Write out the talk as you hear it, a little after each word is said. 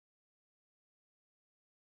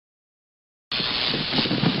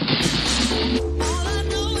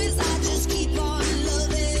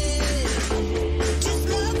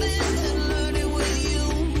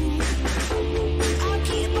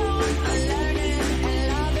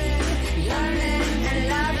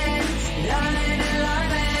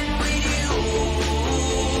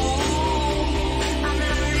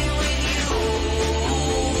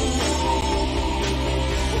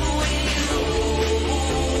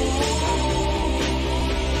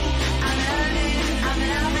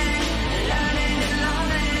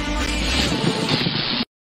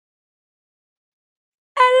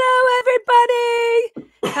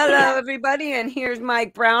everybody, and here's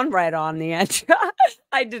Mike Brown right on the edge.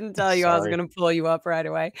 I didn't tell you I was Sorry. going to pull you up right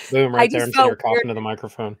away. Boom, I right there. just I'm sitting here felt weird. coughing to the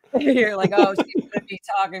microphone. You're like, oh, she's going to be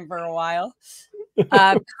talking for a while.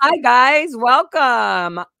 Hi, guys.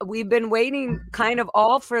 Welcome. We've been waiting kind of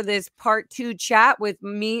all for this part 2 chat with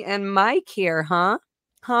me and Mike here, huh?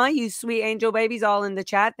 Huh, you sweet angel babies all in the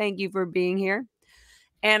chat. Thank you for being here.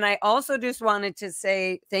 And I also just wanted to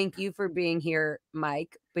say thank you for being here,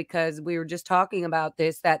 Mike, because we were just talking about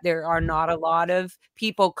this, that there are not a lot of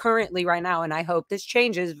people currently right now. And I hope this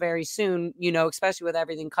changes very soon, you know, especially with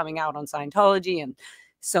everything coming out on Scientology and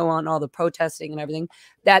so on, all the protesting and everything,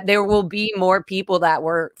 that there will be more people that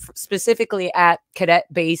were specifically at cadet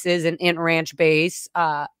bases and in ranch base,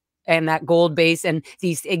 and that gold base and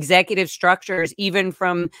these executive structures, even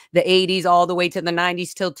from the 80s all the way to the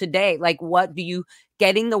 90s till today. Like, what do you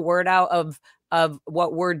getting the word out of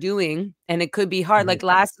what we're doing? And it could be hard. Like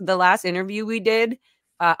the last interview we did,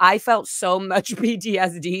 I felt so much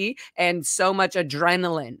PTSD and so much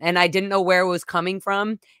adrenaline, and I didn't know where it was coming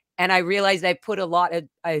from. And I realized I put a lot of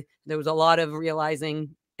there was a lot of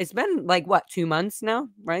realizing. It's been like what, 2 months now,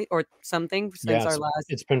 right? Or something since our last.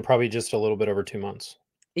 It's been probably just a little bit over 2 months.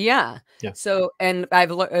 Yeah. Yeah. So, and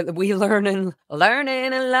we learn and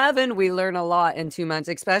learning and loving, we learn a lot in 2 months,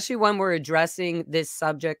 especially when we're addressing this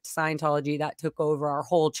subject, Scientology, that took over our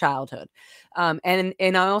whole childhood. And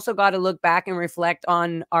I also got to look back and reflect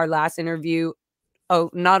on our last interview. Oh,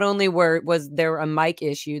 not only was there a mic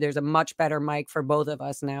issue, there's a much better mic for both of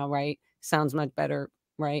us now, right? Sounds much better,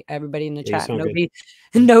 right? Everybody in the chat.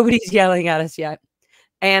 Nobody's yelling at us yet.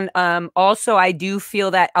 And also, I do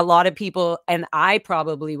feel that a lot of people, and I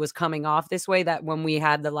probably was coming off this way, that when we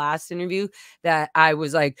had the last interview, that I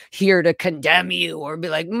was like here to condemn you or be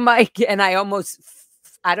like, Mike. And I almost,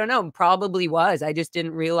 I don't know, probably was. I just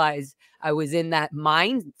didn't realize I was in that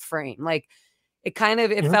mind frame. Like, it kind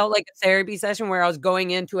of, it felt like a therapy session where I was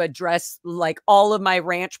going in to address like all of my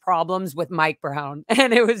ranch problems with Mike Brown.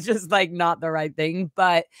 And it was just like not the right thing.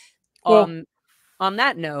 But on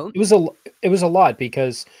that note, it was a lot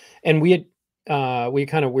because, and we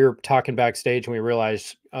were talking backstage and we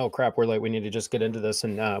realized, oh crap, we're late. We need to just get into this,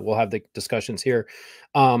 and we'll have the discussions here.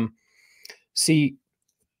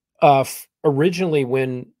 Originally,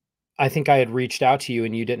 when I think I had reached out to you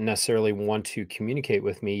and you didn't necessarily want to communicate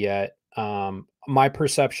with me yet, my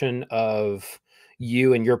perception of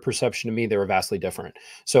you and your perception of me, they were vastly different.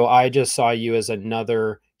 So I just saw you as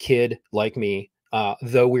another kid like me,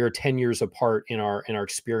 though we were 10 years apart in our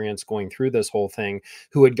experience going through this whole thing,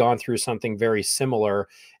 who had gone through something very similar.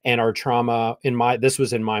 And our trauma, this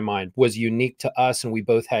was in my mind, was unique to us, and we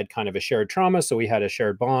both had kind of a shared trauma, so we had a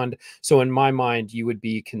shared bond. So in my mind, you would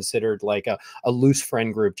be considered like a loose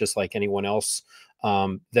friend group, just like anyone else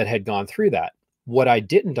that had gone through that. What I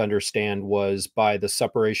didn't understand was, by the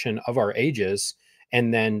separation of our ages,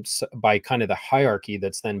 and then by kind of the hierarchy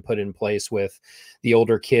that's then put in place with the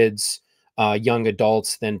older kids, young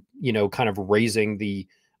adults, then, you know, kind of raising the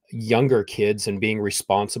younger kids and being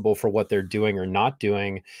responsible for what they're doing or not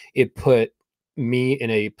doing, it put me in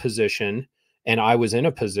a position, and I was in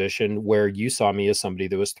a position where you saw me as somebody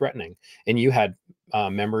that was threatening, and you had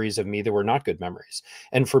memories of me that were not good memories.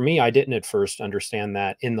 And for me, I didn't at first understand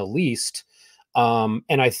that in the least.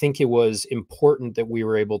 And I think it was important that we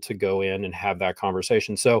were able to go in and have that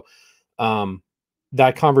conversation. So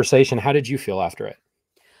that conversation, how did you feel after it?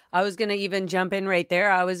 I was going to even jump in right there.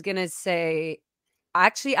 I was going to say,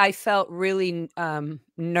 actually, I felt really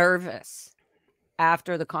nervous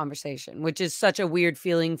after the conversation, which is such a weird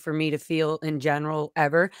feeling for me to feel in general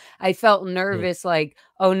ever. I felt nervous, like,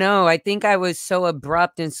 oh no, I think I was so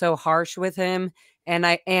abrupt and so harsh with him. And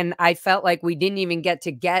I felt like we didn't even get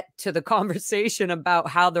to the conversation about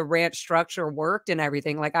how the ranch structure worked and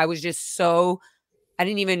everything. Like, I was just so, I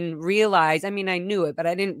didn't even realize, I mean, I knew it, but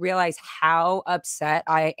I didn't realize how upset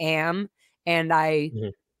I am. And I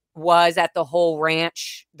was at the whole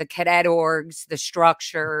ranch, the cadet orgs, the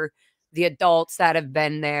structure, the adults that have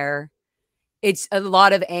been there. It's a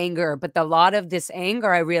lot of anger, but a lot of this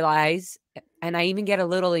anger, I realize, and I even get a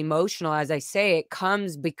little emotional as I say it,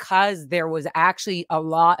 comes because there was actually a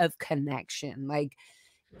lot of connection. Like,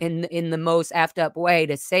 in the most effed up way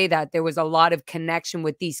to say that, there was a lot of connection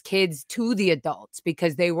with these kids to the adults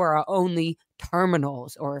because they were our only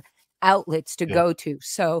terminals or outlets to go to.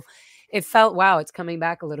 So it felt, wow, it's coming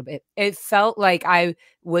back a little bit. It felt like I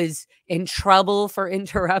was in trouble for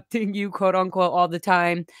interrupting you, quote unquote, all the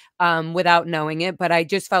time, without knowing it. But I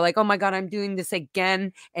just felt like, oh my God, I'm doing this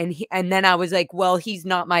again. And then I was like, well, he's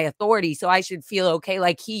not my authority, so I should feel okay.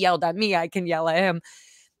 Like, he yelled at me, I can yell at him.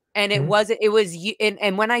 And Mhm. it was you,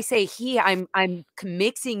 and when I say he, I'm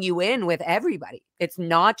mixing you in with everybody. It's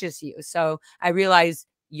not just you. So I realize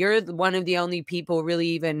you're one of the only people really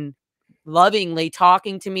even lovingly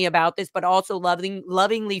talking to me about this, but also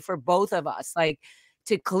lovingly for both of us, like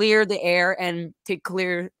to clear the air and to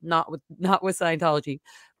clear not with Scientology,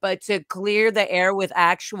 but to clear the air with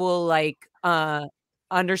actual like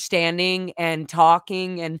understanding and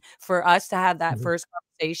talking, and for us to have that Mhm. first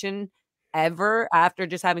conversation ever after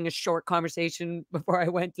just having a short conversation before I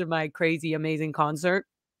went to my crazy amazing concert.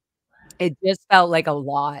 It just felt like a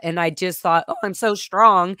lot, and I just thought, "Oh, I'm so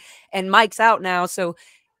strong," and Mike's out now, so,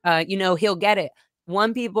 he'll get it.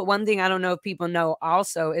 One thing I don't know if people know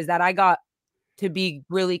also is that I got to be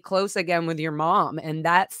really close again with your mom, and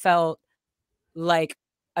that felt like,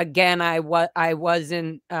 again, I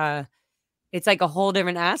wasn't, it's like a whole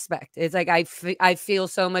different aspect. It's like I feel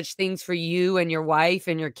so much things for you and your wife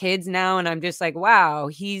and your kids now, and I'm just like, "Wow,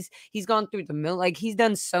 he's gone through the mill like, he's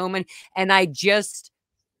done so many," and I just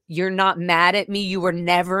you're not mad at me, you were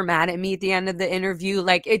never mad at me at the end of the interview,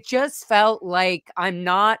 like, it just felt like I'm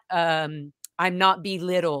not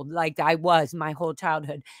belittled like I was my whole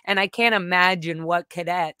childhood, and I can't imagine what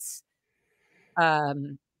cadets,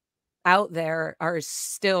 um out there are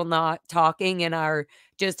still not talking and are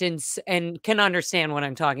just in and can understand what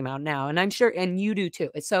I'm talking about now, and I'm sure and you do too.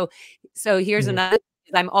 So here's Mhm. another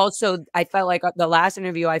I felt like, the last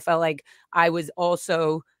interview, I felt like I was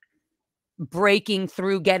also breaking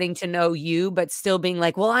through getting to know you, but still being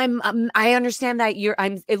like, "Well, I understand that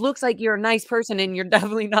it looks like you're a nice person, and you're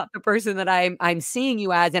definitely not the person that I'm seeing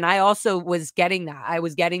you as," and I also was getting that. I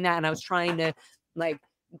was getting that, and I was trying to, like,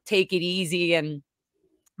 take it easy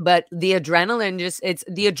but the adrenaline just it's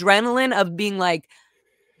the adrenaline of being like,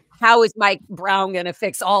 "How is Mike Brown gonna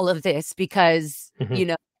fix all of this?" Because,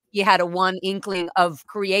 Mhm. he had a one inkling of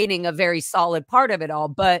creating a very solid part of it all,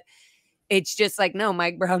 but it's just like, no,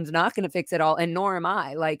 Mike Brown's not gonna fix it all, and nor am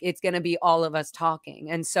I. Like, it's gonna be all of us talking,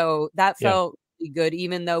 and so that Yeah. felt really good,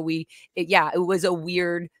 even though it was a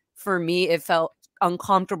weird for me, it felt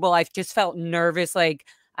uncomfortable. I just felt nervous, like,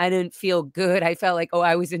 I didn't feel good. I felt like, oh,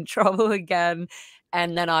 I was in trouble again,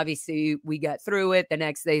 and then obviously we got through it. The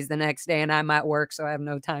next day's the next day, and I'm at work, so I have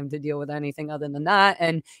no time to deal with anything other than that,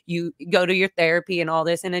 and you go to your therapy and all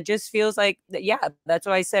this, and it just feels like yeah, that's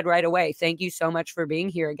what I said right away. Thank you so much for being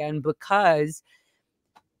here again because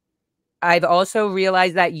I've also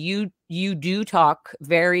realized that you do talk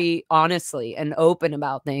very honestly and open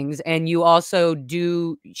about things, and you also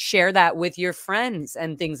do share that with your friends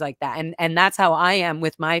and things like that, and that's how I am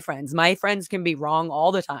with my friends. My friends can be wrong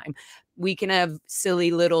all the time. We can have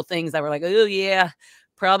silly little things that we're like, "Oh, yeah,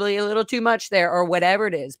 probably a little too much there," or whatever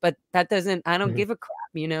it is, but that doesn't I don't Mhm. give a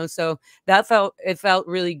crap, so it felt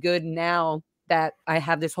really good now that I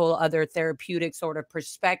have this whole other therapeutic sort of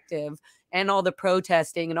perspective and all the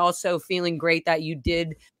protesting and also feeling great that you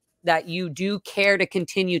do care to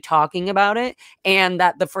continue talking about it and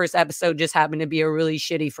that the first episode just happened to be a really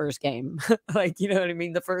shitty first game. Like, you know what I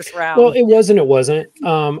mean? The first Well, round. it was and it wasn't.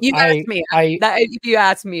 You asked me, I that if you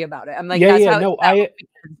asked me about it, I'm like, Yeah, that's yeah, how it no, felt.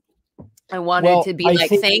 I wanted well, to be like,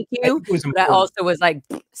 "Thank I you," think it was but I important. also was like,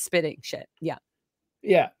 spitting shit. Yeah,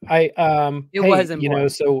 Yeah, it was hey,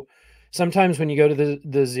 important. so sometimes when you go to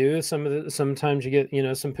the zoo, sometimes you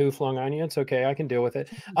get, some poo flung on you. It's okay, I can deal with it.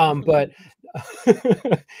 But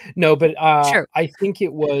no, but True. I think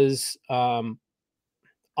it was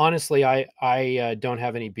honestly, I don't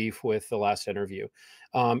have any beef with the last interview.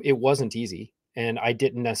 It wasn't easy, and I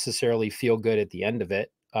didn't necessarily feel good at the end of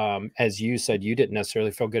it. As you said, you didn't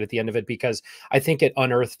necessarily feel good at the end of it because I think it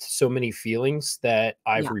unearthed so many feelings that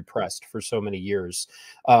I've Yeah, repressed for so many years,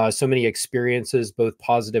 so many experiences, both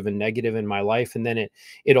positive and negative in my life, and then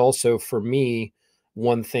it also for me,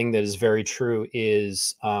 one thing that is very true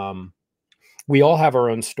is we all have our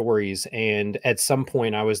own stories. And at some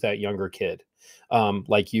point, I was that younger kid,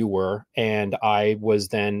 like you were. And I was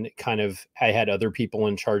then I had other people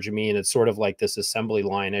in charge of me. And it's sort of like this assembly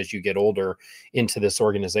line as you get older into this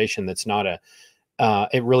organization that's not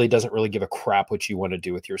it really doesn't really give a crap what you want to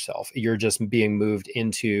do with yourself. You're just being moved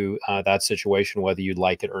into that situation, whether you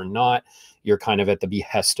like it or not. You're kind of at the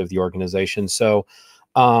behest of the organization. So,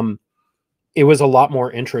 um, it was a lot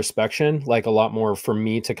more introspection, like a lot more for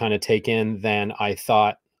me to kind of take in than I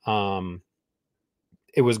thought um,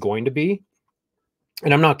 it was going to be.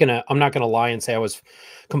 And I'm not gonna lie and say I was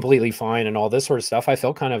completely fine and all this sort of stuff. I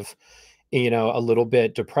felt kind of, a little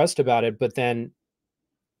bit depressed about it. But then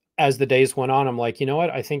as the days went on, I'm like, you know what?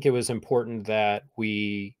 I think it was important that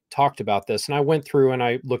we talked about this. And I went through and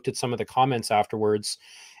I looked at some of the comments afterwards,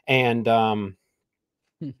 and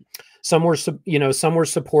Some were, some were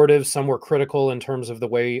supportive, some were critical in terms of the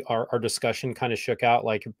way our discussion kind of shook out.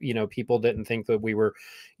 Like, people didn't think that we were,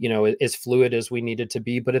 as fluid as we needed to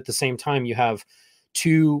be. But at the same time, you have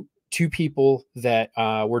two people that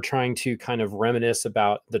were trying to kind of reminisce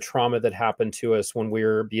about the trauma that happened to us when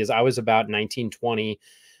because I was about 19, 20.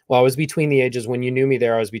 Well, I was between the ages, when you knew me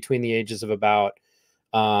there, I was between the ages of about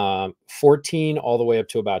 14 all the way up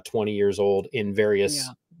to about 20 years old, in Yeah. various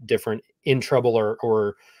different, in trouble,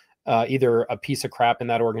 or either a piece of crap in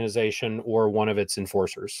that organization or one of its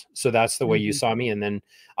enforcers. So that's the way you Mhm. saw me. And then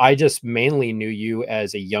I just mainly knew you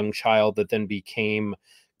as a young child that then became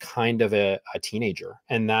kind of a teenager.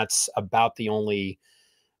 And that's about the only,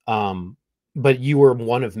 um, but you were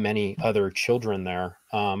one of many other children there.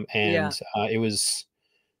 Yeah. And it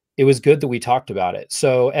was good that we talked about it.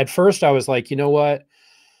 So at first I was like, you know what?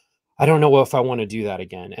 I don't know if I want to do that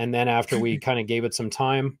again. And then after we kind of gave it some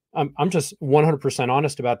time, I'm just 100%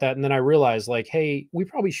 honest about that. And then I realized, like, hey, we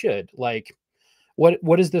probably should. Like,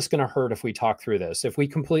 what is this going to hurt if we talk through this? If we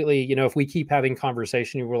completely, if we keep having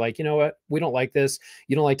conversation, we're like, you know what, we don't like this.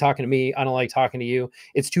 You don't like talking to me. I don't like talking to you.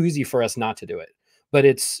 It's too easy for us not to do it. But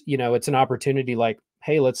it's an opportunity. Like,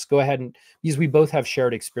 hey, let's go ahead and, because we both have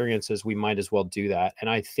shared experiences, we might as well do that. And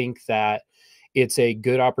I think that it's a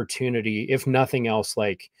good opportunity, if nothing else.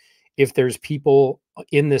 Like, if there's people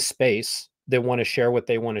in this space that want to share what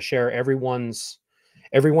they want to share, everyone's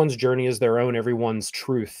journey is their own. Everyone's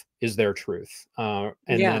truth is their truth. And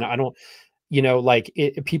then Yeah. I don't, like,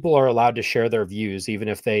 people are allowed to share their views, even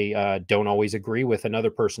if they don't always agree with another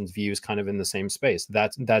person's views, kind of in the same space.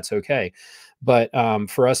 That's okay. But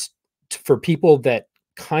for people that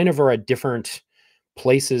kind of are at different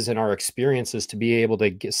places in our experiences, to be able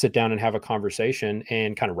to sit down and have a conversation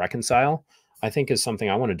and kind of reconcile, I think is something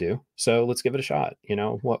I want to do. So let's give it a shot.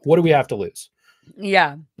 What do we have to lose?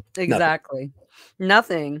 Yeah, Nothing. exactly.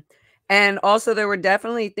 Nothing. And also there were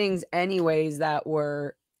definitely things anyways that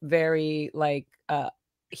were very, like,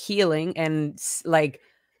 healing and like,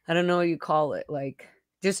 I don't know what you call it, like,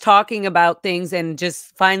 just talking about things and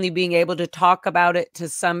just finally being able to talk about it to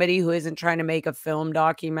somebody who isn't trying to make a film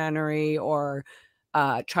documentary or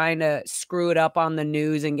trying to screw it up on the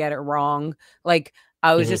news and get it wrong. Like,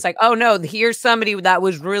 I was Hmm. just like, "Oh, no, here's somebody that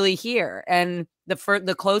was really here." And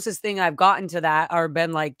the closest thing I've gotten to that are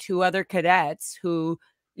been, like, 2 other cadets who,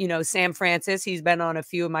 Sam Francis, he's been on a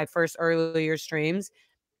few of my first earlier streams,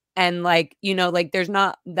 and, like, like, there's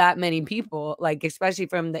not that many people, like, especially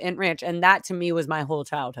from the Int Ranch, and that to me was my whole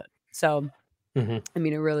childhood. So, Hmm. I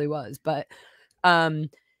mean, it really was, but, um,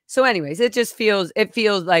 so anyways, it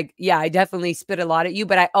feels like, yeah, I definitely spit a lot at you,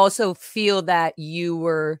 but I also feel that you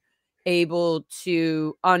were able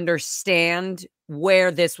to understand where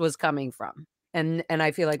this was coming from, and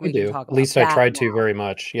I feel like I we can do. talk At about least I that tried now. to, very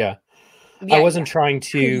much. Yeah. I Yeah, wasn't yeah. trying Yeah.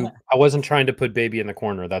 to I wasn't trying to put baby in the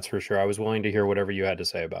corner, that's for sure. I was willing to hear whatever you had to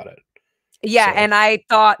say about it. Yeah, So, and I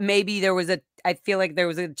thought maybe I feel like there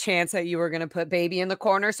was a chance that you were gonna put baby in the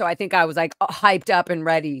corner, so I think I was, like, hyped up and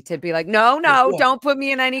ready to be like, "No, no, what? don't put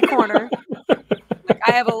me in any corner." Like,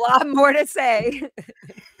 I have a lot more to say.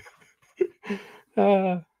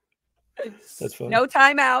 Ah, that's funny. No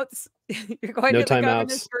timeouts. You're going No to the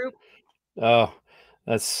governess timeouts. group. Oh,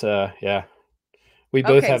 that's, yeah. We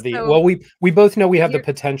both Okay, have the so well, we both know we have the here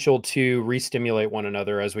potential to re-stimulate one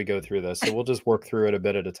another as we go through this, so we'll just work through it a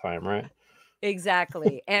bit at a time, right?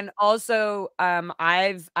 exactly, and also,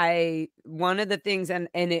 I one of the things and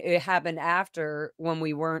it happened after when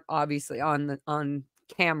we weren't obviously on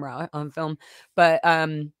camera, on film, but,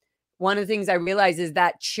 one of the things I realized is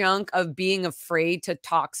that chunk of being afraid to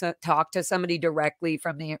talk to somebody directly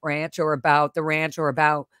from the ranch or about the ranch or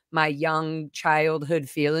about my young childhood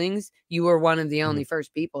feelings, you were one of the Mhm. only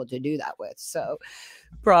first people to do that with, so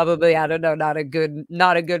probably, I don't know, not a good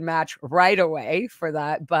match right away for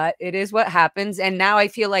that, but it is what happens, and now I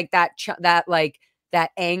feel like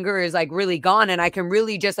that anger is, like, really gone, and I can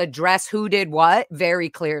really just address who did what very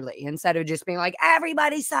clearly instead of just being like,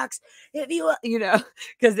 "Everybody sucks if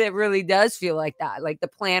because it really does feel like that, like, the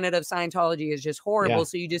planet of Scientology is just Yeah, horrible,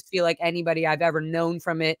 so you just feel like anybody I've ever known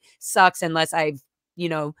from it sucks unless I've, you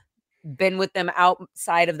know, been with them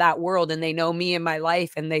outside of that world and they know me and my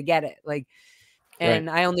life and they get it, like, right. and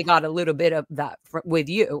I only got a little bit of that with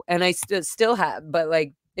you, and I still have, but,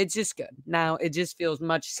 like, it's just good. Now it just feels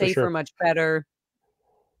much For safer, sure. much better,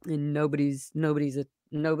 and nobody's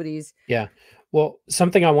Yeah. Well,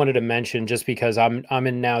 something I wanted to mention, just because I'm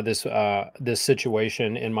in now this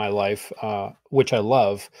situation in my life, which I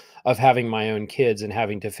love, of having my own kids and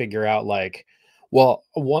having to figure out, like, well,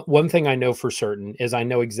 one thing I know for certain is I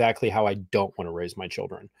know exactly how I don't want to raise my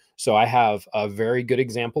children. So I have a very good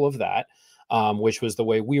example of that. which was the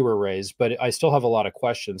way we were raised. But I still have a lot of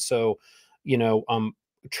questions. So,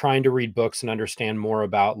 trying to read books and understand more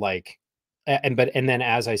about like, and then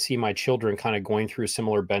as I see my children kind of going through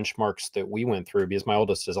similar benchmarks that we went through, because my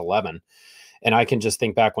oldest is 11, and I can just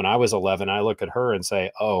think back when I was 11, I look at her and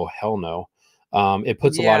say, oh, hell no. It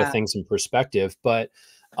puts a lot of Yeah. things in perspective. But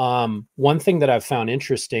one thing that I've found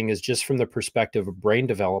interesting is just from the perspective of brain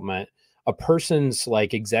development, a person's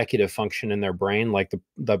like executive function in their brain, like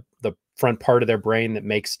the front part of their brain that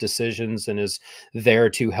makes decisions and is there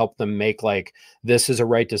to help them make like, this is a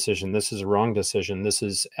right decision, this is a wrong decision, this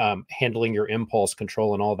is handling your impulse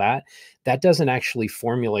control and all that. That doesn't actually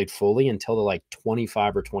formulate fully until they're like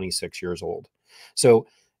 25 or 26 years old. So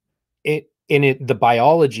the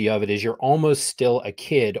biology of it is you're almost still a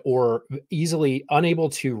kid or easily unable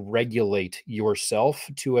to regulate yourself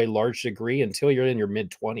to a large degree until you're in your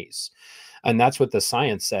mid 20s, and that's what the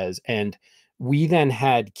science says. And we then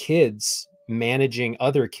had kids managing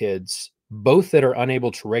other kids, both that are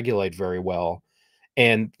unable to regulate very well,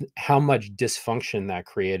 and how much dysfunction that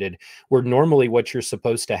created, where normally what you're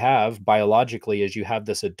supposed to have biologically is you have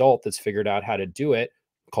this adult that's figured out how to do it,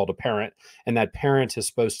 called a parent, and that parent is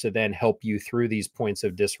supposed to then help you through these points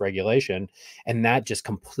of dysregulation, and that just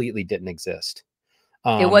completely didn't exist.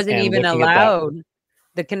 It wasn't And even looking at that, allowed.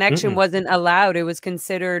 The connection mm-mm, wasn't allowed. It was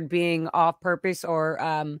considered being off purpose or,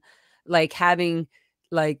 like having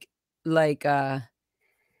like like, I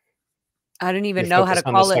don't you're even know how to focused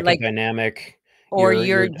on the call it, second like dynamic, or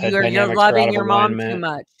your you're dynamics are out loving of your mom too alignment.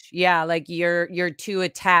 much. Yeah, like you're too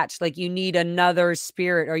attached, like you need another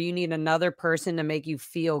spirit or you need another person to make you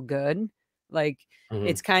feel good. Like Mhm.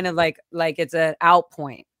 it's kind of like it's an out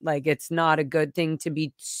point. Like it's not a good thing to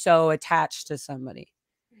be so attached to somebody.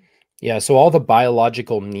 Yeah, so all the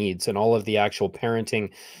biological needs and all of the actual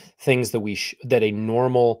parenting things that that a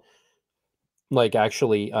normal, like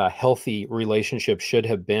actually healthy relationship should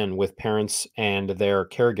have been with parents and their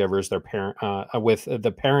caregivers, their parent with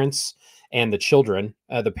the parents and the children,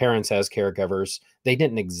 the parents as caregivers, they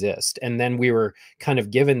didn't exist. And then we were kind of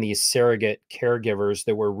given these surrogate caregivers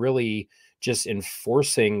that were really just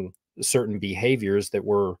enforcing certain behaviors that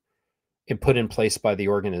were put in place by the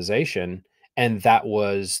organization, and that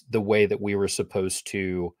was the way that we were supposed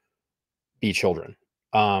to be children.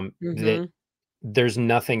 That Mhm. there's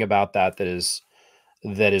nothing about that is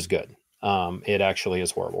good. It actually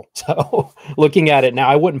is horrible. So looking at it now,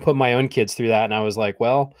 I wouldn't put my own kids through that. And I was like,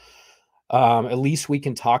 well, at least we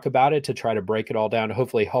can talk about it to try to break it all down to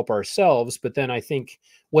hopefully help ourselves. But then I think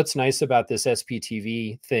what's nice about this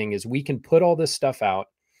SPTV thing is we can put all this stuff out,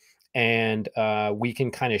 and we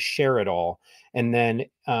can kind of share it all. And then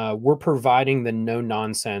we're providing the no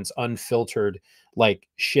nonsense, unfiltered, like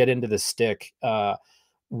shit into the stick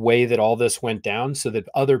way that all this went down, so that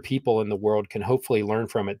other people in the world can hopefully learn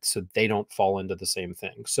from it so they don't fall into the same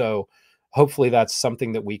thing. So hopefully that's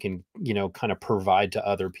something that we can, kind of provide to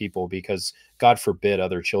other people, because God forbid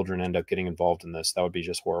other children end up getting involved in this. That would be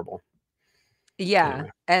just horrible. Yeah,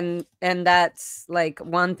 Anyway, and that's, like,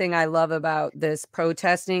 one thing I love about this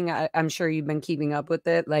protesting. I'm sure you've been keeping up with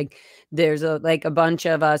it, like, there's a bunch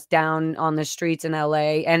of us down on the streets in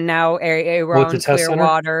LA and now oh, it's a around test center.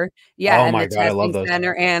 Clearwater. Yeah, Oh and my the God, I love testing those.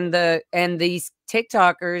 center and these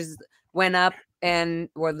TikTokers went up and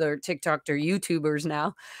well, they're TikTok, they're YouTubers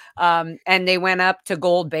now, and they went up to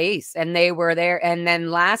Gold Base, and they were there, and then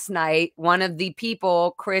last night, one of the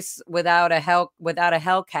people, Chris without a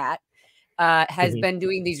Hellcat, has Mhm. been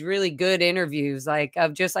doing these really good interviews, like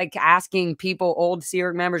of just like asking people, old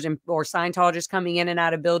Seer members and or Scientologists coming in and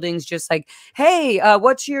out of buildings, just like, hey,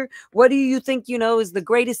 what do you think is the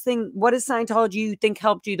greatest thing? What is Scientology you think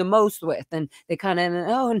helped you the most with? And they kind of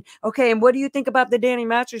and okay, and what do you think about the Danny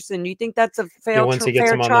Masterson? Do you think that's a Once he gets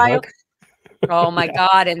fair them on the trial? hook. Oh my Yeah.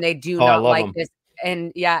 god, and they do Oh, I not love like them. this.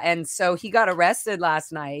 And yeah, and so he got arrested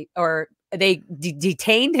last night, or they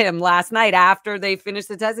detained him last night after they finished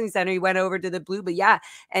the testing center. He went over to the blue, but yeah,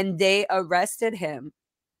 and they arrested him.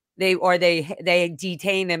 They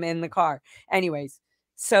detained him in the car. Anyways,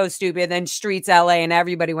 so stupid. Then Streets LA and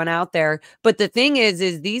everybody went out there. But the thing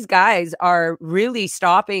is these guys are really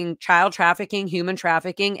stopping child trafficking, human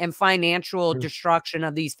trafficking, and financial Mhm. destruction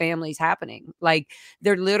of these families happening. Like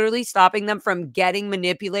they're literally stopping them from getting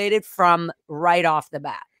manipulated from right off the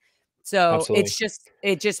bat. So Absolutely.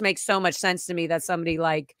 it just makes so much sense to me that somebody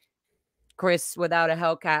like Chris without a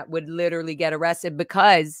Hellcat would literally get arrested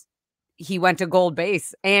because he went to Gold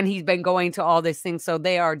Base and he's been going to all these things. So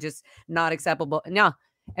they are just not acceptable. No.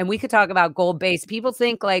 And we could talk about Gold Base. People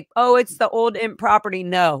think like, oh, it's the old imp property.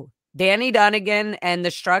 No. Danny Dunnigan and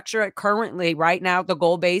the structure currently right now, the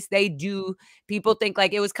Gold Base, they do. People think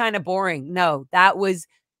like it was kind of boring. No, that was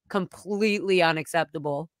completely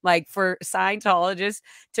unacceptable. Like, for Scientologists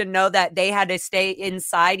to know that they had to stay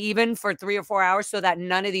inside even for 3 or 4 hours so that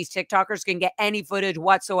none of these TikTokers can get any footage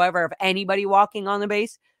whatsoever of anybody walking on the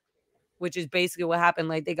base, which is basically what happened.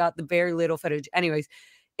 Like, they got the very little footage. Anyways,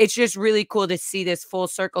 it's just really cool to see this full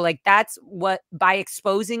circle. Like, that's what, by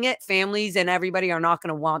exposing it, families and everybody are not going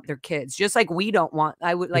to want their kids. Just like we don't want,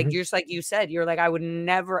 I would like, Mhm. just like you said, you're like, I would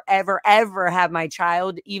never, ever, ever have my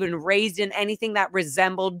child even raised in anything that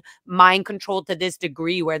resembled mind control to this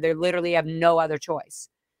degree where they literally have no other choice.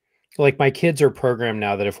 Like, my kids are programmed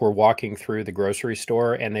now that if we're walking through the grocery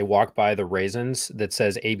store and they walk by the raisins that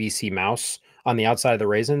says ABC Mouse on the outside of the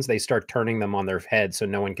raisins, they start turning them on their head so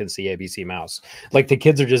no one can see ABC Mouse. Like, the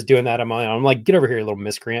kids are just doing that. I'm like, get over here, you little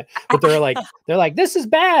miscreant. But they're like, this is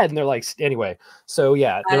bad. And they're like, anyway. So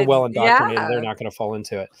yeah, That they're is, well indoctrinated. They're yeah. not going to fall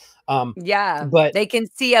into it. Um, Yeah, but they can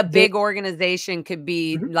see a the big organization could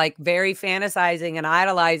be, Mhm. like, very fantasizing and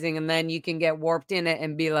idolizing, and then you can get warped in it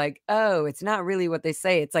and be like, "Oh, it's not really what they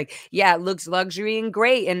say." It's like, yeah, it looks luxury and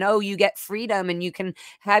great, and, "Oh, you get freedom, and you can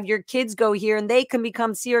have your kids go here, and they can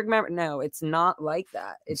become Sea Org member." No, it's not like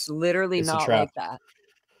that. It's it's, literally it's a not trap. like that.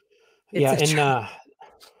 It's Yeah, a and trap.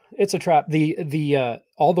 it's a trap. The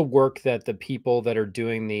all the work that the people that are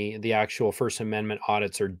doing the actual First Amendment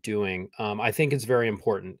audits are doing, I think it's very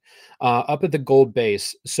important. Up at the gold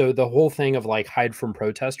base, so the whole thing of like hide from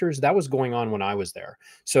protesters, that was going on when I was there.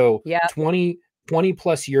 So Yeah, 20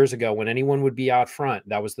 plus years ago, when anyone would be out front,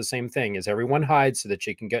 that was the same thing, is everyone hides so that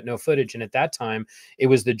you can get no footage. And at that time, it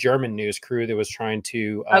was the German news crew that was trying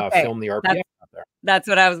to okay. film the RPF That's out there. That's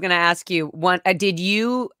what I was gonna ask you. One, did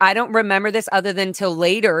you, I don't remember this other than till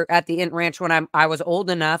later at the Int Ranch when I was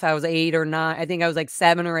old enough. I was 8 or 9. I think I was like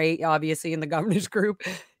 7 or 8, obviously, in the governor's group,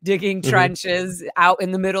 digging Hmm. trenches out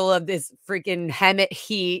in the middle of this freaking Hemet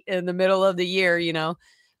heat in the middle of the year,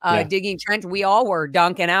 Yeah. digging trench. We all were.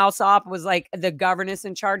 Duncan Alsop was like the governess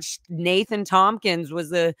in charge. Nathan Tompkins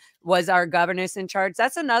was our governess in charge.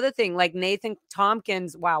 That's another thing. Like, Nathan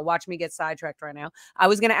Tompkins, wow, watch me get sidetracked right now. I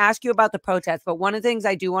was going to ask you about the protests, but one of the things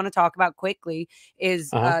I do want to talk about quickly is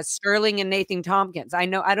Uh-huh. Sterling and Nathan Tompkins. I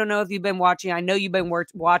don't know if you've been watching. I know you've been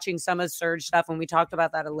watching some of Surge stuff, and we talked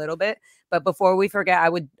about that a little bit. But before we forget, I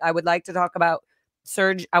would like to talk about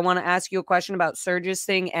Surge. I want to ask you a question about Surge's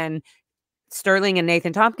thing and Sterling and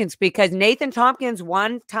Nathan Tompkins, because Nathan Tompkins,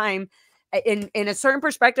 one time, in a certain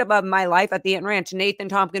perspective of my life at the Ant Ranch, Nathan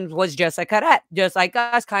Tompkins was just a cadet, just like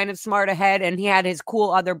us, kind of smart ahead, and he had his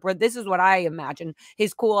cool other brother. This is what I imagine,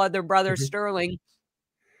 his cool other brother Hmm. Sterling,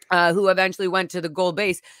 who eventually went to the gold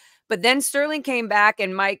base. But then Sterling came back,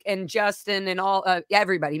 and Mike and Justin and all,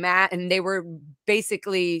 everybody, Matt, and they were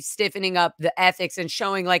basically stiffening up the ethics and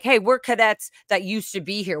showing like, hey, we're cadets that used to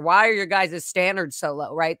be here. Why are your guys' standards so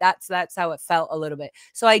low? Right? That's how it felt a little bit.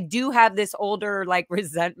 So I do have this older like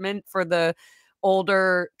resentment for the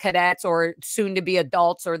older cadets or soon to be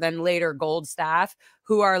adults or then later gold staff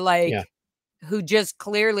who are Yeah. like, who just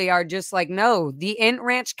clearly are just like, no, the Int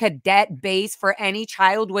Ranch cadet base for any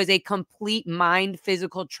child was a complete mind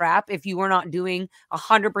physical trap if you were not doing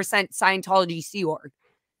 100% Scientology Sea Org.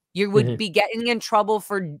 You would Hmm. be getting in trouble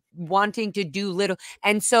for wanting to do little.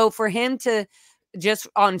 And so for him to, just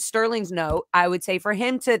on Sterling's note, I would say for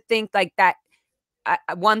him to think like that.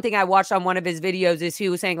 One thing I watched on one of his videos is he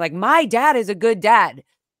was saying like, my dad is a good dad.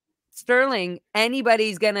 Sterling,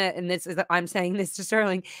 anybody's gonna, and this is, I'm saying this to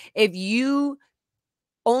Sterling, if you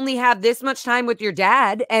only have this much time with your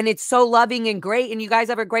dad and it's so loving and great and you guys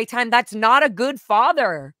have a great time, that's not a good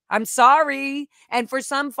father. I'm sorry. And for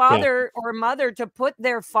some Yeah. father or mother to put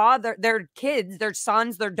their kids, their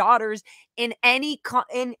sons, their daughters in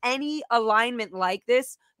in any alignment like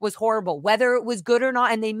this was horrible, whether it was good or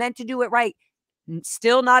not, and they meant to do it right.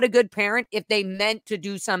 Still not a good parent if they meant to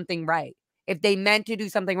do something right. If they meant to do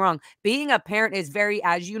something wrong. Being a parent is very,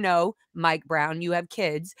 as you know, Mike Brown, you have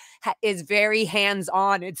kids, is very hands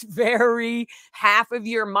on. It's very, half of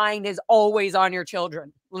your mind is always on your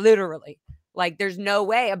children, literally. Like, there's no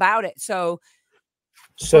way about it. So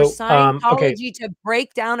for So, okay. Scientology to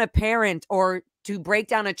break down a parent or to break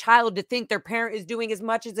down a child to think their parent is doing as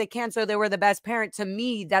much as they can so they were the best parent, to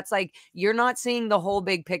me, that's like, you're not seeing the whole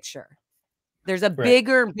big picture. There's a Right.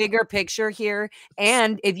 bigger picture here.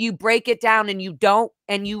 And if you break it down and you don't,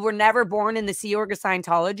 and you were never born in the Sea Org of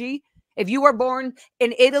Scientology, if you were born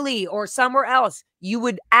in Italy or somewhere else, you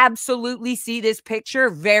would absolutely see this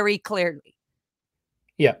picture very clearly.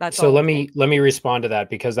 Yeah. That's So all let I'm saying. me let me respond to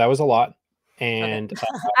that because that was a lot. Okay. And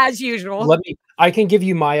As usual. let me I can give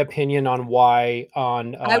you my opinion on why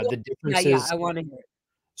on I will. the Yeah, differences. I want to hear it.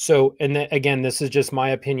 So, and then, again, this is just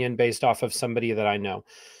my opinion based off of somebody that I know.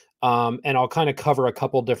 And I'll kind of cover a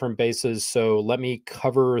couple different bases. So let me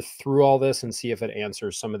cover through all this and see if it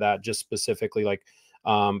answers some of that, just specifically like,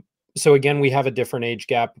 so again, we have a different age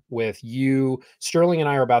gap with you. Sterling and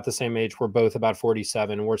I are about the same age. We're both about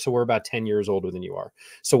 47. We're about 10 years older than you are.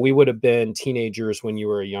 So we would have been teenagers when you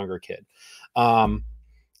were a younger kid.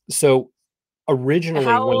 So originally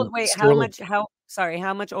How old when wait, Sterling,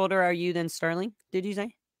 how much older are you than Sterling, did you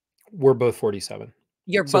say? we're both 47.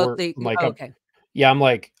 You're So both we're the like, oh, okay. yeah, I'm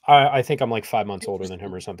like, I think I'm like 5 months older than him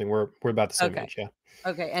Interesting. or something. We're about the same Okay. age. Yeah.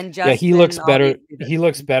 Okay, and Yeah, he looks Justin better. obviously the He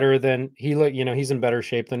looks same. better than he's in better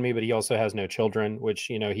shape than me, but he also has no children, which,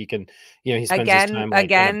 he can, he spends his Again, time like on a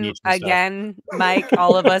again, beach and stuff. again, Mike,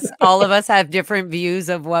 all of us have different views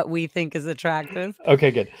of what we think is attractive.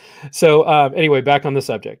 Okay, good. So, anyway, back on the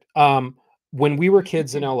subject. When we were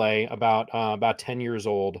kids in LA, about 10 years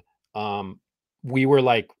old, um, we were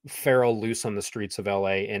like feral loose on the streets of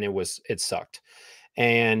LA, and it sucked.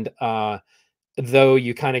 And though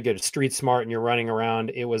you kind of get street smart and you're running around,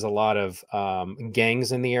 it was a lot of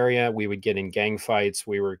gangs in the area. We would get in gang fights.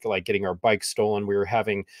 We were like getting our bikes stolen. We were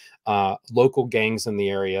having local gangs in the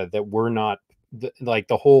area that were not like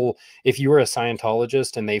the whole. If you were a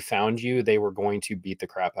Scientologist and they found you, they were going to beat the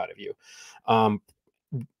crap out of you. Um,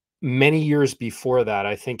 Many years before that,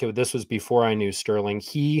 I think this was before I knew Sterling.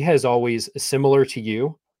 He has always similar to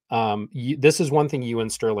you. This is one thing you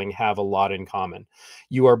and Sterling have a lot in common.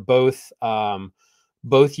 You are both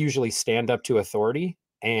usually stand up to authority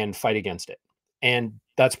and fight against it. And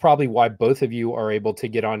that's probably why both of you are able to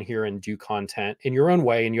get on here and do content in your own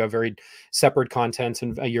way. And you have very separate contents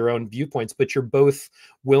and your own viewpoints, but you're both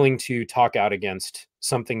willing to talk out against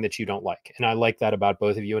something that you don't like. And I like that about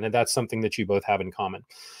both of you. And that's something that you both have in common.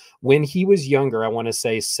 When he was younger, I want to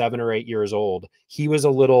say 7 or 8 years old, he was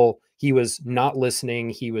not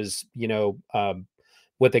listening. He was,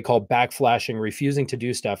 what they call backflashing, refusing to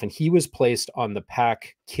do stuff. And he was placed on the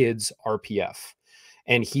Pack Kids RPF.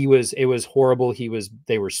 And it was horrible.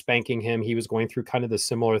 They were spanking him. He was going through kind of the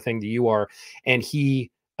similar thing that you are. And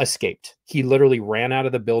he escaped. He literally ran out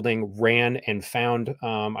of the building, ran and found,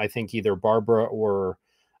 I think either Barbara or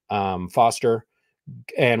Foster,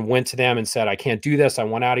 and went to them and said, I can't do this. I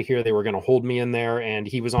want out of here. They were going to hold me in there. And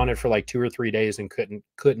he was on it for like 2 or 3 days and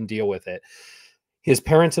couldn't deal with it. His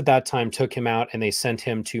parents at that time took him out and they sent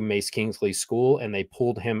him to Mace Kingsley School, and they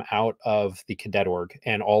pulled him out of the cadet org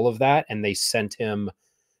and all of that. And they sent him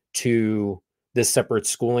to this separate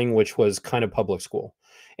schooling, which was kind of public school.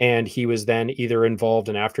 And he was then either involved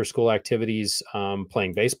in after school activities,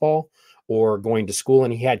 playing baseball or going to school.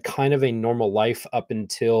 And he had kind of a normal life up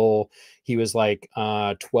until he was like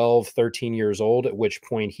 12, 13 years old, at which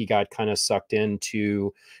point he got kind of sucked in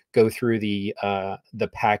to go through the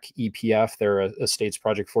PAC EPF, their Estates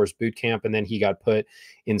Project Force Boot Camp. And then he got put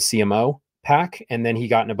in CMO PAC, and then he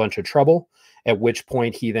got in a bunch of trouble, at which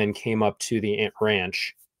point he then came up to the Ant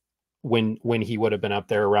Ranch when he would have been up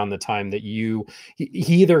there around the time that he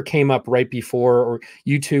either came up right before, or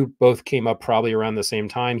you two both came up probably around the same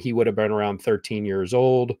time. He would have been around 13 years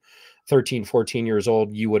old, 13, 14 years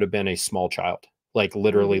old. You would have been a small child. Like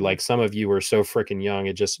literally, Mhm. like some of you were so freaking young.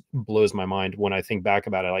 It just blows my mind when I think back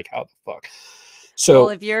about it. Like, how the fuck? Well, So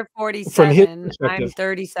if you're from his 47, I'm perspective,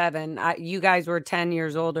 37, you guys were 10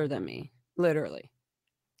 years older than me, literally.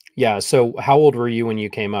 yeah. So how old were you when you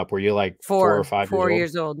came up? Were you like 4 or 5 years 4 old?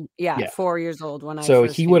 years old. Yeah, Yeah. 4 years old when I So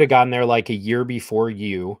first he came would have up. gotten there like a year before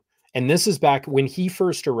you. And this is back when he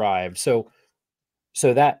first arrived. So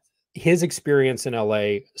that his experience in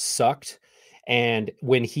LA sucked. And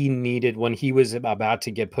when he was about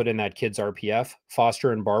to get put in that kids RPF,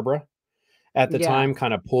 Foster and Barbara at the Yeah. time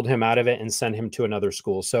kind of pulled him out of it and sent him to another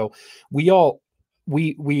school. So we all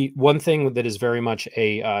we one thing that is very much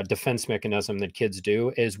a defense mechanism that kids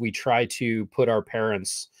do is we try to put our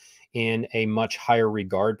parents in a much higher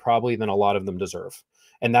regard probably than a lot of them deserve.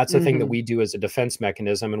 And that's the thing that Mhm. we do as a defense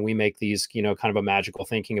mechanism. And we make these, kind of a magical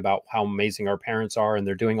thinking about how amazing our parents are. And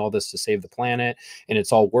they're doing all this to save the planet and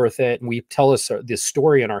it's all worth it. And we tell us this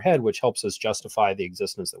story in our head, which helps us justify the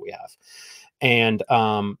existence that we have. And,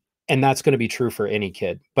 and that's going to be true for any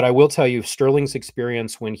kid. But I will tell you, Sterling's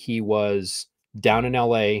experience when he was down in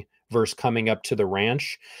LA versus coming up to the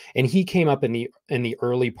ranch, and he came up in the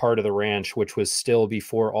early part of the ranch, which was still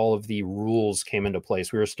before all of the rules came into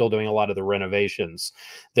place. We were still doing a lot of the renovations.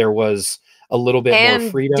 There was a little bit more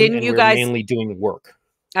And freedom, didn't and you we were guys mainly doing work.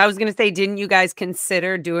 I was gonna say, didn't you guys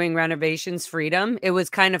consider doing renovations freedom? It was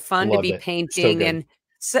kind of fun to Loved be it. So painting good. and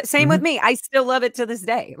same with Mhm. me. I still love it to this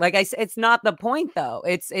day. Like it's not the point though.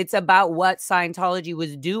 It's about what Scientology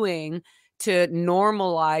was doing to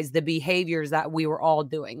normalize the behaviors that we were all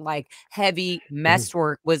doing. Like heavy Mhm. mess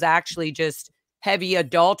work was actually just heavy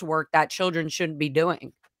adult work that children shouldn't be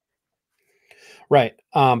doing. Right.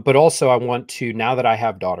 But also I want to, now that I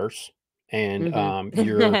have daughters and Mhm.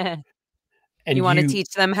 you're You and wanna you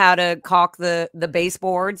teach them how to caulk the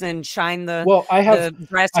baseboards and shine well, the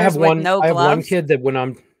I have dressers with one no I have one gloves? kid that when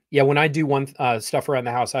I'm yeah, when I do one stuff around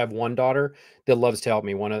the house, I have one daughter that loves to help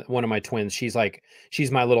me. One of my twins, she's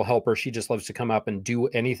my little helper. She just loves to come up and do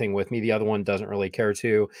anything with me. The other one doesn't really care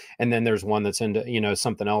to. And then there's one that's into,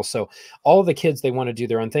 something else. So all of the kids, they want to do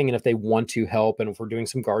their own thing. And if they want to help, and if we're doing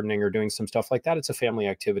some gardening or doing some stuff like that, it's a family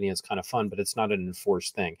activity. And it's kind of fun, but it's not an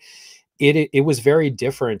enforced thing. It was very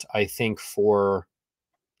different, I think, for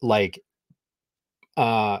like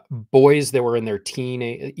boys that were in their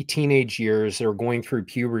teenage years, they were going through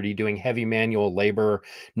puberty, doing heavy manual labor,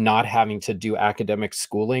 not having to do academic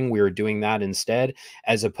schooling. We were doing that instead,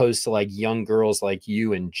 as opposed to like young girls like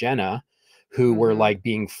you and Jenna, who were Mhm. like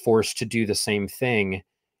being forced to do the same thing.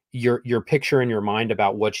 Your picture in your mind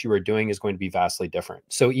about what you were doing is going to be vastly different.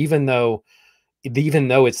 So even though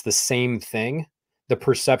it's the same thing, the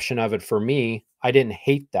perception of it for me, I didn't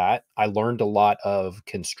hate that. I learned a lot of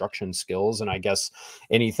construction skills. And I guess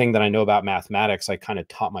anything that I know about mathematics, I kind of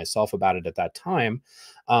taught myself about it at that time.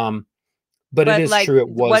 Um, but it But, is like, true, it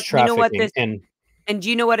was what you know what trafficking. this and do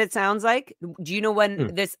you know what it sounds like? Do you know when Hmm,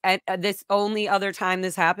 this only other time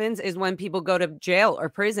this happens is when people go to jail or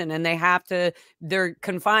prison and they're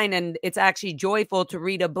confined, and it's actually joyful to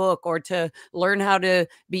read a book or to learn how to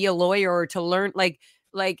be a lawyer or to learn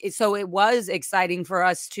so it was exciting for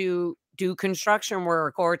us to do construction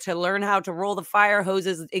work or to learn how to roll the fire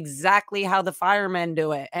hoses exactly how the firemen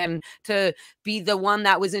do it, and to be the one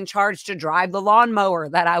that was in charge to drive the lawnmower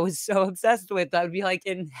that I was so obsessed with. I would be like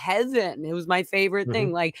in heaven. It was my favorite mhm,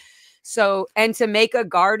 thing. And to make a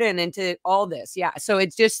garden and to all this. Yeah. So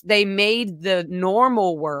it's just, they made the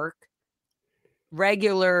normal work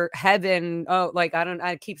regular heaven. Oh, like,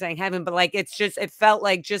 I keep saying heaven, but like, it felt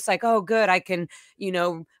like just like, oh, good. I can,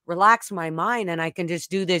 relax my mind and I can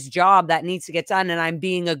just do this job that needs to get done. And I'm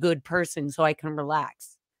being a good person so I can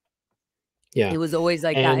relax. yeah. It was always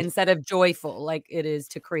like that And instead of joyful like it is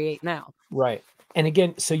to create now. right. And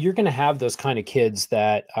again, so you're going to have those kind of kids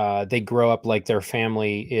that they grow up like their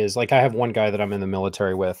family is like, I have one guy that I'm in the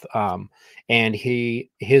military with, and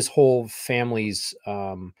his whole family's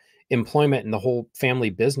employment and the whole family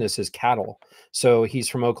business is cattle. So he's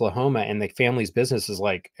from Oklahoma, and the family's business is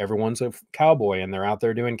like everyone's a cowboy and they're out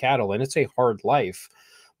there doing cattle, and it's a hard life.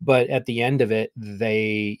 But at the end of it,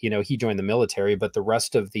 he joined the military, but the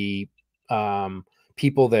rest of the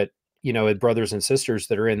people that brothers and sisters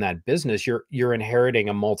that are in that business, you're inheriting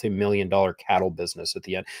a multi-million dollar cattle business at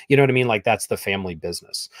the end. You know what I mean? Like that's the family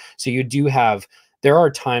business. So there are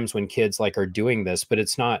times when kids like are doing this, but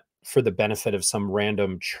it's not for the benefit of some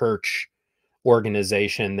random church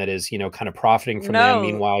organization that is, kind of profiting from them. No,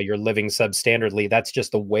 Meanwhile, you're living substandardly. That's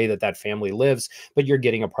just the way that family lives, but you're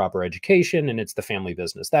getting a proper education and it's the family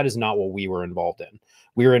business. That is not what we were involved in.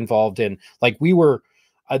 We were involved in, like, we were,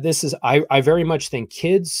 this is, I very much think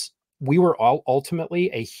kids, we were all ultimately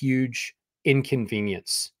a huge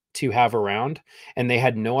inconvenience to have around, and they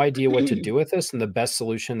had no idea what to do with us, and the best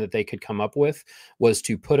solution that they could come up with was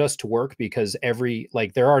to put us to work, because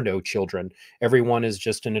there are no children, everyone is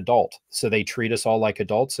just an adult, so they treat us all like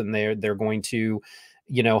adults, and they're going to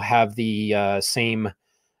have the same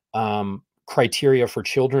criteria for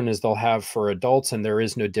children as they'll have for adults, and there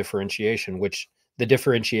is no differentiation, which the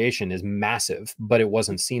differentiation is massive, but it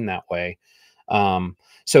wasn't seen that way.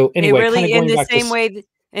 So it anyway, kind of really going back to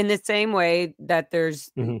in the same way that there's,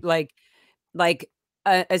 mhm, like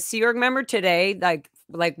a Sea Org member today, like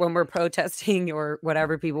when we're protesting or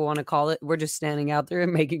whatever people wanna call it, we're just standing out there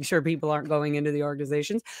and making sure people aren't going into the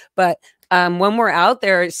organizations, but, when we're out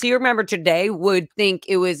there, a Sea Org member today would think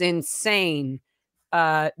it was insane,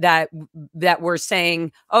 that we're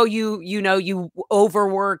saying, "Oh, you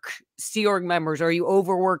overwork Sea Org members or you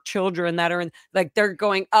overwork children that are in," like, they're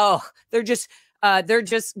going, "Oh, they're just,"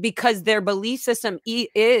 because their belief system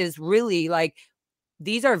is really like,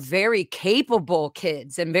 these are very capable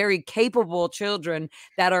kids and very capable children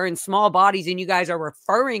that are in small bodies, and you guys are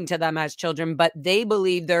referring to them as children, but they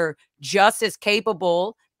believe they're just as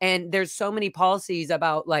capable. And there's so many policies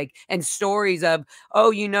about like and stories of,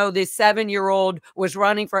 oh, this 7-year-old was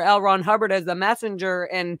running for L. Ron Hubbard as the messenger,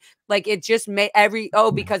 and like it just made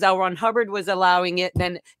mhm, because L. Ron Hubbard was allowing it,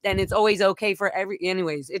 then it's always okay for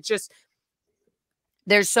anyways. It's just,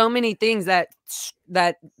 there's so many things that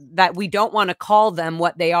we don't wanna call them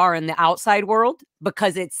what they are in the outside world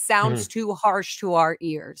because it mhm, sounds too harsh to our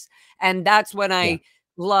ears, and that's when yeah, I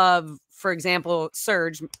love, for example,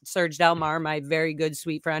 Serge Delmar, my very good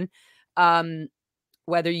sweet friend, um,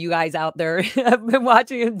 whether you guys out there have been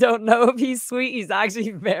watching and don't know if he's sweet, he's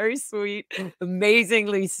actually very sweet,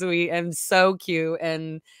 amazingly sweet, and so cute,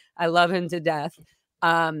 and I love him to death.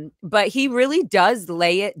 But he really does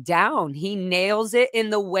lay it down. He nails it in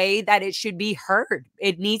the way that it should be heard.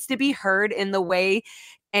 It needs to be heard in the way,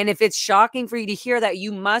 and if it's shocking for you to hear that,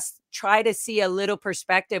 you must try to see a little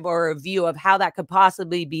perspective or a view of how that could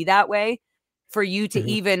possibly be that way for you to Mhm.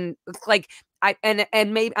 even like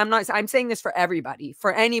and maybe I'm saying this for everybody,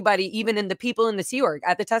 for anybody, even in the people in the Sea Org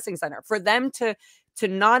at the testing center, for them to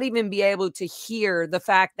not even be able to hear the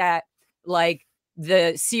fact that like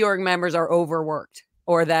the Sea Org members are overworked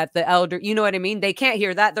or that the elder, you know what I mean? They can't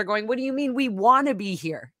hear that. They're going, what do you mean we want to be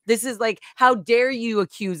here? This is like, how dare you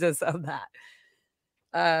accuse us of that?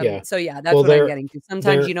 Yeah. So yeah, that's Well, what I'm getting to.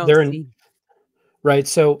 Sometimes you don't they're in see. right.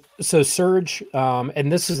 So Surge,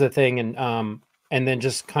 and this is the thing, and then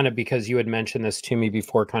just kind of because you had mentioned this to me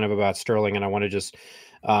before, kind of about Sterling, and I want to just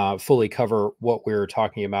fully cover what we were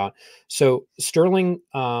talking about. So Sterling,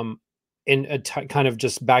 in kind of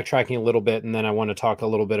just backtracking a little bit, and then I want to talk a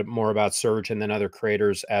little bit more about Surge and then other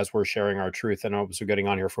creators as we're sharing our truth and also getting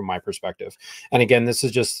on here from my perspective. And again, this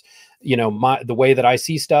is just the way that I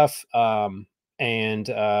see stuff. And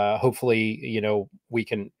hopefully, we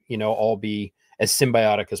can all be as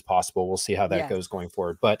symbiotic as possible. We'll see how that Yes. goes going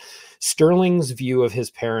forward. But Sterling's view of his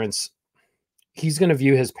parents, he's going to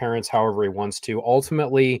view his parents however he wants to.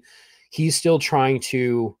 Ultimately, he's still trying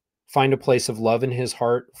to find a place of love in his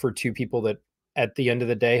heart for two people that at the end of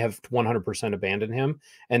the day have 100% abandoned him,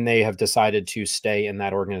 and they have decided to stay in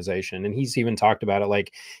that organization. And he's even talked about it,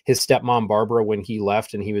 like his stepmom Barbara, when he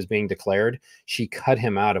left and he was being declared, she cut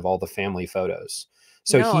him out of all the family photos.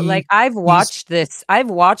 So No, like, he's I've watched this,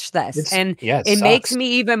 it's and yeah, it it makes sucks. me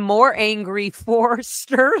even more angry for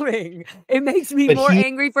Sterling. It makes me But more he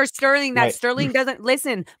angry for Sterling that right. Sterling doesn't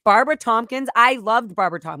listen. Barbara Tompkins, I loved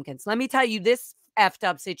Barbara Tompkins. Let me tell you this effed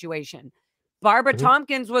up situation. Barbara Mhm.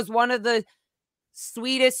 Tompkins was one of the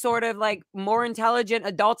sweetest, sort of like more intelligent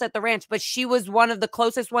adults at the ranch, but she was one of the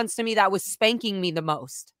closest ones to me that was spanking me the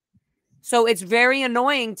most. So it's very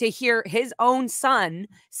annoying to hear his own son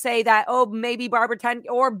say that, oh, maybe Barbara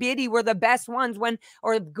or Biddy were the best ones when,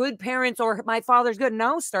 or good parents, or my father's good.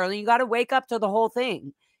 No, Sterling, you got to wake up to the whole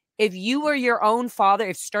thing. If you were your own father,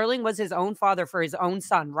 if Sterling was his own father for his own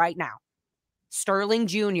son right now, Sterling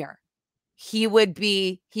Jr., he would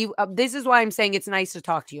be, this is why I'm saying it's nice to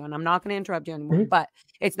talk to you. And I'm not going to interrupt you anymore, Mhm. but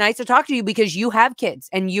it's nice to talk to you because you have kids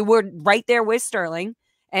and you were right there with Sterling.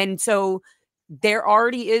 And so there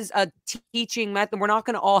already is a teaching method. We're not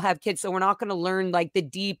going to all have kids, so we're not going to learn like the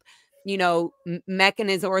deep,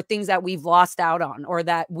 mechanism or things that we've lost out on or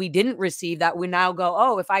that we didn't receive that we now go,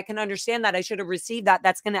 oh, if I can understand that, I should have received that.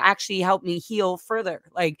 That's going to actually help me heal further,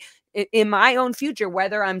 like in my own future,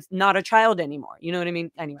 whether I'm not a child anymore. You know what I mean?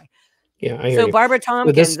 Anyway. Yeah, I hear So you. Barbara With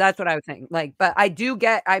Tompkins, this that's what I was saying. Like, but I do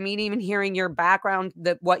get, I mean, even hearing your background,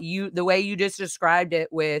 the way you just described it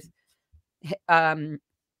with, um,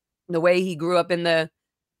 the way he grew up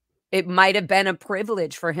it might have been a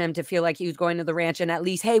privilege for him to feel like he was going to the ranch and at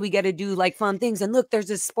least, hey, we got to do like fun things. And look, there's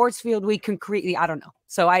this sports field we can create. I don't know.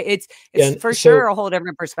 So it's and for sure so a whole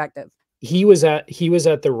different perspective. he was at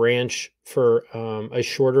the ranch for a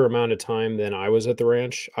shorter amount of time than I was at the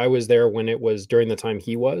ranch. I was there when it was during the time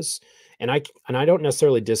he was, and I don't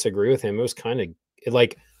necessarily disagree with him. It was kind of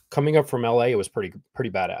like coming up from LA. It was pretty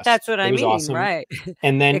badass. That's what It I was mean. awesome. Right.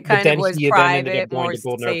 And It then, but kind of then was he then ended up private, going more to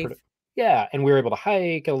Golden safe. Airport. Yeah, and we were able to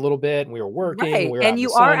hike a little bit, and we were working, Right. we were out And in the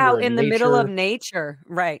you are sun, we were out in in the middle of nature. nature.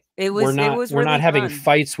 Right. It we're was, it not was we're not really having fun.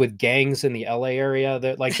 fights with gangs in the LA area.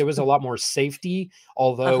 That like there was a lot more safety, A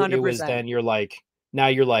although it hundred was percent. then you're like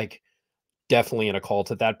definitely in a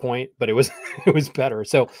cult at that point, but it was it was better.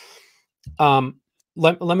 So um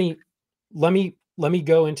let me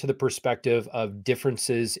go into the perspective of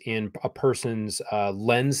differences in a person's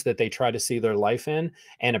lens that they try to see their life in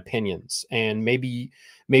and opinions, and maybe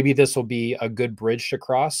this will be a good bridge to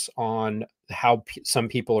cross on how some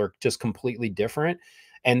people are just completely different,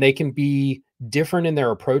 and they can be different in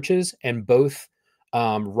their approaches and both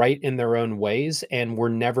right in their own ways, and we're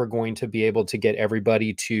never going to be able to get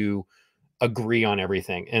everybody to agree on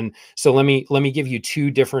everything. And so let me give you two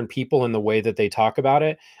different people in the way that they talk about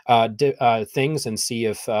it, things, and see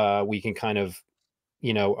if we can kind of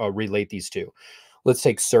relate these two. Let's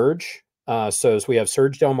take Serge. So we have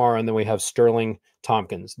Serge Delmar and then we have Sterling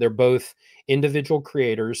Tompkins. They're both individual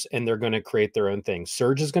creators and they're going to create their own thing.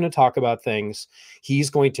 Serge is going to talk about things. He's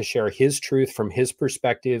going to share his truth from his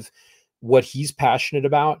perspective, what he's passionate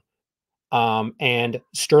about. And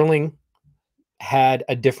Sterling had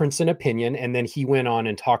a difference in opinion, and then he went on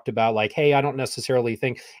and talked about like, hey, I don't necessarily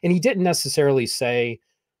think, and he didn't necessarily say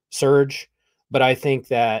Surge, but I think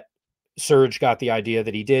that Surge got the idea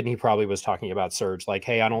that he did, and he probably was talking about Surge, like,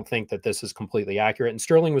 hey, I don't think that this is completely accurate. And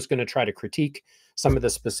Sterling was going to try to critique some of the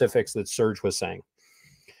specifics that Surge was saying.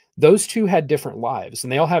 Those two had different lives,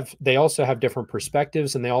 and they also have different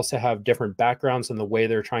perspectives, and they also have different backgrounds in the way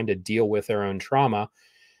they're trying to deal with their own trauma.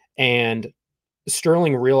 And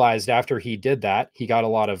Sterling realized after he did that, he got a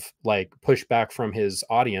lot of like pushback from his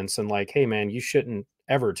audience and like, hey man, you shouldn't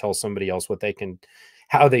ever tell somebody else what they can,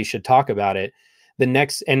 how they should talk about it.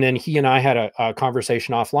 And then he and I had a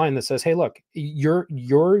conversation offline that says, hey, look,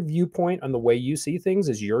 your viewpoint on the way you see things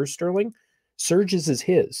is yours, Sterling. Surge's is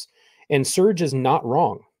his. And Surge is not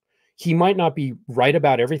wrong. He might not be right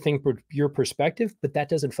about everything from your perspective, but that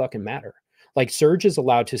doesn't fucking matter. Like Surge is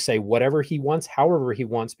allowed to say whatever he wants, however he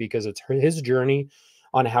wants, because it's his journey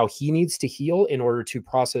on how he needs to heal in order to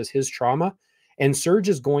process his trauma. And Surge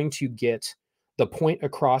is going to get the point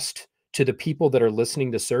across to the people that are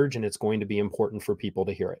listening to Surge, and it's going to be important for people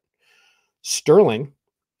to hear it. Sterling,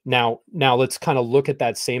 now let's kind of look at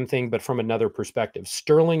that same thing, but from another perspective.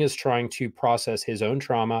 Sterling is trying to process his own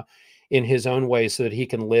trauma in his own way so that he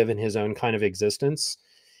can live in his own kind of existence.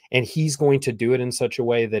 And he's going to do it in such a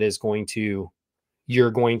way that is going to,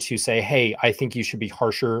 you're going to say, hey, I think you should be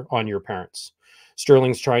harsher on your parents.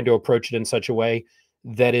 Sterling's trying to approach it in such a way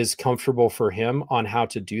that is comfortable for him on how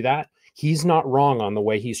to do that. He's not wrong on the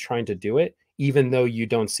way he's trying to do it, even though you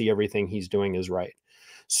don't see everything he's doing is right.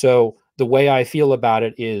 So the way I feel about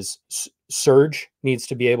it is Surge needs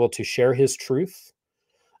to be able to share his truth.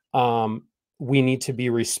 We need to be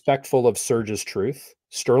respectful of Surge's truth.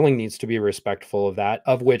 Sterling needs to be respectful of that,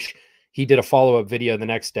 of which he did a follow-up video the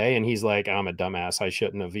next day and he's like, I'm a dumbass. I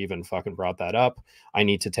shouldn't have even fucking brought that up. I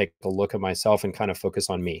need to take a look at myself and kind of focus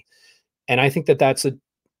on me. And I think that that's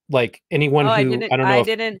like anyone Oh, who, I don't know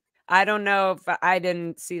if, I don't know if I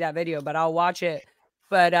didn't see that video, but I'll watch it.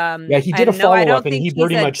 But, yeah, he did a and no, I follow-up don't and think he he's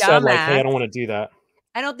pretty a much said like, hey, dumbass. I don't want to do that.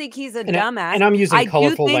 I don't think he's a And, dumbass. and I'm using I do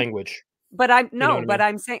colorful think language. But I'm You know what no, I but mean?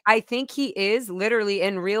 I'm saying I think he is literally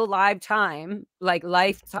in real live time, like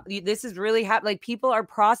life. This is really like people are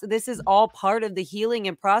this is all part of the healing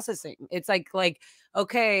and processing. It's like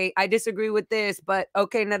okay, I disagree with this, but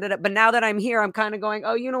okay, no, no, no. But now that I'm here, I'm kind of going,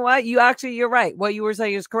 oh, you know what? You're right. What you were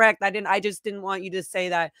saying is correct. I just didn't want you to say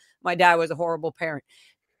that my dad was a horrible parent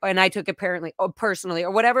and I took it apparently or personally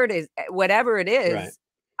or whatever it is, Right.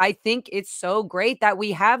 I think it's so great that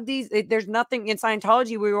we have there's nothing in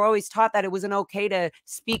Scientology. We were always taught that it wasn't okay to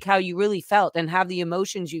speak how you really felt and have the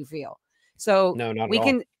emotions you feel. So No, not at we all.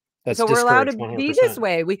 can, That's so we're allowed to discouraged be this 100%.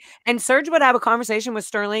 way. And Serge would have a conversation with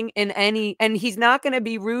Sterling and he's not going to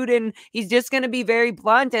be rude and he's just going to be very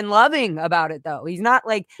blunt and loving about it though. He's not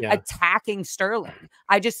like Yeah. attacking Sterling.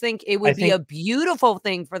 I just think it I would be think a beautiful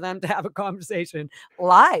thing for them to have a conversation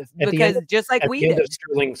live at the end because just like at we the end of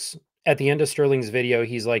did. Sterling's video,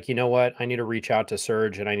 he's like, "You know what? I need to reach out to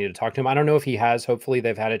Serge and I need to talk to him." I don't know if he has. Hopefully,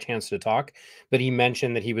 they've had a chance to talk, but he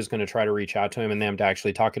mentioned that he was going to try to reach out to him and them to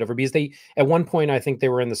actually talk it over because they at one point I think they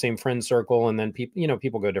were in the same friend circle and then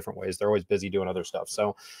people go different ways. They're always busy doing other stuff.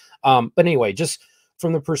 So, but anyway, just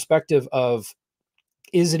from the perspective of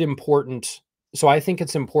is it important? So I think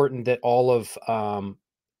it's important that all of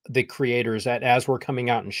the creators that as we're coming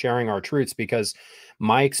out and sharing our truths, because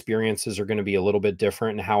my experiences are going to be a little bit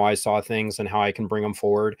different in how I saw things and how I can bring them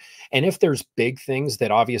forward. And if there's big things that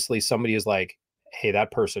obviously somebody is like, hey, that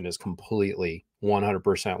person is completely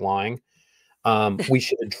 100% lying, we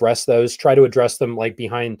should address those, try to address them like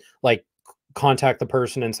behind, like contact the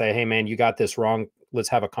person and say, hey man, you got this wrong. Let's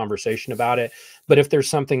have a conversation about it. But if there's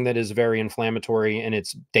something that is very inflammatory and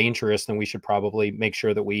it's dangerous, then we should probably make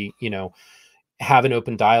sure that we, have an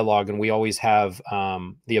open dialogue and we always have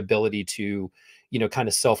the ability to, kind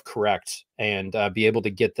of self-correct and be able to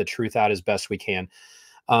get the truth out as best we can.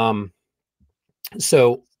 Um,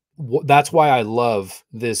 so that's why I love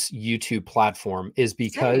this YouTube platform is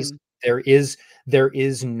because Same. there is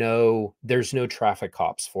there's no traffic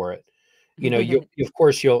cops for it. You of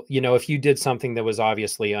course if you did something that was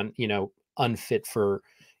obviously unfit for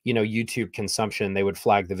YouTube consumption, they would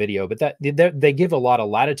flag the video. But they give a lot of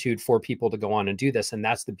latitude for people to go on and do this, and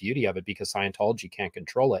that's the beauty of it because Scientology can't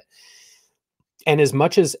control it. And as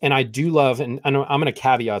much as and I do love, and I'm going to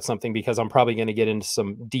caveat something because I'm probably going to get into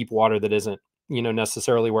some deep water that isn't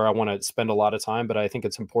necessarily where I want to spend a lot of time, but I think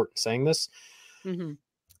it's important saying this. Mhm.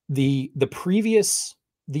 The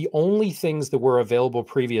only things that were available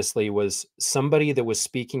previously was somebody that was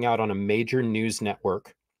speaking out on a major news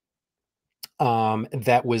network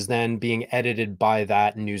that was then being edited by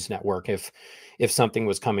that news network if something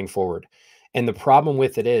was coming forward. And the problem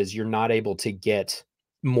with it is you're not able to get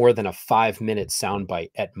more than a 5-minute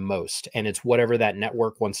soundbite at most. And it's whatever that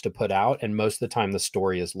network wants to put out. And most of the time, the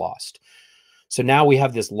story is lost. So now we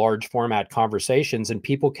have this large format conversations and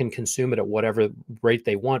people can consume it at whatever rate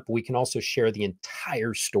they want, but we can also share the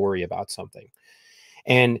entire story about something.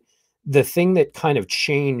 And the thing that kind of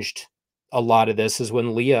changed a lot of this is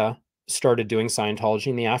when Leah started doing Scientology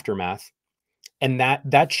in the aftermath. And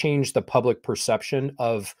that changed the public perception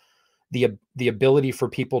of the ability for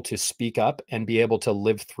people to speak up and be able to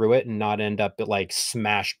live through it and not end up like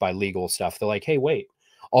smashed by legal stuff. They're like, hey, wait,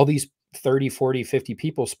 all these 30, 40, 50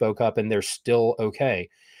 people spoke up and they're still okay.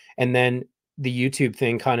 And then the YouTube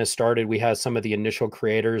thing kind of started. We had some of the initial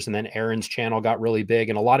creators, and then Aaron's channel got really big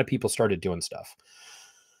and a lot of people started doing stuff.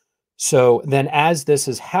 So then as this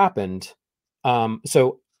has happened,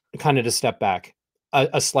 so kind of to step back,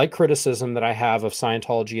 a slight criticism that I have of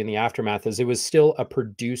Scientology in the aftermath is it was still a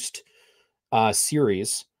produced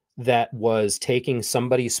series that was taking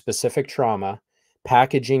somebody's specific trauma,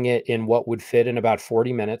 packaging it in what would fit in about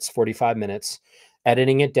 40 minutes, 45 minutes,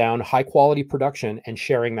 editing it down, high quality production, and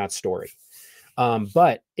sharing that story.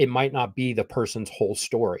 But it might not be the person's whole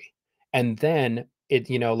story. And then it,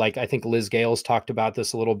 like I think Liz Gales talked about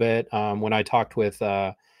this a little bit. When I talked with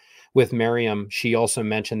Miriam, she also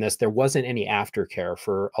mentioned this. There wasn't any aftercare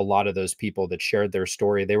for a lot of those people that shared their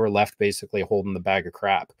story. They were left basically holding the bag of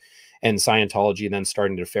crap. And Scientology then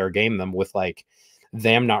starting to fair game them with like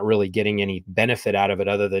them not really getting any benefit out of it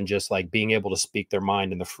other than just like being able to speak their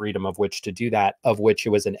mind and the freedom of which to do that, of which it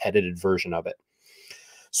was an edited version of it.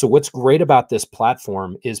 So what's great about this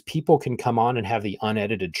platform is people can come on and have the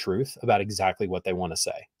unedited truth about exactly what they want to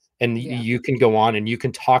say. And Yeah. you can go on and you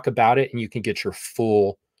can talk about it and you can get your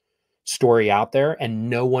full story out there, and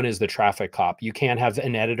no one is the traffic cop. You can't have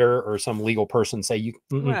an editor or some legal person say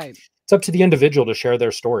Right. it's up to the individual to share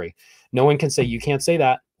their story. No one can say you can't say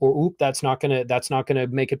that, or oop, that's not gonna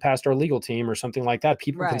make it past our legal team or something like that.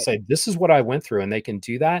 People can Right. say this is what I went through, and they can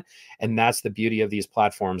do that. And that's the beauty of these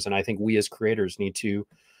platforms. And I think we as creators need to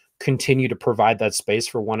continue to provide that space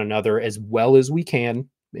for one another as well as we can.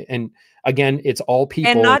 And again, it's all And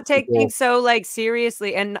people. not take things so, like,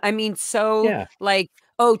 seriously, and I mean, so, Yeah. like,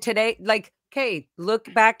 "Oh, today," like, "'Kay,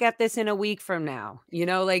 look back at this in a week from now,"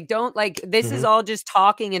 like, don't like, this is Hmm. all just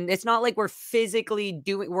talking, and it's not like we're physically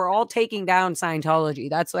doing we're all taking down Scientology,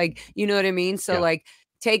 that's, like, you know what I mean? So, Yeah, like,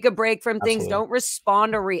 take a break from things, absolutely. don't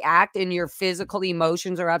respond or react in your physical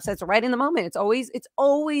emotions or upsets right in the moment, it's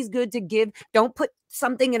always good to give don't put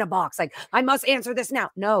something in a box, like, "I must answer this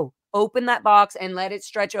now." No, open that box and let it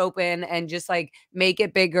stretch open and just, like, make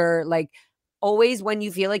it bigger, like, always when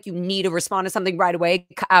you feel like you need to respond to something right away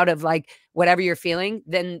out of, like, whatever you're feeling,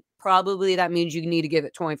 then probably that means you need to give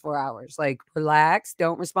it 24 hours, like, relax,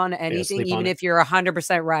 don't respond to Yeah, anything, sleep on even it. if you're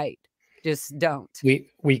 100% right. Just don't.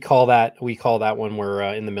 We call that when we're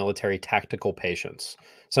in the military tactical patience.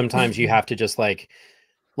 Sometimes you have to just like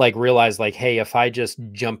realize like, hey, if I just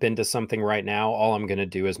jump into something right now, all I'm gonna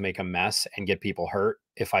do is make a mess and get people hurt.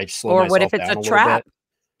 If I slow Or what myself if it's down a a little trap?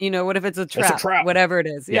 bit, What if it's a it's a trap? trap. Whatever it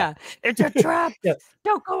is, Yeah. yeah. "It's a trap! Yeah.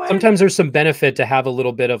 Don't go in!" Sometimes there's some benefit to have a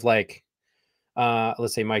little bit of like,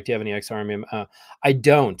 let's say, Mike, do you have any ex-army? I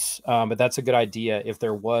don't, but that's a good idea. If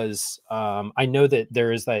there was, I know that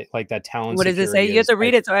there is that like that Talon What does it say? security You have is to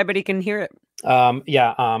read like, it so everybody can hear it.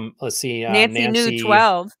 yeah, let's see, Nancy knew Nancy.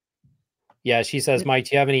 12. Yeah, she says, Mike,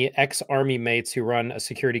 do you have any ex-army mates who run a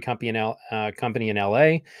security company in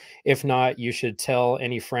LA? If not, you should tell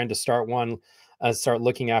any friend to start one, start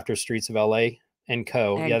looking after streets of LA and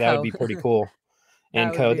co. And Yeah, that would co. be pretty cool. That And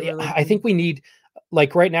would co. be really I cool. think we need,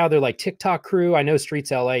 like right now, they're like TikTok crew. I know Streets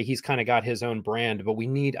LA, he's kind of got his own brand, but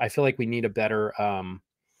I feel like we need a better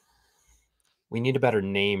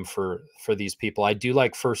name for these people. I do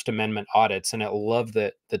like First Amendment audits, and I love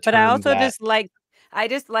the But I term also that,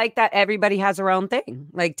 just like that everybody has their own thing.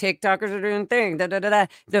 Like TikTokers are doing thing, da da da da.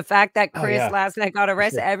 The fact that oh Chris yeah, last night got for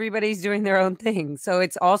arrested, sure. everybody's doing their own thing. So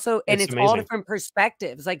it's also and It's it's all amazing. different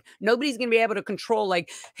perspectives. Like nobody's gonna be able to control like,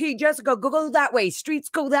 hey Jessica, go that way, streets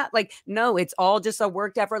go that like no, it's all just a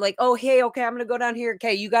worked effort. Like, oh hey, okay, I'm gonna go down here.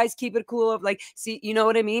 Okay, you guys keep it cool of like, see, you know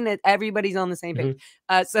what I mean? Everybody's on the same page.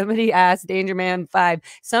 Mhm. Somebody asked Danger Man 5.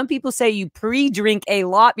 Some people say you pre-drink a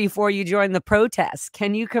lot before you join the protests.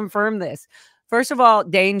 Can you confirm this? First of all,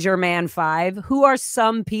 Danger Man 5, who are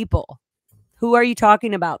some people? Who are you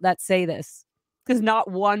talking about that say this? Because not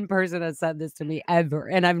one person has said this to me ever.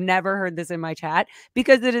 And I've never heard this in my chat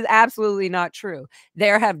because it is absolutely not true.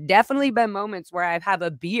 There have definitely been moments where I've have a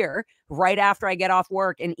beer right after I get off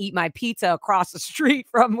work and eat my pizza across the street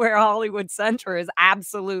from where Hollywood Center is.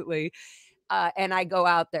 Absolutely. and I go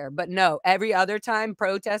out there. But no, every other time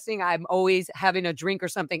protesting, I'm always having a drink or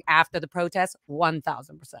something after the protest,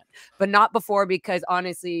 1000%. But not before, because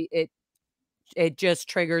honestly, it just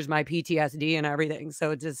triggers my PTSD and everything.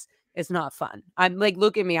 So it's not fun. I'm like,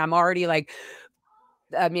 look at me. I'm already like,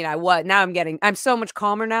 I mean, now I'm so much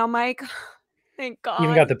calmer now, Mike. Thank You even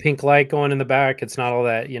God. got the pink light going in the back. It's not all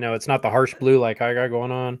that, it's not the harsh blue like I got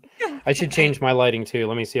going on. I should change my lighting too.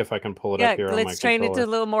 Let me see if I can pull it up Yeah, here on my let's train it to a controller.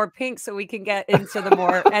 little more pink so we can get into the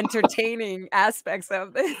more entertaining aspects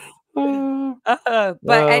of this. But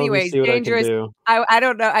Let me anyways, see what I can dangerous. do. I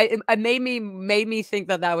don't know. It made me think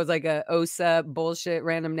that was like a OSA bullshit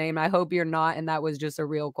random name. I hope you're not, and that was just a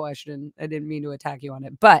real question. I didn't mean to attack you on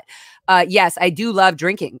it. But yes, I do love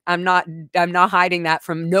drinking. I'm not hiding that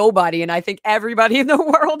from nobody, and I think everybody in the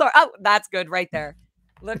world are. Oh, that's good right there.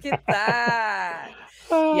 Look at that.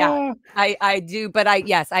 Yeah. Ah, I do, but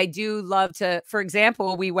yes, I do love to. For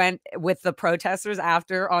example, we went with the protesters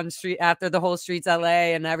after the whole streets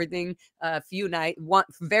LA and everything, a few one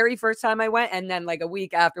very first time I went, and then like a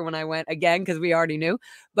week after when I went again, because we already knew.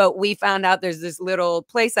 But we found out there's this little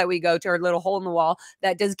place that we go to, or little hole in the wall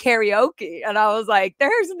that does karaoke. And I was like,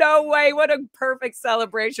 there's no way. What a perfect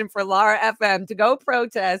celebration for Lara FM to go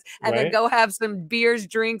protest and then right? go have some beers,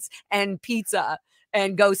 drinks, and pizza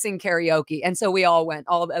and go sing karaoke. And so we all went.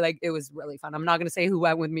 It was really fun. I'm not going to say who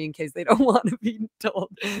went with me in case they don't want to be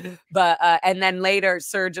told. But and then later,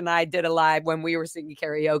 Serge and I did a live when we were singing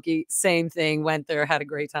karaoke. Same thing. Went there, had a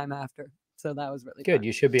great time after. So that was really Good. fun.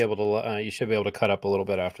 You should be able to. You should be able to cut up a little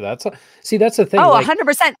bit after that. So, see, that's the thing. Oh, Like,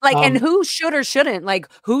 100%. Like, and um, who should or shouldn't? Like,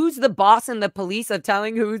 who's the boss and the police of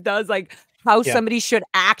telling who does like how yeah, somebody should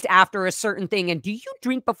act after a certain thing? And do you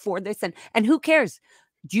drink before this? And who cares?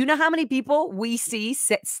 Do you know how many people we see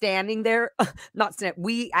standing there? Not stand,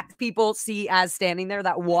 we people see as standing there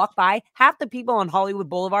that walk by. Half the people on Hollywood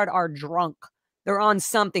Boulevard are drunk. They're on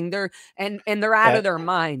something. And they're out of that. their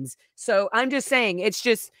minds. So I'm just saying, it's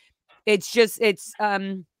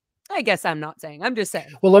I guess I'm not saying. I'm just saying.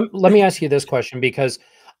 Well, let me ask you this question because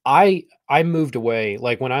I moved away.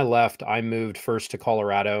 Like when I left, I moved first to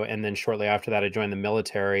Colorado, and then shortly after that, I joined the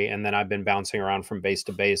military, and then I've been bouncing around from base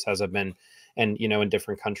to base as I've been, and in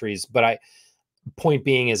different countries. But point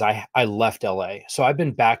being is I left LA, so I've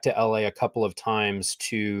been back to LA a couple of times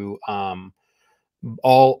to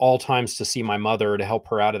all times to see my mother to help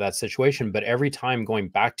her out of that situation. But every time going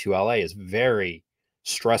back to LA is very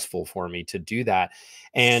stressful for me to do that.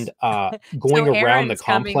 And So going around the Aaron's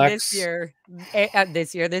coming complex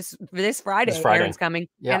this this Friday, Friday. Aaron's coming,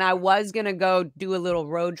 Yeah. and I was gonna go do a little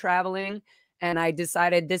road traveling, and I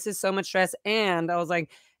decided this is so much stress, and I was like,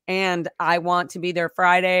 and I want to be there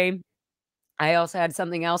Friday. I also had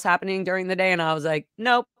something else happening during the day, and I was like,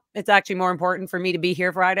 "Nope, it's actually more important for me to be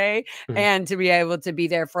here Friday Mhm. and to be able to be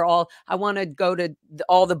there for all I wanna go to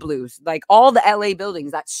all the blues, like, all the LA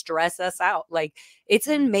buildings that stress us out, like, it's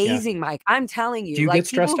Yeah. amazing, Mike, I'm telling Do you, you get like,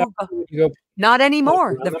 people stressed out who go when you go not walk anymore.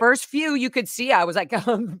 The around them? first few you could see, I was like,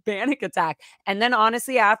 panic attack, and then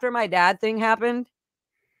honestly, after my dad thing happened,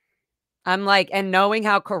 I'm like and knowing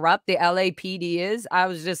how corrupt the LAPD is, I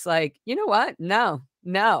was just like, "You know what? No,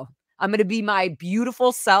 no. I'm gonna be my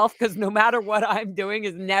beautiful self because no matter what I'm doing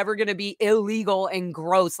is never gonna be illegal and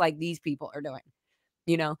gross like these people are doing,"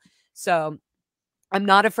 you know? So I'm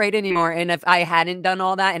not afraid anymore, and if I hadn't done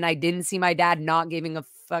all that and I didn't see my dad not giving a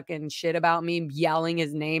fucking shit about me, yelling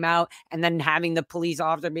his name out, and then having the police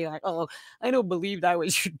officer be like, "Oh, I don't believe that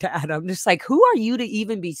was your dad." I'm just like, "Who are you to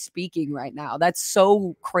even be speaking right now?" That's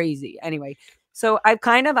so crazy. Anyway, so I'm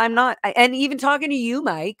not and even talking to you,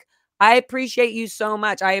 Mike, I appreciate you so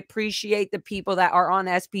much. I appreciate the people that are on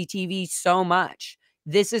SPTV so much.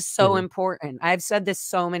 This is so Mhm. important. I've said this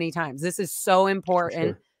so many times. This is so For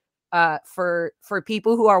important sure. for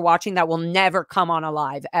people who are watching that will never come on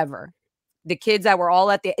alive ever. The kids that were all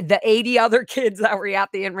at the 80 other kids that were at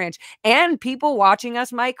the in ranch and people watching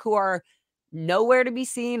us, Mike, who are nowhere to be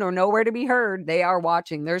seen or nowhere to be heard. They are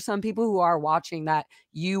watching. There's some people who are watching that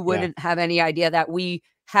you Yeah. wouldn't have any idea that we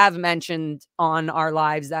have mentioned on our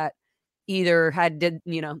lives that either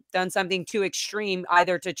done something too extreme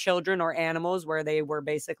either to children or animals where they were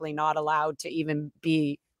basically not allowed to even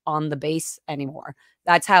be on the base anymore.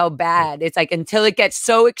 That's how Yeah. bad it's like until it gets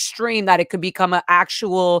so extreme that it could become an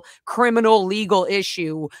actual criminal legal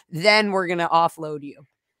issue, then we're gonna offload you.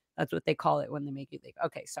 That's what they call it when they make you leave.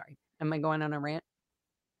 Okay, sorry. Am I going on a rant?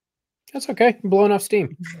 That's okay. I'm blowing off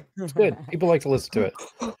steam. It's good. People like to listen to it.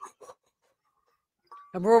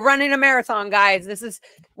 We're running a marathon, guys.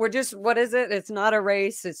 We're just what is it? It's not a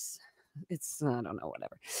race. It's it's I don't know,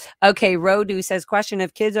 whatever. Okay, Rodu says, question: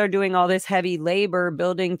 if kids are doing all this heavy labor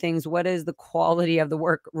building things, what is the quality of the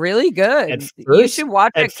work? Really At good. You first should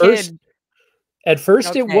watch a at first kid. At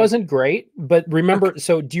first, it Okay. wasn't great, but Okay. remember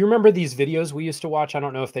do you remember these videos we used to watch? I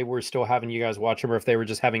don't know if they were still having you guys watch them or if they were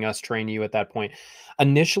just having us train you at that point.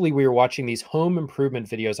 Initially, we were watching these home improvement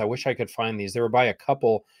videos. I wish I could find these. They were by a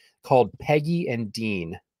couple called Peggy and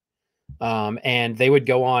Dean. And they would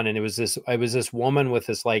go on, and it was this woman with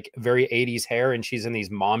this like very 80s hair, and she's in these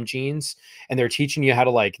mom jeans, and they're teaching you how to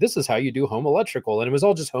like, this is how you do home electrical. And it was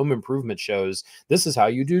all just home improvement shows. This is how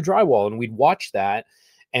you do drywall. And we'd watch that.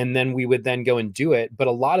 And then we would then go and do it. But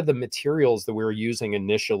a lot of the materials that we were using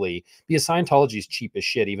initially, because Scientology is cheap as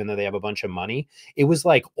shit, even though they have a bunch of money, it was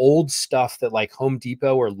like old stuff that like Home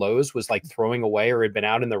Depot or Lowe's was like throwing away or had been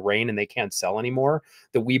out in the rain and they can't sell anymore,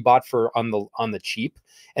 that we bought for on the cheap.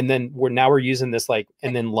 And then we're using this like,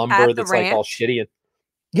 and then lumber At the that's like all ranch, shitty. And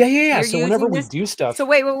yeah, yeah, yeah. you're So whenever using we this. do So stuff,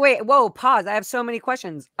 wait. Whoa, pause. I have so many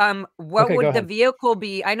questions. What okay, go would the ahead. vehicle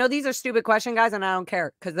be? I know these are stupid questions, guys, and I don't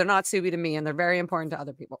care because they're not stupid to me and they're very important to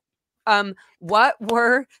other people. What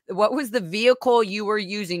was the vehicle you were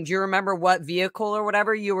using? Do you remember what vehicle or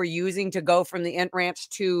whatever you were using to go from the Int Ranch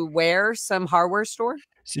to where? Some hardware store?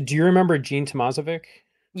 So do you remember Gene Tomazovic?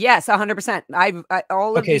 Yes, 100%.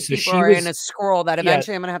 All of Okay, these so people she are in was, a scroll that yeah.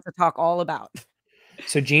 eventually I'm gonna have to talk all about.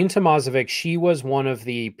 So Jean Tomazovic, she was one of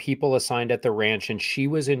the people assigned at the ranch, and she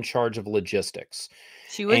was in charge of logistics.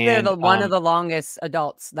 She was there And the one of the longest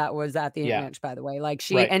adults that was at the Ant yeah, Ranch, by the way. Like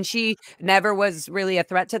right. she never was really a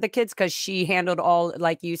threat to the kids because she handled all,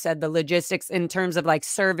 like you said, the logistics in terms of like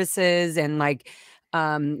services and like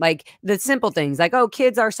the simple things like, oh,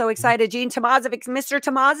 kids are so Mhm. excited. Gene Tomazovic, Mr.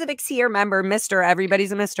 Tomazovic's here. Remember, Mr.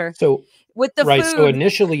 Everybody's a Mr. So With the right. So food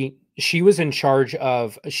initially, she was in charge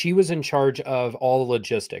of all the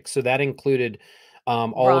logistics. So that included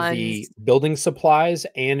all of runs, the building supplies,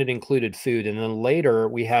 and it included food. And then later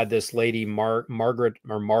we had this lady, Margaret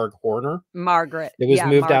or Marg Horner, Margaret. that was Yeah,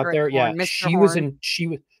 moved out Margaret there. Yeah, Horn, Mr. Horn,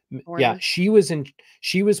 yeah, Horner.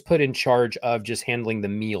 she was put in charge of just handling the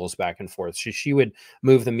meals back and forth. She would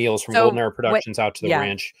move the meals from Golden So Era what Productions out to the yeah.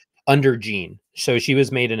 ranch under Gene. So she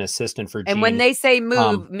was made an assistant for And when Gene. they say Um,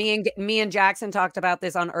 move, me and Jackson talked about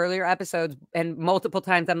this on earlier episodes and multiple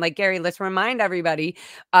times. I'm like, Gary, let's remind everybody.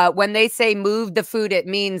 When they say move the food, it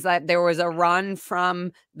means that there was a run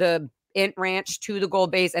from the Int Ranch to the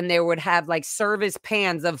Gold Base, and they would have like service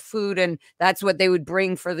pans of food, and that's what they would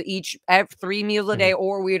bring for each 3 meals a day. mhm,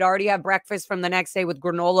 Or we'd already have breakfast from the next day with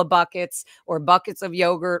granola buckets or buckets of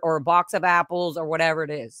yogurt or a box of apples or whatever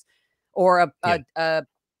it is, or a yeah, a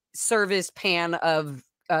service pan of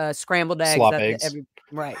scrambled eggs slop that eggs. every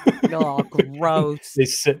right. Oh, gross. They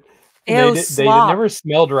sit Ew, they did slop. never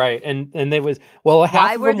smelled right, and they was, well,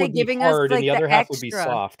 half Why of were them they would be giving us, hard and like, the the other half would be extra?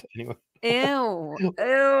 soft. Anyway. Ew,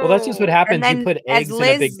 Well, that's just what ew, and happens. You then put as eggs in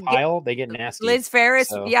a big pile, they get nasty. Liz Ferris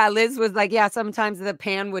So, yeah, Liz was like, yeah, sometimes the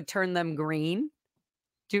pan would turn them green.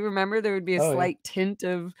 Do you remember there would be a oh yeah. slight tint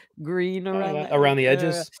of green Oh around yeah, the edge? around the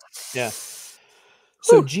edges. Yeah.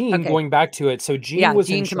 So Whew, Gene, okay. going back to it, so Gene Yeah, was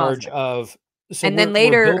in Jean charge Tomasovic. of, so And then we're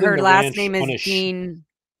later, building her the last ranch name on is a Jean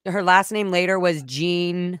her last name later was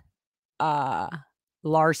Jean, uh,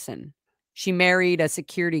 Larson. She married a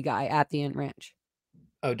security guy at the Inn Ranch.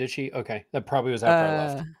 oh, did she? Okay. That probably was after I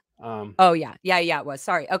Uh, left. Um, oh, yeah. Yeah, yeah, it was.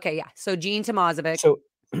 Sorry. Okay, yeah. So Jean Tomazovic so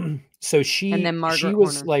so and then she Margaret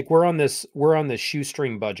was Horner. like, we're on this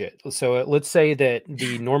shoestring budget. So let's say that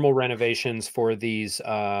the normal renovations for these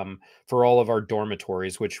for all of our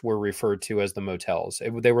dormitories, which were referred to as the motels,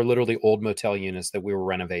 they were literally old motel units that we were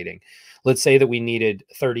renovating. Let's say that we needed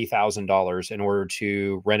 $30,000 in order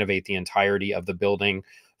to renovate the entirety of the building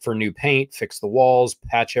for new paint, fix the walls,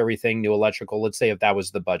 patch everything, new electrical. Let's say if that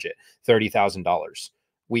was the budget, $30,000.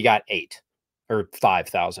 We got 8 or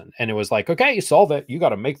 5,000. And it was like, okay, you solve it. You got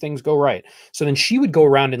to make things go right. So then she would go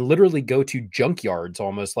around and literally go to junkyards,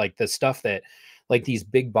 almost like the stuff that, like these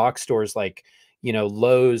big box stores, like,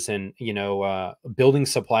 Lowe's and, building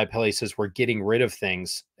supply places were getting rid of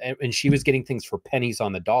things. And she was getting things for pennies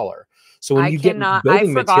on the dollar. So when I you get cannot I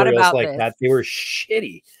building forgot materials about like this. that, they were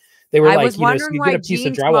shitty. They were I like, was so wondering you get why a piece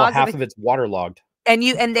of Jean drywall, half Tomazovic of it's waterlogged.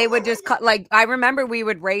 and they would just cut like, I remember we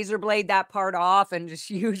would razor blade that part off and just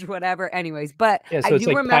use whatever anyways, but Yeah. I So it's do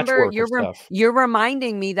like remember patchwork of stuff. you're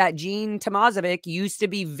reminding me that Jean Tomazovic used to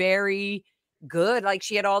be very good, like,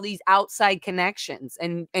 she had all these outside connections,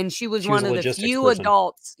 and she was She was one a of the logistics few person.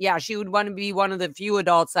 adults yeah, she would wanna be one of the few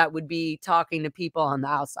adults that would be talking to people on the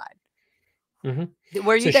outside. Hmm.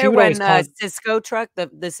 Were you So she there would always when, con Cisco truck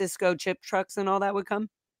the Cisco chip trucks and all that would come?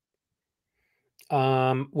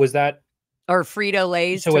 was that Or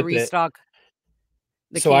Frito-Lays so to at the restock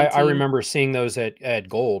the So I canteen. remember seeing those at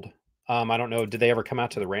Gold. I don't know, did they ever come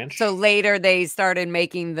out to the So ranch? later they started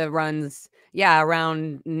making the runs, yeah,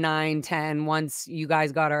 around 9, 10. Once you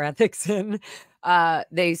guys got our ethics in,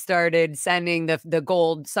 they started sending the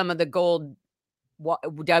gold, some of the gold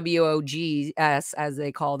WOGs, as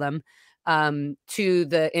they call them, to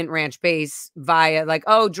the Int Ranch base via like,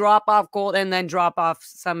 oh, drop off gold and then drop off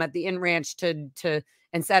some at the Int Ranch to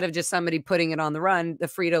instead of just somebody putting it on the run, the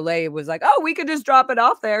Frito-Lay was like, oh, we could just drop it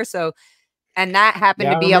off there. So and that happened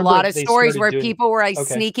Yeah, to I be a remember lot of they stories started where doing people were, like,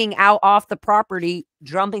 okay, sneaking out off the property,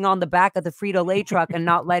 jumping on the back of the Frito-Lay truck and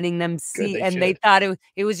not letting them good, see, they and they should. thought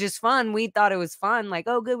it was just fun. We thought it was fun, like,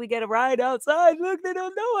 "Oh, good, we get a ride outside. Look, they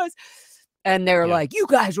don't know us." And they were Yeah. like, "You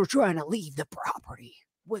guys were trying to leave the property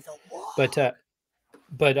with a But, log."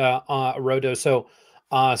 Rodo, so,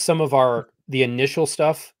 some of the initial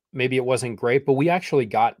stuff, maybe it wasn't great, but we actually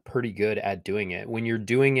got pretty good at doing it. When you're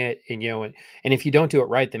doing it and, and if you don't do it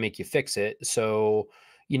right, they make you fix it. So,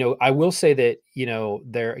 I will say that,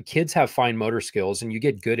 their kids have fine motor skills and you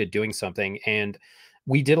get good at doing something. And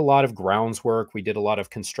we did a lot of grounds work, we did a lot of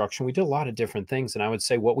construction, we did a lot of different things. And I would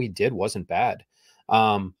say what we did wasn't bad.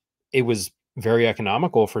 Um, it was very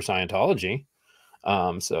economical for Scientology.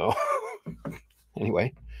 So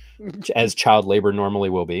anyway, as child labor normally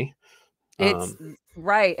will be. It's Um,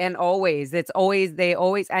 right, and always, it's always they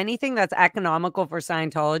always anything that's economical for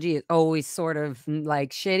Scientology is always sort of,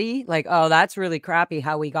 like, shitty, like, "Oh, that's really crappy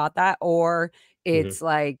how we got that," or mhm. it's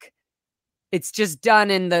like it's just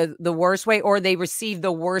done in the worst way, or they receive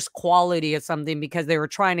the worst quality of something because they were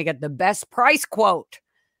trying to get the best price quote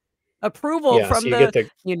approval Yeah, so from you get the the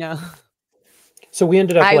you know? so we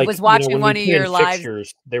ended up I like, was watching when we one of put in your lives.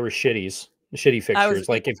 fixtures, they were shitty I was fixtures.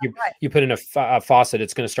 yeah, Like if you right. you put in a faucet,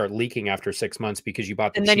 it's gonna start leaking after 6 months because you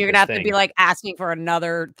bought the And then you're gonna cheapest have to be, thing. like, asking for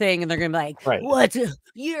another thing, and they're gonna be like, Right. "What?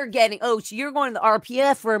 You're getting oh, so you're going to the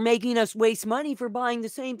RPF for making us waste money for buying the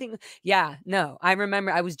same thing." Yeah, no, I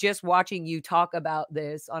remember I was just watching you talk about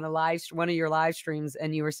this on a one of your live streams,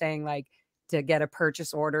 and you were saying, like, to get a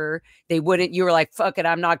purchase order, they wouldn't you were like, "Fuck it,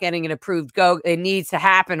 I'm not getting it approved. Go it needs to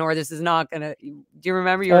happen or this is not gonna" do you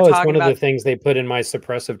remember you were Oh, it's talking one of the about things they put in my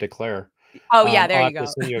suppressive declare. oh, yeah, there I'll you have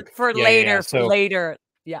to go. send you a For so later.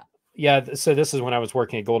 Yeah. yeah, so this is when I was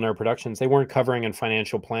working at Golden Air Productions. They weren't covering in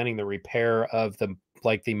financial planning the repair of the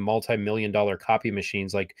multi-million dollar copy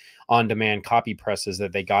machines, like on-demand copy presses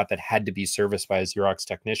that they got that had to be serviced by a Xerox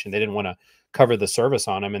technician. They didn't want to cover the service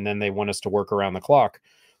on them, and then they want us to work around the clock.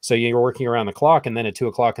 So you're working around the clock, and then at 2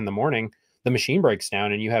 o'clock in the morning, the machine breaks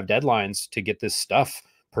down, and you have deadlines to get this stuff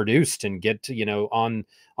produced and get to, on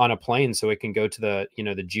a plane so it can go to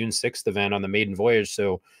the June 6th event on the maiden voyage.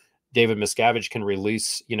 So David Miscavige can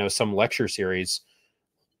release, some lecture series.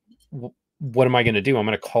 What am I going to do? I'm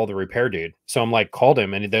going to call the repair dude. So I'm like, called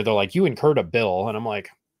him and they're like, you incurred a bill. And I'm like,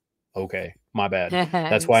 okay, my bad.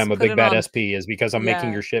 That's why I'm Just a put big it bad on SP is because I'm making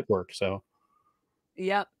yeah. your shit work. So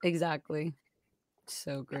Yep, exactly.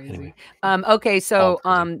 So anyway, crazy. Okay, all so,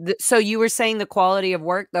 crazy. so you were saying the quality of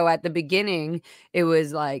work though at the beginning, it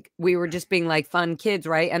was like we were just being like fun kids,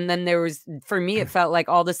 right? And then there was for me, it felt like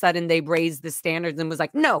all of a sudden they raised the standards and was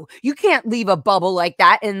like, "No, you can't leave a bubble like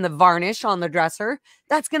that in the varnish on the dresser.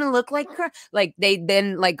 That's gonna look like like they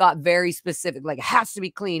then like got very specific, like it has to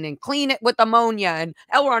be clean and clean it with ammonia. And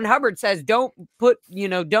L. Ron Hubbard says, don't put,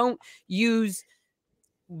 don't use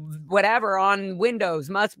whatever on windows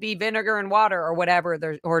must be vinegar and water or whatever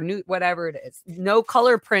there's or new whatever it is no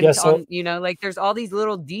color Yeah. print So, on like there's all these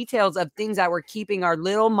little details of things that were keeping our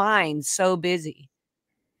little minds so busy.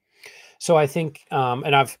 I think,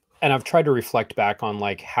 and I've tried to reflect back on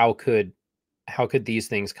like, how could these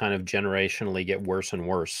things kind of generationally get worse and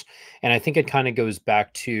worse? And I think it kind of goes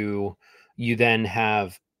back to you then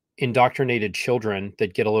have indoctrinated children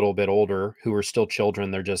that get a little bit older who are still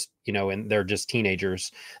children. They're just, and they're just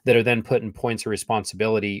teenagers that are then put in points of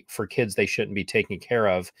responsibility for kids they shouldn't be taking care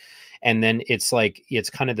of. And then it's like,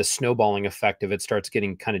 it's kind of the snowballing effect of it starts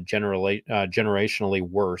getting kind of generationally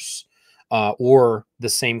worse, or the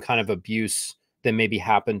same kind of abuse that maybe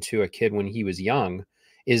happened to a kid when he was young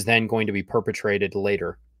is then going to be perpetrated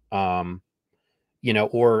later. Um,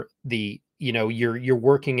 or you're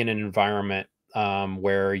working in an environment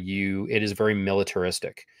where it is very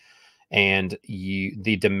militaristic, and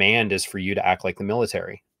the demand is for you to act like the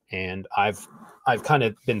military. And I've kind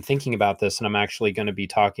of been thinking about this, and I'm actually going to be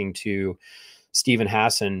talking to Stephen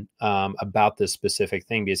Hassan about this specific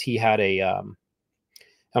thing because he had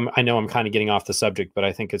I know I'm kind of getting off the subject, but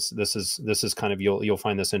I think this is kind of you'll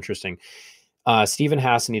find this interesting. Stephen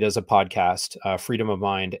Hassan, he does a podcast, Freedom of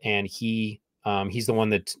Mind, and he He's the one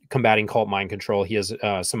that's combating cult mind control. He has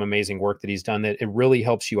some amazing work that he's done that it really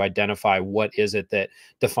helps you identify what is it that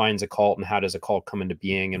defines a cult and how does a cult come into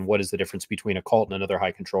being and what is the difference between a cult and another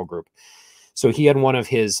high control group. So he had one of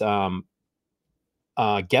his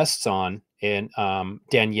guests on, and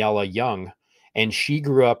Daniela Young, and she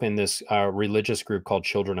grew up in this religious group called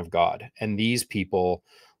Children of God. And these people,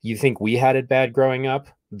 you think we had it bad growing up?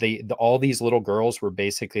 All these little girls were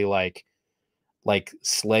basically like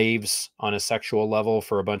slaves on a sexual level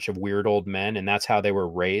for a bunch of weird old men, and that's how they were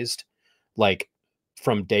raised, like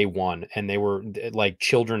from day one. And they were like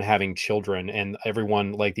children having children, and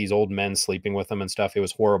everyone like these old men sleeping with them and stuff. It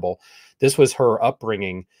was horrible. This was her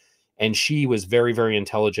upbringing, and she was very, very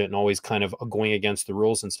intelligent and always kind of going against the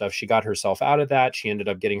rules and stuff. She got herself out of that. She ended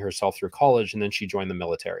up getting herself through college, and then she joined the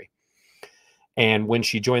military. And when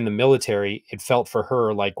she joined the military, it felt for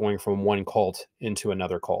her like going from one cult into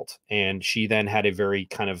another cult. And she then had a very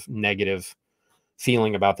kind of negative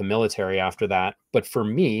feeling about the military after that. But for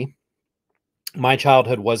me, my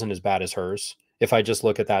childhood wasn't as bad as hers. If I just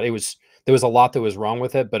look at that, there was a lot that was wrong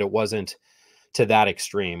with it, but it wasn't to that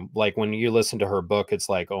extreme. Like when you listen to her book, it's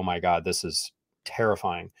like, oh my God, this is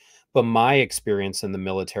terrifying. But my experience in the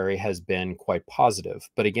military has been quite positive.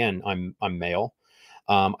 But again, I'm male.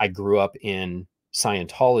 I grew up in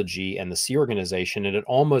Scientology and the Sea Organization, and it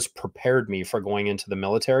almost prepared me for going into the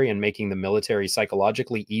military and making the military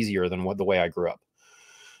psychologically easier than the way I grew up.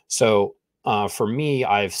 So for me,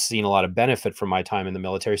 I've seen a lot of benefit from my time in the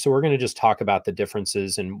military. So we're going to just talk about the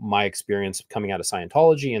differences in my experience coming out of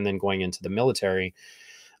Scientology and then going into the military.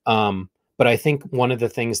 But I think one of the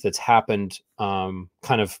things that's happened, kind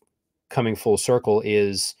of coming full circle,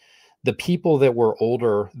 is the people that were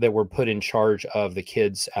older that were put in charge of the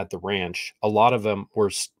kids at the ranch. A lot of them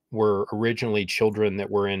were originally children that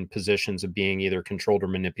were in positions of being either controlled or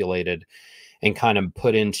manipulated, and kind of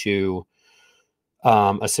put into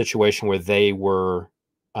a situation where they were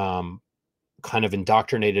kind of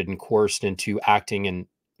indoctrinated and coerced into acting and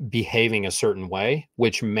behaving a certain way,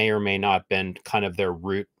 which may or may not been kind of their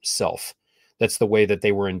root self. That's the way that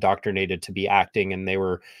they were indoctrinated to be acting, and they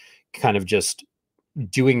were kind of just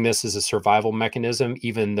doing this as a survival mechanism,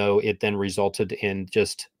 even though it then resulted in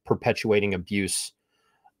just perpetuating abuse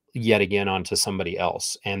yet again onto somebody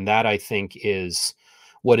else. And that, I think, is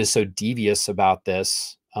what is so devious about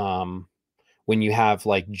this. When you have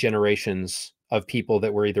like generations of people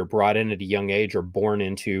that were either brought in at a young age or born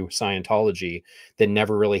into Scientology that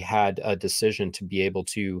never really had a decision to be able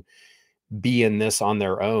to be in this on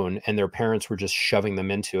their own, and their parents were just shoving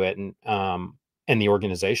them into it, and the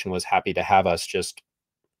organization was happy to have us just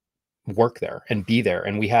work there and be there,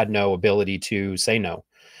 and we had no ability to say no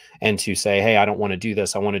and to say, hey, I don't want to do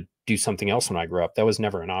this, I want to do something else. When I grew up, that was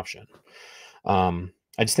never an option.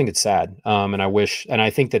 I just think it's sad. And I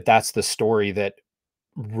think that that's the story that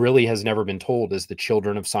really has never been told, is the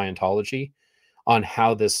children of Scientology, on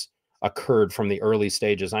how this occurred from the early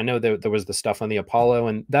stages. I know that there was the stuff on the Apollo,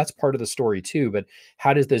 and that's part of the story too, but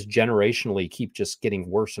how does this generationally keep just getting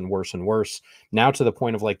worse and worse and worse, now to the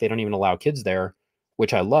point of like they don't even allow kids there,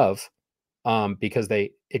 which I love, because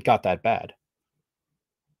it got that bad.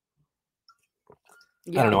 I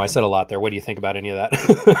don't Yeah. know. I said a lot there. What do you think about any of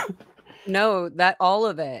that? No, that all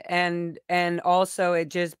of it. And also it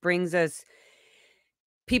just brings us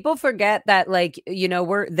people forget that, like,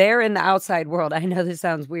 they're in the outside world. I know this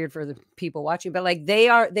sounds weird for the people watching, but like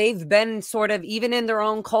they've been sort of, even in their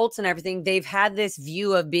own cults and everything, they've had this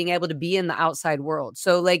view of being able to be in the outside world.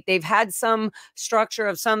 So like they've had some structure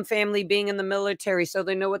of some family being in the military, so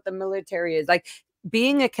they know what the military is. Like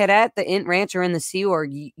being a cadet, the Int Ranch, or in the Sea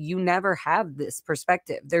Org, you never have this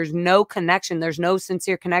perspective. There's no connection. There's no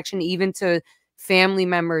sincere connection, even to family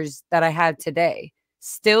members that I had today.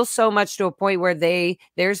 Still so much to a point where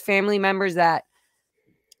there's family members that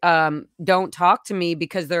don't talk to me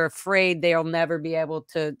because they're afraid they'll never be able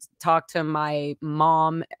to talk to my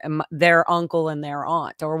mom, their uncle, and their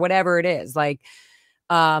aunt, or whatever it is. Like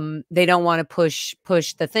they don't want to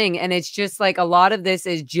push the thing. And it's just like a lot of this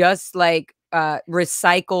is just like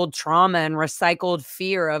recycled trauma and recycled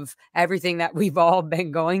fear of everything that we've all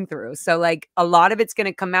been going through. So like a lot of it's going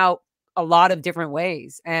to come out a lot of different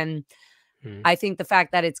ways. And Mhm. I think the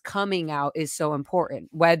fact that it's coming out is so important.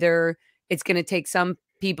 Whether it's going to take some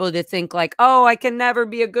people to think like, oh, I can never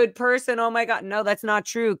be a good person. Oh my God. No, that's not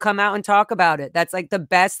true. Come out and talk about it. That's like the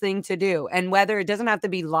best thing to do. And whether it doesn't have to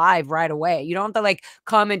be live right away, you don't have to like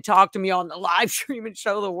come and talk to me on the live stream and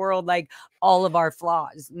show the world like all of our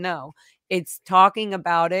flaws. No, it's talking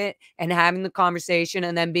about it and having the conversation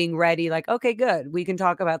and then being ready. Like, okay, good. We can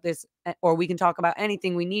talk about this, or we can talk about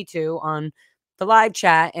anything we need to on the live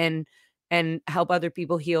chat. and help other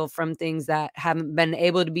people heal from things that haven't been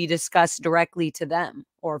able to be discussed directly to them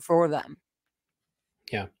or for them.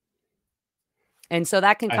 Yeah. And so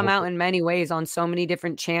that can I come hope out that. in many ways on so many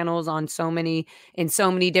different channels, on so many in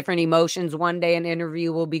so many different emotions. One day an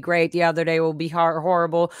interview will be great, the other day will be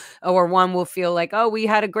horrible, or one will feel like, "Oh, we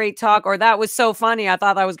had a great talk," or "That was so funny. I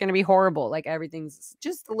thought that was gonna be horrible." Like everything's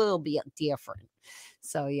just a little bit different.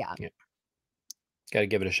 So yeah, Yeah. Got to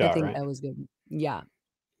give it a I shot, think right? that was good. Yeah.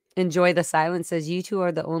 Enjoy the silence says you two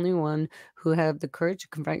are the only one who have the courage to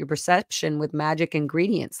confront your perception with magic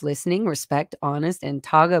ingredients, listening, respect, honest, and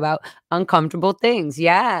talk about uncomfortable things.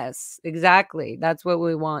 Yes, exactly. That's what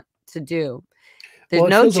we want to do. There's Well, it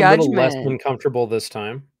no feels a little less judgment. uncomfortable this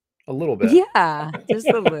time. A little bit. Yeah, just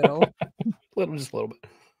a little. Just a little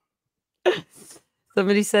bit.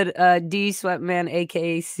 Somebody said, D Sweatman,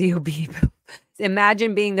 aka COB.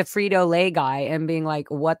 Imagine being the Frito-Lay guy and being like,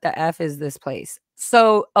 "What the F is this place?"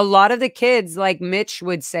 So a lot of the kids, like Mitch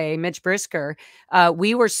would say, Mitch Brisker,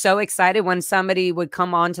 we were so excited when somebody would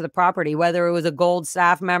come onto the property, whether it was a gold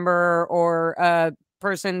staff member or a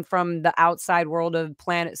person from the outside world of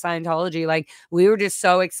Planet Scientology. Like we were just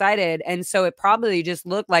so excited. And so it probably just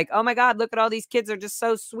looked like, oh my God, look at all these kids are just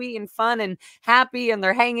so sweet and fun and happy and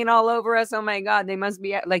they're hanging all over us. Oh my God, they must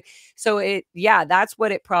be like, so yeah, that's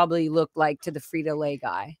what it probably looked like to the Frito-Lay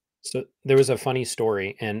guy. So there was a funny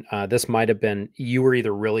story, and this might have been you were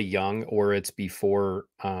either really young or it's before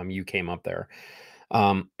you came up there.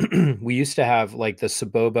 We used to have like the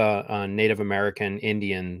Saboba Native American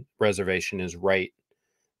Indian reservation is right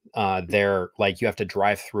there. Like you have to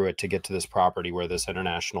drive through it to get to this property where this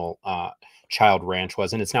international child ranch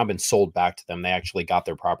was, and it's now been sold back to them. They actually got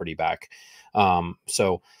their property back.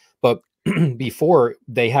 So, but before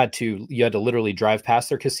you had to literally drive past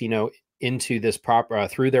their casino into this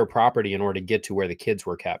through their property in order to get to where the kids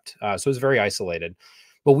were kept. So it was very isolated.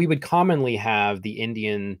 But we would commonly have the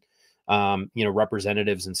Indian,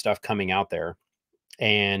 representatives and stuff coming out there,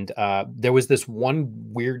 and there was this one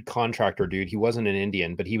weird contractor dude. He wasn't an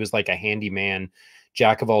Indian, but he was like a handyman,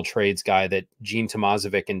 jack of all trades guy that Gene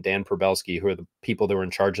Tomazovic and Dan Probelski, who are the people that were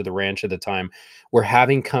in charge of the ranch at the time, were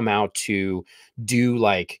having come out to do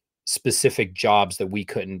like specific jobs that we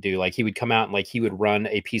couldn't do. Like he would come out and like he would run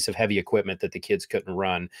a piece of heavy equipment that the kids couldn't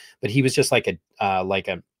run, but he was just like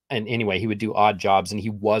and anyway, he would do odd jobs, and he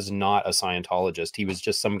was not a Scientologist. He was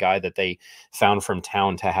just some guy that they found from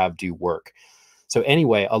town to have do work. So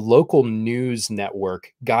anyway, a local news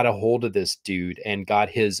network got a hold of this dude and got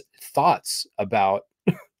his thoughts about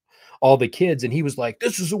all the kids. And he was like,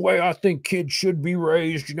 this is the way I think kids should be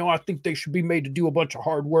raised. You know, I think they should be made to do a bunch of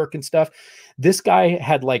hard work and stuff. This guy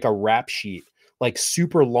had like a rap sheet, like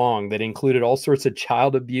super long, that included all sorts of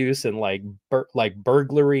child abuse and like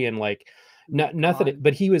burglary and like nothing. God.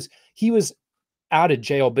 But he was out of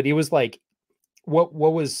jail, but he was like, what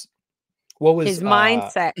was His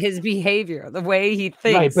mindset, his behavior, the way he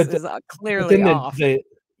right, thinks is but clearly then off.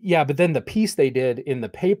 but then the piece they did in the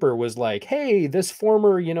paper was like, "Hey, this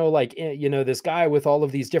former, this guy with all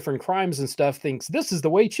of these different crimes and stuff thinks this is the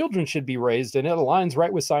way children should be raised, and it aligns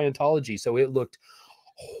right with Scientology." So it looked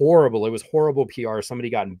horrible. It was horrible PR. Somebody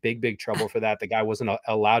got in big trouble for that. The guy wasn't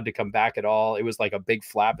allowed to come back at all. It was like a big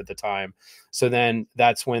flap at the time. So then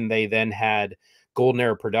that's when they then had Golden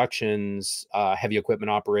Era Productions, heavy equipment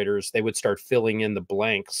operators. They would start filling in the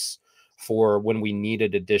blanks for when we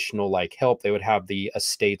needed additional like help. They would have the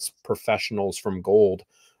estate's professionals from Gold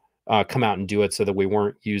come out and do it, so that we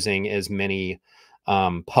weren't using as many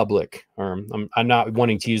public, or I'm not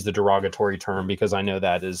wanting to use the derogatory term because I know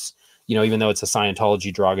that is, even though it's a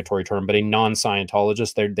Scientology derogatory term, but a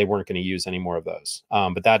non-Scientologist, they weren't going to use any more of those.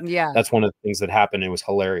 But Yeah. that's one of the things that happened. It was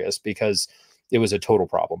hilarious because it was a total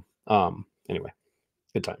problem. Anyway,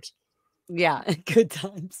 good times. Yeah, good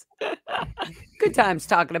times. Good times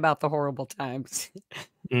talking about the horrible times.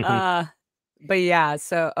 Hmm. Uh, but yeah,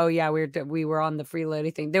 so oh yeah, we were on the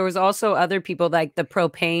freeloading thing. There was also other people like the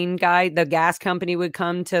propane guy, the gas company would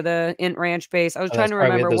come to the Int Ranch base. I was Oh, trying that's to right.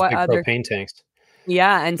 We had remember those what big other. propane tanks.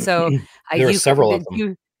 Yeah, and so There were you several of did them.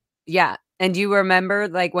 you yeah, and do you remember,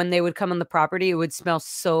 like, when they would come on the property, it would smell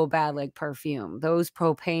so bad like perfume. Those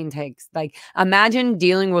propane tanks, like, imagine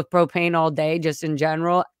dealing with propane all day just in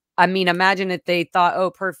general. I mean, imagine if they thought,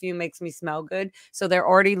 "Oh, perfume makes me smell good." So they're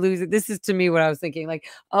already losing this is to me what I was thinking, like,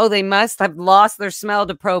 "Oh, they must have lost their smell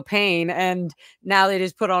to propane, and now they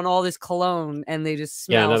just put on all this cologne, and they just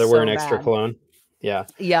Yeah, smell now they're wearing so extra bad." cologne. Yeah.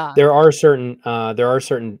 Yeah. There are certain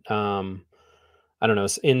I don't know,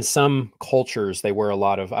 in some cultures they wear a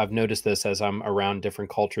lot of. I've noticed this as I'm around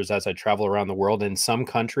different cultures as I travel around the world. In some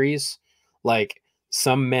countries, like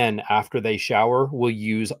some men after they shower will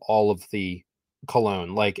use all of the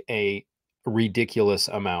cologne, like ridiculous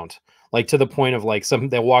amount, like to the point of like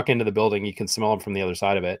they'll walk into the building, you can smell them from the other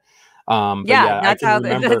side of it. But Yeah, yeah, I that's can how the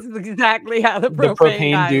remember that's exactly how the the propane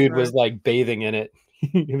propane guys dude were. was like bathing in it.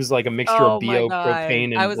 It was like a mixture of Oh my BO, god.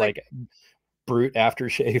 propane, I and was like, like brute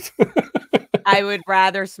aftershave. I would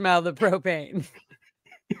rather smell the propane.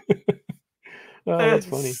 Oh, that's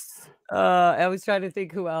funny. I was trying to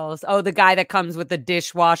think who else. Oh, the guy that comes with the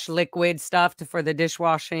dishwash liquid stuff for the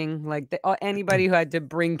dishwashing, like anybody who had to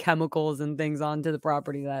bring chemicals and things onto the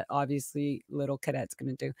property that obviously little cadet's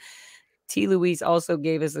gonna do. T. Louise also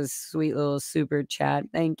gave us a sweet little super chat.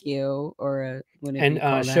 Thank you, or whatever And you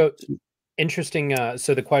call that. so interesting.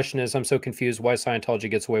 So the question is, I'm so confused why Scientology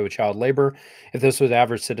gets away with child labor. If this was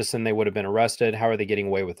average citizen, they would have been arrested. How are they getting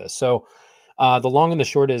away with this? So the long and the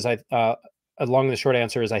short is, a long and the short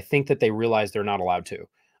answer is, I think that they realize they're not allowed to.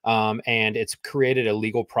 And it's created a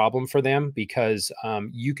legal problem for them because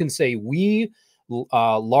you can say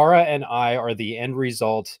Lara and I are the end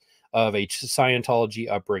result of a Scientology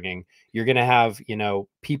upbringing. You're going to have,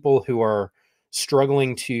 people who are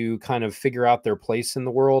struggling to kind of figure out their place in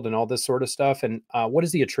the world and all this sort of stuff. And what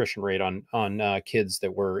is the attrition rate on kids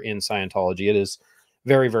that were in Scientology? It is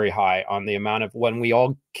very, very high on the amount of when we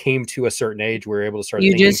all came to a certain age, we were able to start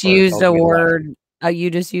You thinking just for used ourselves. a We left. word. You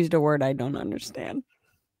just used a word I don't understand.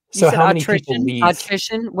 You So said how many people attrition? leave?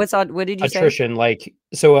 Attrition? What did you say? Attrition,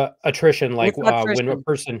 attrition, What's when a attrition?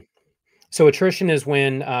 person. So attrition is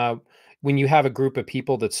when you have a group of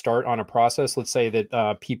people that start on a process. Let's say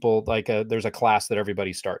that people there's a class that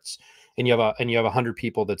everybody starts, and you have 100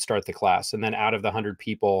 people that start the class, and then out of the 100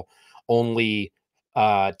 people, only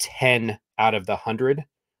 10 out of the 100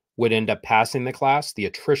 would end up passing the class. The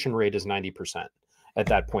attrition rate is 90% at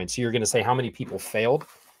that point. So you're going to say how many people failed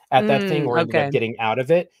at that thing or ended up Okay. getting out of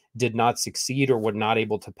it, did not succeed, or were not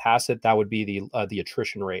able to pass it. That would be the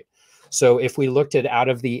attrition rate. So if we looked at out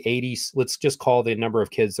of the 80, let's just call the number of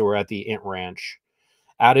kids that were at the Ant Ranch,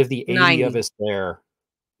 out of the 80 of 90. us there,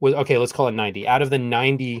 was okay, let's call it 90. Out of the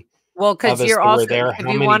 90 Well, of because us you're that were also there, if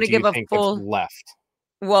how you many wanna do you give a think have full left?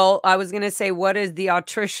 well, I was gonna say, what is the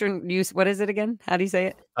attrition use what is it again? How do you say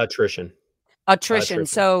it? Attrition. Attrition. Attrition.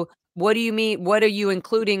 So, what do you mean what are you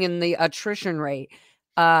including in the attrition rate?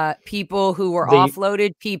 People who were The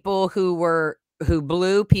offloaded, people who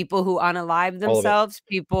blew, people who unalived all of it. themselves,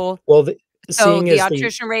 people Well, so the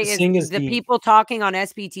attrition rate is seeing as the the people talking on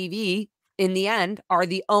SPTV in the end are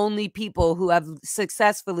the only people who have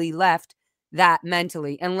successfully left that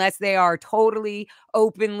mentally, unless they are totally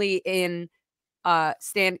openly in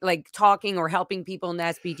stand like talking or helping people in the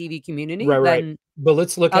SPTV community, right, right. then But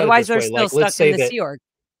let's look at it otherwise this they're way. still Like, let's stuck in say the that Sea Org.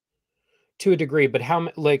 to a degree, but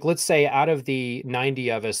like, let's say out of the 90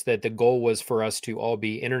 of us that the goal was for us to all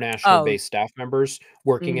be international Oh, based staff members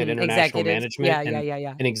working at international executives. Yeah, management yeah, yeah,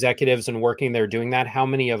 yeah. and executives and working there doing that. How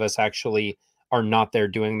many of us actually are not there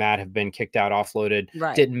doing that, have been kicked out, offloaded,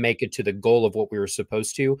 Right. didn't make it to the goal of what we were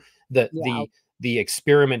supposed to? The Yeah. the the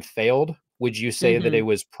experiment failed. Would you say that it Mhm.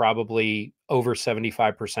 was probably over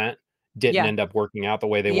 75% didn't Yeah. end up working out the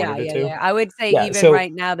way they Yeah, wanted it yeah, to? yeah. I would say Yeah. even So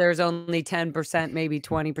right now, there's only 10%, maybe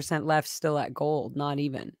 20% left still at gold, not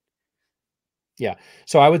even. yeah.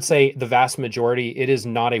 So I would say the vast majority, it is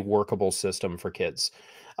not a workable system for kids.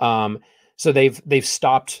 Um, so they've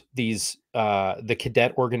stopped these the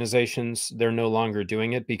cadet organizations. They're no longer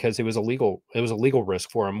doing it because it was a legal risk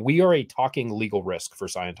for them. We are a talking legal risk for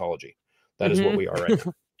Scientology. That is what Mhm. we are right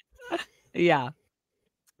now. Yeah.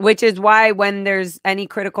 Which is why when there's any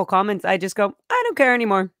critical comments, I just go, "I don't care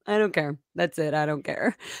anymore. I don't care. That's it. I don't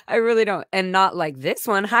care." I really don't. And not like this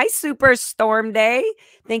one. Hi, Super Storm Day.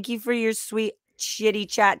 Thank you for your sweet shitty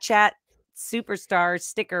chat superstar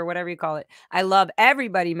sticker, whatever you call it. I love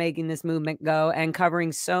everybody making this movement go and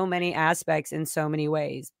covering so many aspects in so many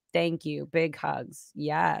ways. Thank you. Big hugs.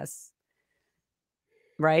 Yes.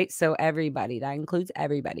 Right? So everybody, that includes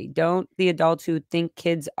everybody. Don't the adults who think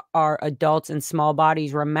kids are adults in small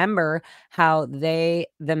bodies remember how they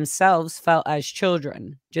themselves felt as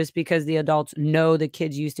children. Just because the adults know the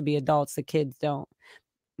kids used to be adults, the kids don't.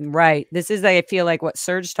 Right. This is, I feel like, what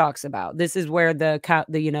Serge talks about. This is where the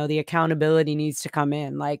accountability needs to come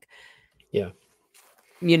in. Like, Yeah.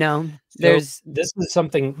 So there's this is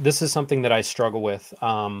something that I struggle with.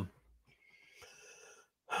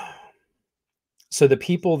 So the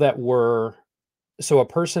people that were so a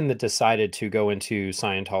person that decided to go into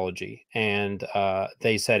Scientology and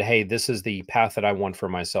they said, "Hey, this is the path that I want for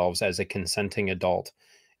myself as a consenting adult,"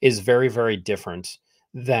 is very, very different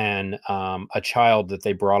than a child that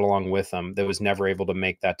they brought along with them that was never able to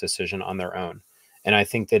make that decision on their own. And I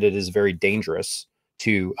think that it is very dangerous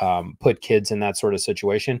to put kids in that sort of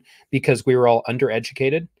situation because we were all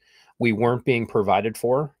undereducated. we weren't being provided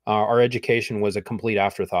for. Our education was a complete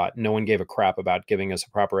afterthought. No one gave a crap about giving us a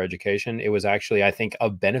proper education. It was actually, I think,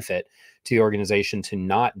 of benefit to the organization to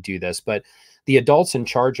not do this. But the adults in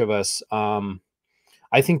charge of us,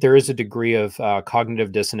 I think there is a degree of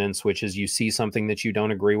cognitive dissonance, which is you see something that you don't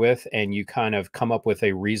agree with, and you kind of come up with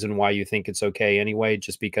a reason why you think it's okay anyway,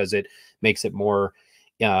 just because it makes it more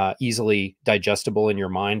easily digestible in your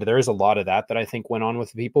mind. There is a lot of that I think went on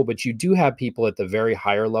with people, but you do have people at the very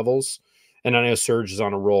higher levels. And I know Serge is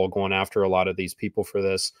on a roll going after a lot of these people for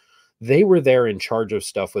this. They were there in charge of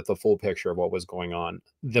stuff with the full picture of what was going on.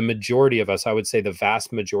 The majority of us, I would say the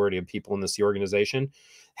vast majority of people in this organization,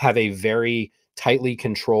 have a very tightly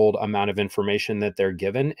controlled amount of information that they're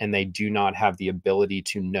given, and they do not have the ability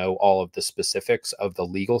to know all of the specifics of the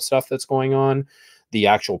legal stuff that's going on, the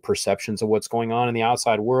actual perceptions of what's going on in the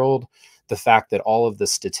outside world, the fact that all of the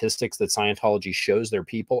statistics that Scientology shows their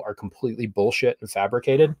people are completely bullshit and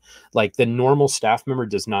fabricated. Like, the normal staff member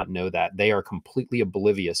does not know that. They are completely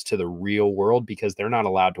oblivious to the real world because they're not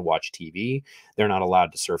allowed to watch TV. They're not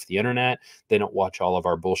allowed to surf the internet. They don't watch all of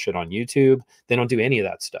our bullshit on YouTube. They don't do any of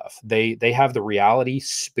that stuff. They have the reality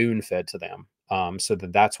spoon fed to them. So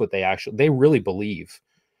that's what they really believe.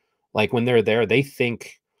 Like, when they're there, they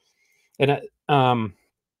think, and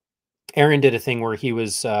Aaron did a thing where he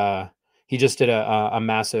just did a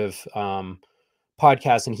massive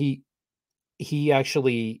podcast, and he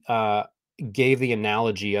actually gave the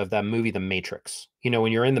analogy of that movie, The Matrix. You know,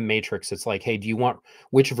 when you're in the Matrix, it's like, hey,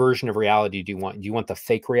 which version of reality do you want? Do you want the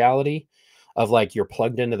fake reality of like you're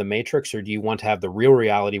plugged into the Matrix, or do you want to have the real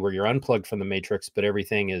reality where you're unplugged from the Matrix, but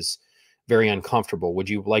everything is very uncomfortable? Would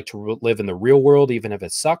you like to live in the real world, even if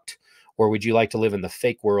it sucked? Or would you like to live in the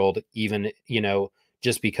fake world, even,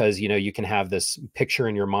 just because, you can have this picture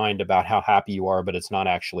in your mind about how happy you are, but it's not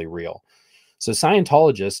actually real? So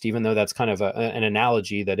Scientologists, even though that's kind of an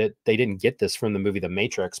analogy that they didn't get this from the movie The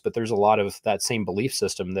Matrix, but there's a lot of that same belief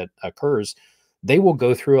system that occurs. They will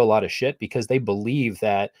go through a lot of shit because they believe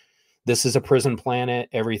that this is a prison planet.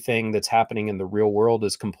 Everything that's happening in the real world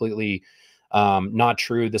is completely not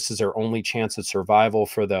true. This is their only chance at survival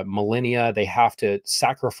for the millennia. They have to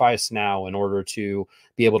sacrifice now in order to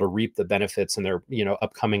be able to reap the benefits in their,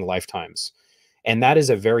 upcoming lifetimes. And that is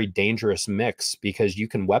a very dangerous mix because you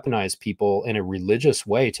can weaponize people in a religious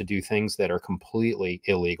way to do things that are completely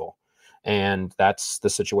illegal. And that's the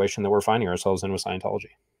situation that we're finding ourselves in with Scientology.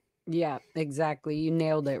 Yeah, exactly. You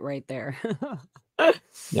nailed it right there.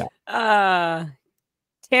 Yeah. uh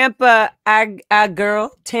Tampa A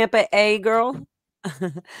girl.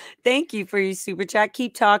 Thank you for your super chat.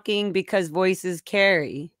 Keep talking because voices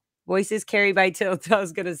carry. Voices carry by Till. I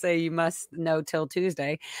was gonna say you must know Till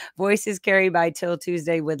Tuesday. Voices carry by Till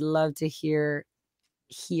Tuesday. Would love to hear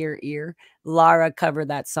ear Lara cover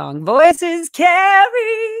that song. Voices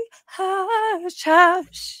carry, hush,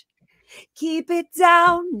 hush. Keep it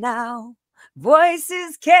down now.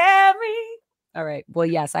 Voices carry. All right. Well,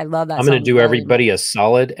 yes, I love that I'm going song to do very much. everybody a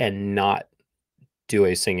solid and not do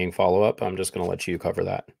a singing follow-up. I'm just going to let you cover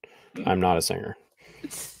that. I'm not a singer.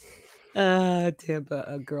 Tampa,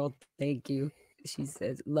 a girl, thank you. She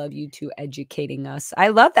says, love you too, educating us. I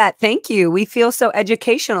love that. Thank you. We feel so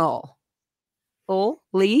educational. Oh,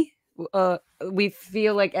 Lee, we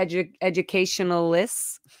feel like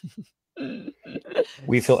educationalists.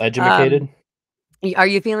 We feel um, educated. are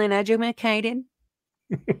you feeling educated?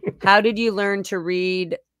 How did you learn to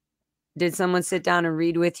read? Did someone sit down and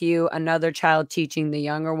read with you? Another child teaching the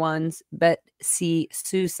younger ones? But see,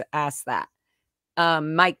 Seuss asked that.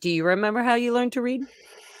 Mike, do you remember how you learned to read?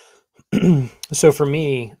 So for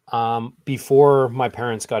me, before my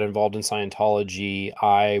parents got involved in Scientology,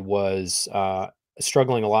 I was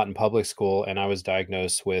struggling a lot in public school, and I was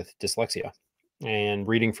diagnosed with dyslexia. And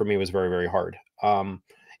reading for me was very, very hard.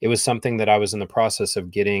 It was something that I was in the process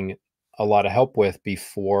of getting a lot of help with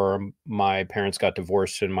before my parents got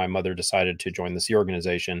divorced and my mother decided to join the Sea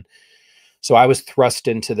organization. So I was thrust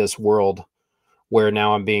into this world where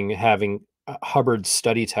now having Hubbard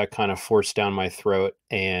study tech kind of forced down my throat,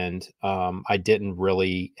 and I didn't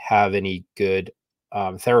really have any good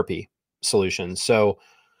therapy solutions. So,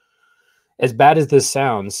 as bad as this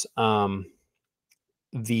sounds,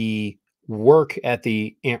 the work at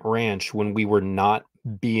the Ant Ranch when we were not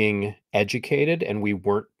being educated and we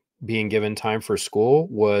weren't being given time for school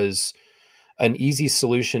was an easy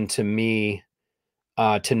solution to me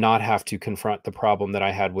to not have to confront the problem that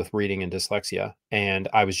I had with reading and dyslexia. And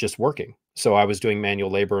I was just working. So I was doing manual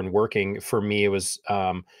labor and working. For me, it was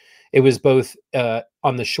both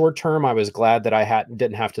on the short term, I was glad that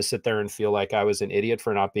didn't have to sit there and feel like I was an idiot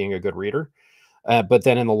for not being a good reader. But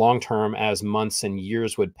then in the long term, as months and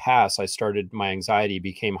years would pass, my anxiety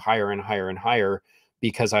became higher and higher and higher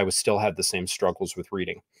because I was still had the same struggles with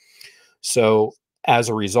reading. So as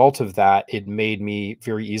a result of that, it made me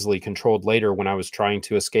very easily controlled later when I was trying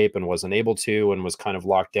to escape and wasn't able to, and was kind of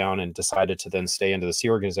locked down, and decided to then stay into the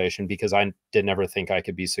Sea organization because I didn't ever think I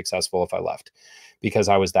could be successful if I left, because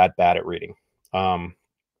I was that bad at reading.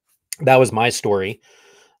 That was my story.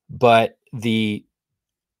 But the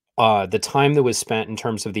time that was spent in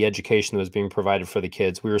terms of the education that was being provided for the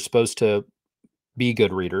kids, we were supposed to be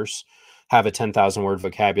good readers, have a 10,000 word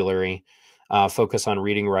vocabulary, focus on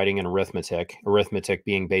reading, writing, and arithmetic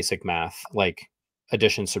being basic math, like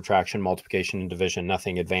addition, subtraction, multiplication, and division,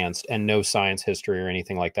 nothing advanced, and no science, history, or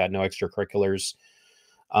anything like that, no extracurriculars.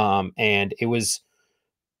 And it was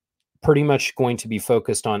pretty much going to be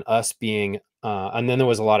focused on us being, and then there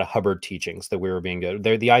was a lot of Hubbard teachings that we were being good.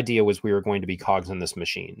 The idea was we were going to be cogs in this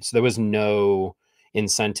machine. So there was no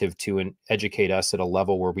incentive to educate us at a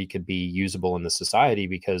level where we could be usable in the society,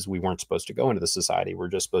 because we weren't supposed to go into the society. We're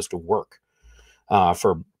just supposed to work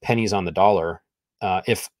for pennies on the dollar,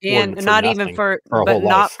 if or And for not even nothing, for for a but whole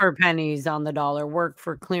not life. for pennies on the dollar, work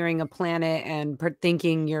for clearing a planet and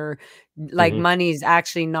thinking you're like, Hmm. money's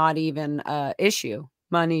actually not even a issue.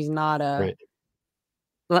 Money's not a Right.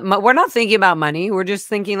 we're not thinking about money. We're just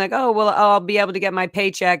thinking like, "Oh, well, I'll be able to get my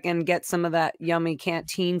paycheck and get some of that yummy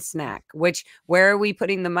canteen snack," which where are we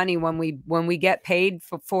putting the money when we get paid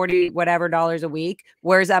for 40 whatever dollars a week?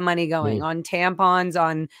 Where's that money going? Mhm. On tampons,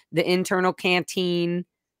 on the internal canteen?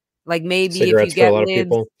 Like, maybe if you Cigarettes for a get lot of libs,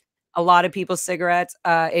 people. a lot of people cigarettes,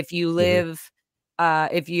 if you Hmm. live,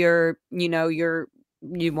 if you're,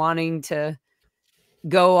 you wanting to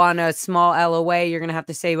go on a small LOA, you're gonna have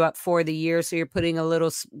to save up for the year, so you're putting a little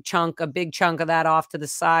a big chunk of that off to the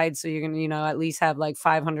side, so you're gonna, at least have, like,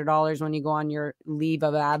 $500 when you go on your leave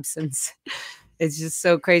of absence. It's just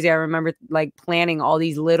so crazy. I remember, like, planning all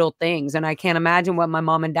these little things, and I can't imagine what my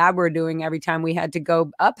mom and dad were doing every time we had to go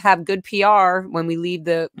up, have good PR when we leave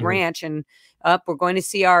the Hmm. ranch, and up, we're going to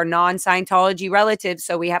see our non-Scientology relatives,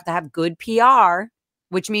 so we have to have good PR,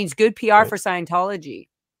 which means good PR Right. for Scientology.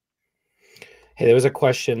 Hey, there was a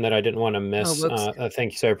question that I didn't want to Oh, miss. whoops.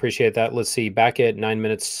 Thank you. So I appreciate that. Let's see. Back at 9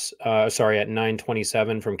 minutes, sorry, at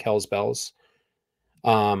 9:27 from Kel's Bells.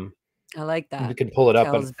 Um, I like we that. could pull it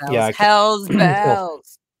up, but Hell's bells. yeah, Hell's oh,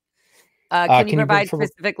 bells. Can you can you provide for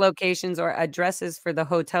specific locations or addresses for the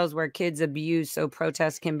hotels where kids abuse so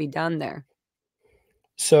protests can be done there?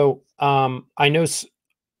 so I know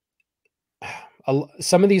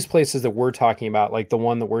some of these places that we're talking about, like the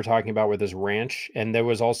one that we're talking about with this ranch, and there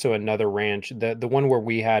was also another ranch, the one where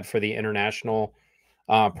we had for the international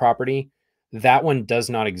property. That one does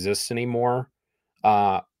not exist anymore.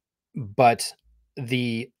 Uh, but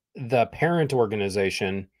the parent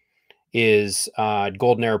organization is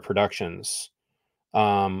Golden Era Productions,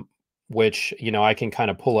 um, which I can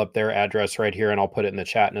kind of pull up their address right here, and I'll put it in the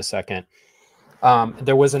chat in a second.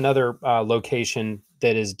 There was another location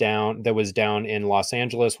that was down in Los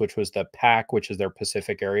Angeles, which was the PAC, which is their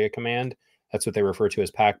Pacific Area Command. That's what they refer to as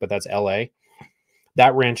PAC, but that's LA.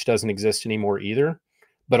 That ranch doesn't exist anymore either.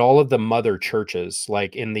 But all of the mother churches,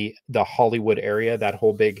 like in the Hollywood area, that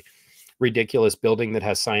whole big ridiculous building that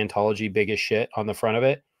has Scientology big as shit on the front of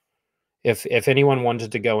it. If anyone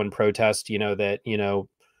wanted to go and protest, that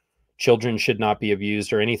children should not be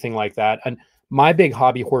abused or anything like that. And my big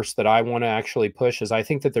hobby horse that I want to actually push is, I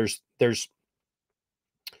think that there's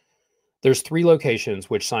three locations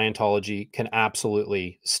which Scientology can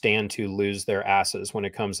absolutely stand to lose their asses when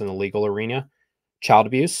it comes in the legal arena. Child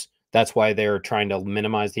abuse, that's why they're trying to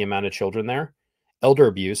minimize the amount of children there. Elder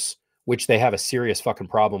abuse, which they have a serious fucking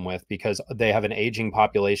problem with because they have an aging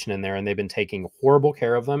population in there, and they've been taking horrible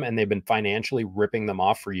care of them, and they've been financially ripping them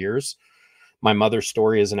off for years. My mother's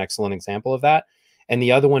story is an excellent example of that. And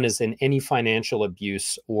the other one is in any financial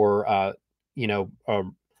abuse or you know uh,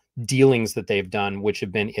 dealings that they've done which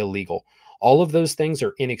have been illegal. All of those things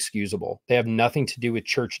are inexcusable. They have nothing to do with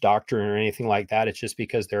church doctrine or anything like that. It's just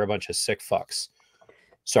because they're a bunch of sick fucks.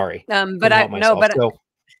 Sorry, But couldn't I help no, myself.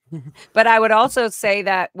 So, but I would also say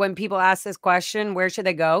that when people ask this question, where should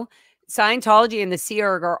they go? Scientology and the Sea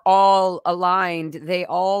Org are all aligned. They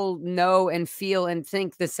all know and feel and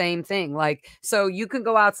think the same thing. Like, so you can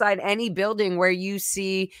go outside any building where you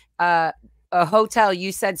see a hotel.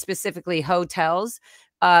 You said specifically hotels,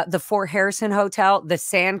 the Fort Harrison Hotel, the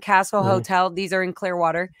Sandcastle mhm, Hotel. These are in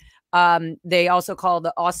Clearwater. They also call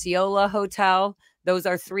the Osceola Hotel. Those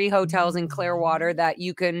are three hotels in Clearwater that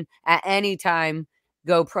you can at any time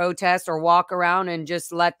go protest or walk around and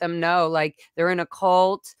just let them know like they're in a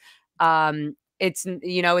cult. It's,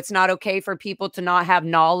 you know, it's not okay for people to not have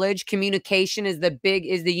knowledge. Communication is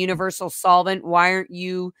the universal solvent. Why aren't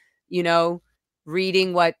you, you know,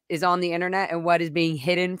 reading what is on the internet and what is being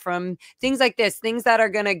hidden from things like this, things that are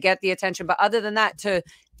going to get the attention. But other than that, to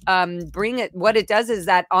bring it, what it does is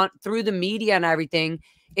that on through the media and everything,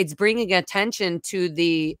 it's bringing attention to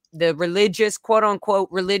the religious, quote unquote,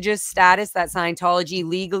 religious status that Scientology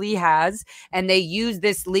legally has, and they use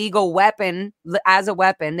this legal weapon as a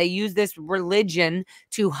weapon. They use this religion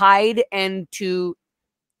to hide and to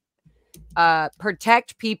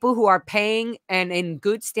protect people who are paying and in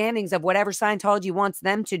good standings of whatever Scientology wants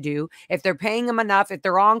them to do. If they're paying them enough, if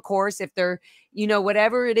they're on course, if they're, you know,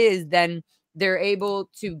 whatever it is, then they're able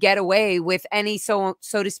to get away with any, so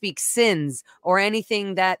to speak, sins or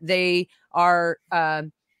anything that they are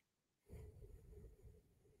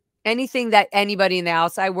anything that anybody in the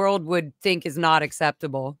outside world would think is not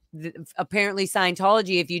acceptable. Apparently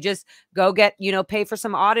Scientology, if you just go get, you know, pay for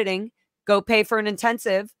some auditing, go pay for an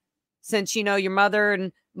intensive, since, you know, your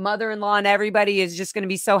mother-in-law and everybody is just going to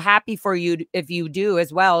be so happy for you if you do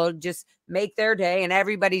as well. Just make their day and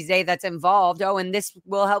everybody's day that's involved. Oh, and this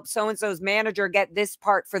will help so-and-so's manager get this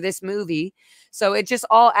part for this movie. So it just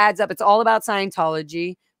all adds up. It's all about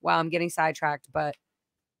Scientology. Wow, I'm getting sidetracked, but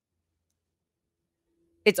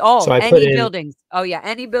it's So all I put any in buildings. Oh yeah,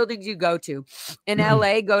 any buildings you go to. In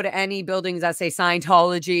LA, go to any buildings that say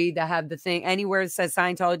Scientology, that have the thing anywhere that says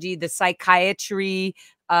Scientology, the psychiatry,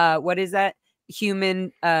 what is that?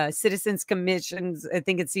 Human Citizens Commissions, I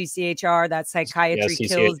think it's CCHR, that yeah, psychiatry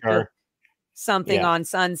kills the CCHR. something Yeah. on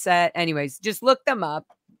Sunset. Anyways, just look them up.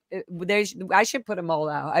 I should put them all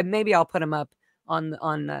out. Maybe I'll put them up on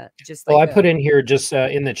just Well, like I put a in here just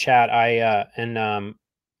in the chat.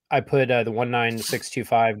 I put the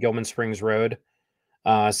 19625 Gilman Springs Road,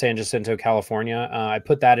 San Jacinto, California. I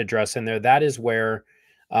put that address in there. That is where,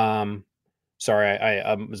 um, sorry,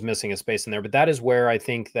 I was missing a space in there, but that is where I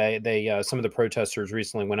think they some of the protesters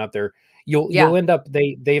recently went up there. yeah. You'll end up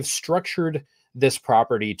they've structured this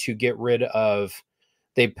property to get rid of.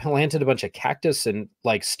 They planted a bunch of cactus and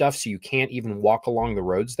like stuff so you can't even walk along the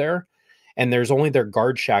roads there. And there's only their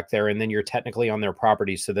guard shack there, and then you're technically on their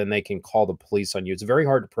property, so then they can call the police on you. It's very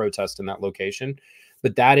hard to protest in that location,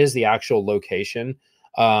 but that is the actual location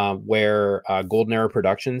where Golden Era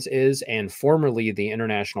Productions is, and formerly the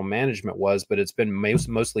International Management was, but it's been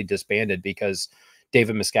mostly disbanded because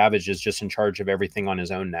David Miscavige is just in charge of everything on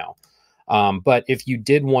his own now. But if you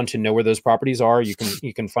did want to know where those properties are, you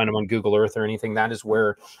can find them on Google Earth or anything. That is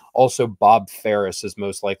where also Bob Ferris is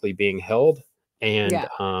most likely being held, and Yeah.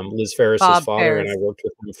 Liz Ferris's Bob father. And I Ferris. worked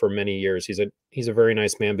with him for many years. He's a very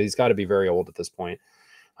nice man, but he's got to be very old at this point.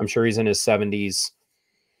 I'm sure he's in his 70s,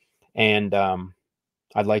 and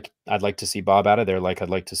I'd like to see Bob out of there, like I'd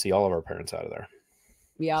like to see all of our parents out of there.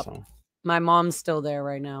 Yep. So My mom's still there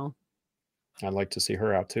right now. I'd like to see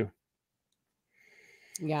her out too.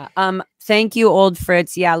 Yeah. Thank you, old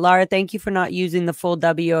Fritz. Yeah, Lara, thank you for not using the full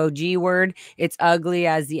WOG word. It's ugly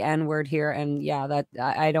as the N word here. And yeah, that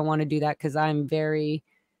I don't want to do that because I'm very,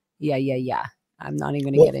 yeah. I'm not even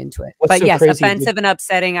going to What get into it. what's But so yes, crazy? offensive and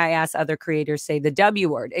upsetting. I ask other creators say the W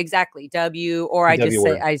word. Exactly. W, or The I just W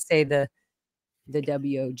say word. the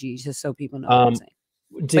WOG just so people know what I'm Um, saying.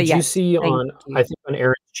 But Did you yes, see thank on, I you. think on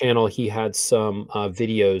Aaron's channel, he had some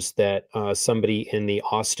videos that somebody in the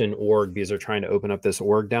Austin org, because they're trying to open up this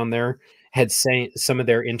org down there, had saying some of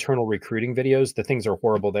their internal recruiting videos. The things are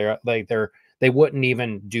horrible. They wouldn't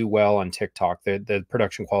even do well on TikTok. The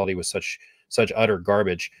production quality was such utter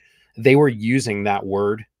garbage. They were using that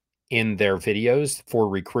word in their videos for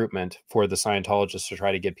recruitment for the Scientologists to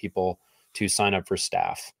try to get people to sign up for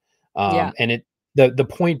staff. Yeah. And the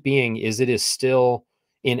point being is it is still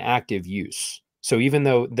in active use. So even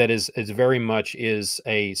though that is very much is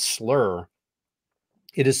a slur,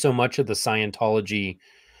 it is so much of the Scientology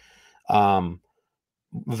um,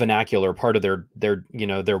 vernacular, part of their you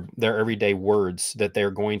know their everyday words that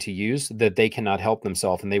they're going to use, that they cannot help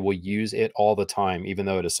themselves, and they will use it all the time, even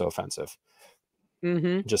though it is so offensive.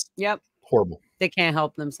 Mm-hmm. Just Yep. horrible. They can't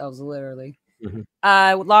help themselves, literally. Mhm.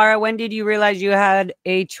 Lara, when did you realize you had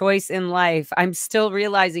a choice in life? I'm still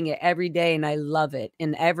realizing it every day, and I love it.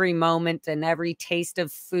 In every moment, and every taste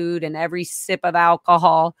of food, and every sip of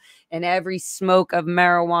alcohol, and every smoke of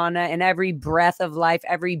marijuana, and every breath of life,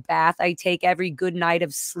 every bath I take, every good night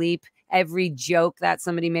of sleep, every joke that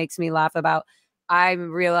somebody makes me laugh about. I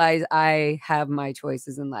realize I have my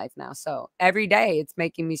choices in life now. So every day it's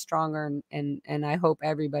making me stronger, and I hope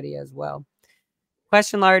everybody as well.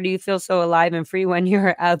 Question, Lara, do you feel so alive and free when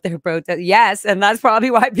you're out there protesting? Yes, and that's probably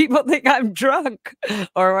why people think I'm drunk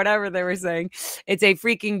or whatever they were saying. It's a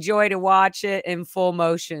freaking joy to watch it in full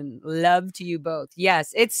motion. Love to you both.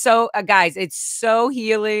 Yes, it's so guys, it's so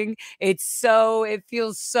healing. It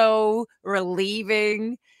feels so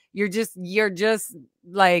relieving. You're just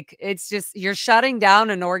like it's just you're shutting down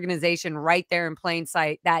an organization right there in plain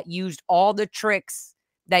sight that used all the tricks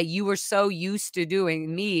that you were so used to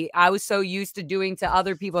doing. I was so used to doing to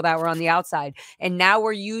other people that were on the outside. And now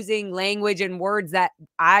we're using language and words that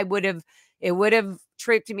it would have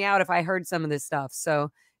tripped me out if I heard some of this stuff.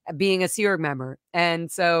 So being a Sea member. And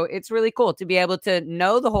so it's really cool to be able to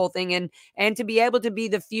know the whole thing and to be able to be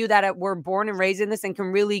the few that were born and raised in this and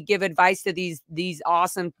can really give advice to these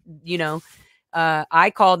awesome, you know,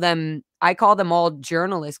 I call them all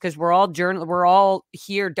journalists because we're all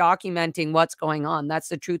here documenting what's going on. That's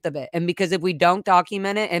the truth of it. And because if we don't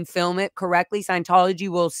document it and film it correctly, Scientology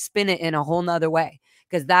will spin it in a whole nother way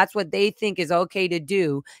because that's what they think is okay to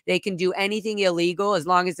do. They can do anything illegal as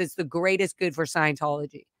long as it's the greatest good for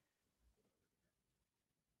Scientology.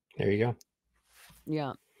 There you go.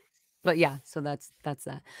 Yeah. But yeah, so that's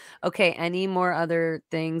that. Okay, any more other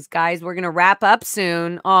things? Guys, we're gonna wrap up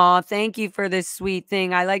soon. Aw, thank you for this sweet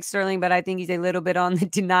thing. I like Sterling, but I think he's a little bit on the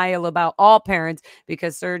denial about all parents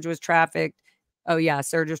because Serge was trafficked. Oh yeah,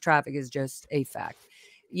 Serge was trafficked is just a fact.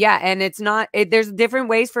 Yeah, and it's not there's different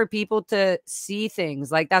ways for people to see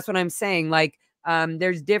things. Like that's what I'm saying. Like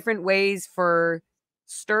there's different ways for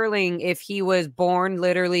Sterling, if he was born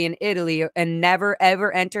literally in Italy and never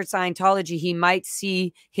ever entered Scientology, he might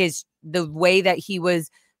see the way that he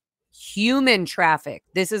was human trafficked.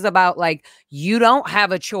 This is about like, you don't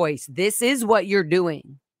have a choice. This is what you're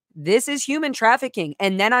doing. This is human trafficking.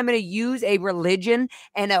 And then I'm going to use a religion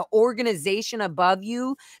and an organization above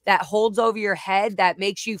you that holds over your head that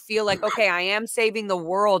makes you feel like, okay, I am saving the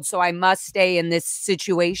world, so I must stay in this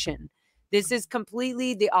situation. This is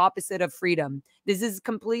completely the opposite of freedom. This is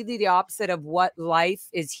completely the opposite of what life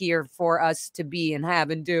is here for us to be and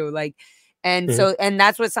have and do. Like, and Mhm. so, and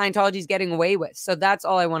that's what Scientology is getting away with. So that's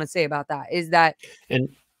all I want to say about that is that And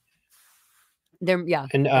yeah,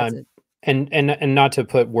 and that's it. and not to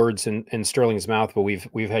put words in Sterling's mouth, but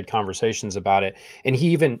we've had conversations about it. And he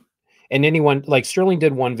even and anyone like Sterling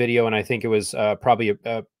did one video, and I think it was probably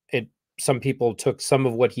it. Some people took some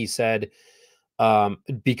of what he said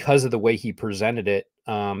because of the way he presented it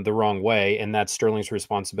the wrong way, and that's Sterling's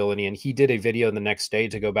responsibility. And he did a video the next day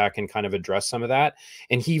to go back and kind of address some of that.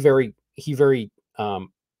 And he very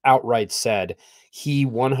outright said he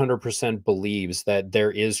 100% believes that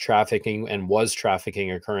there is trafficking and was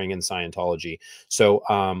trafficking occurring in Scientology. So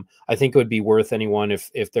I think it would be worth anyone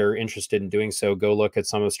if they're interested in doing so, go look at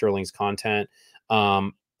some of Sterling's content.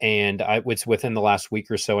 And it's within the last week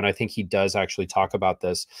or so, and I think he does actually talk about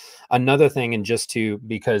this. Another thing, and just to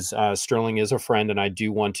because Sterling is a friend, and I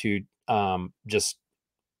do want to just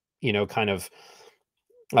kind of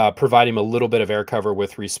provide him a little bit of air cover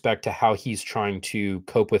with respect to how he's trying to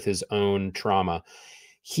cope with his own trauma.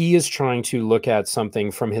 He is trying to look at something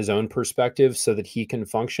from his own perspective so that he can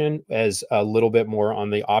function as a little bit more on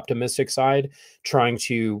the optimistic side, trying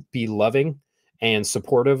to be loving and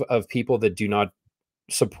supportive of people that do not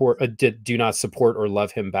support or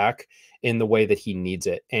love him back in the way that he needs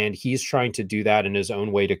it. And he's trying to do that in his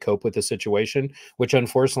own way to cope with the situation, which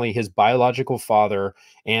unfortunately his biological father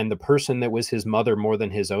and the person that was his mother more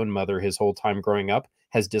than his own mother his whole time growing up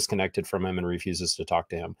has disconnected from him and refuses to talk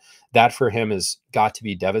to him. That for him has got to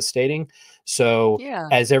be devastating. So Yeah,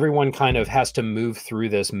 as everyone kind of has to move through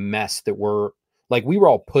this mess that we were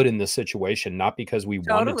all put in this situation, not because we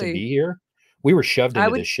wanted to totally. be here. We were shoved I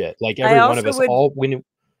into would, this shit. Like I every one of also us, would, all when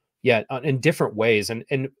yeah, in different ways,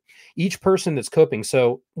 and each person that's coping.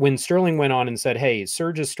 So when Sterling went on and said, "Hey,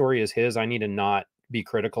 Serge's story is his. I need to not be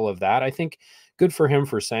critical of that." I think good for him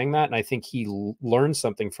for saying that, and I think he learned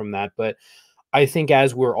something from that. But I think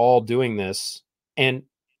as we're all doing this, and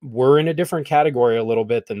we're in a different category a little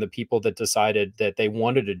bit than the people that decided that they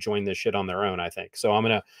wanted to join this shit on their own. I think so. I'm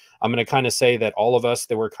gonna kind of say that all of us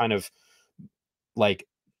that were kind of like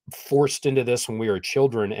forced into this when we were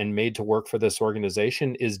children and made to work for this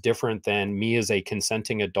organization is different than me as a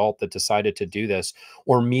consenting adult that decided to do this,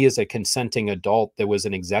 or me as a consenting adult that was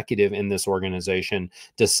an executive in this organization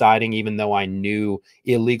deciding, even though I knew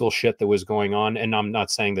illegal shit that was going on. And I'm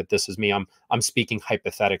not saying that this is me, I'm speaking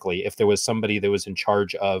hypothetically. If there was somebody that was in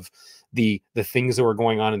charge of the things that were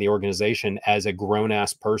going on in the organization as a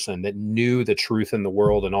grown-ass person that knew the truth in the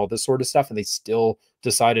world and all this sort of stuff, and they still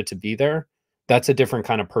decided to be there, that's a different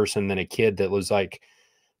kind of person than a kid that was like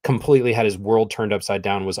completely had his world turned upside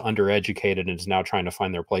down, was undereducated, and is now trying to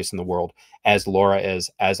find their place in the world, as Laura is,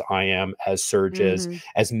 as I am, as Serge is, Mhm.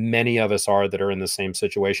 as many of us are that are in the same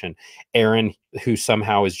situation. Aaron, who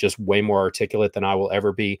somehow is just way more articulate than I will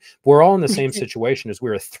ever be. We're all in the same situation as we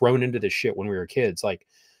were thrown into this shit when we were kids. Like,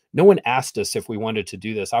 no one asked us if we wanted to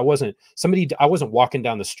do this. I wasn't walking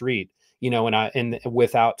down the street, and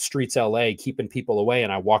without Streets LA keeping people away.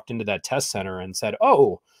 And I walked into that test center and said,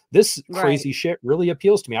 oh, this Right. crazy shit really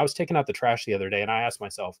appeals to me. I was taking out the trash the other day and I asked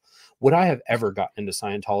myself, would I have ever gotten into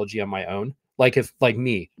Scientology on my own? Like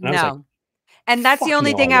me. And I was like, No. And that's the fuck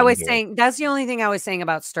only no, I thing I wouldn't was do it. saying that's the only thing I was saying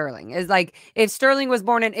about Sterling, is, like, if Sterling was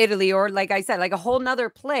born in Italy or, like I said, like, a whole 'nother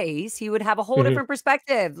place, he would have a whole Mhm. different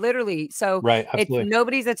perspective, literally. So, Right. it's Absolutely.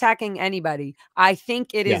 nobody's attacking anybody. I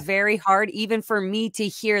think it Yeah. is very hard even for me to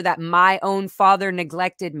hear that my own father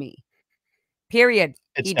neglected me. Period.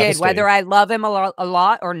 It's He did, whether devastating. I love him a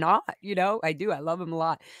lot or not, I do, I love him a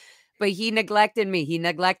lot. But he neglected me, he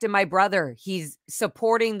neglected my brother, he's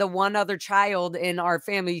supporting the one other child in our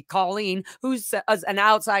family, Colleen, who's an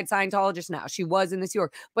outside Scientologist now, she was in this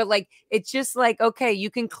York. But, like, it's just like, okay, you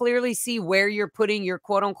can clearly see where you're putting your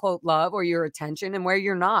quote unquote love or your attention and where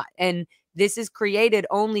you're not, and this is created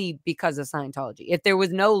only because of Scientology. If there was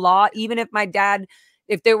no law, even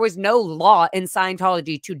if there was no law in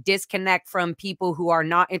Scientology to disconnect from people who are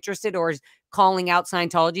not interested or is calling out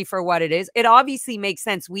Scientology for what it is, it obviously makes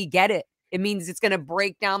sense. We get it. It means it's going to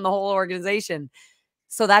break down the whole organization.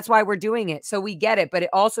 So that's why we're doing it. So we get it, but it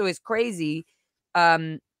also is crazy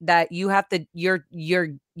that you have to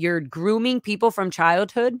you're grooming people from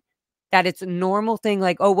childhood, that it's a normal thing,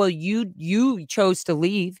 like, oh well, you chose to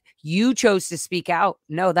leave, you chose to speak out.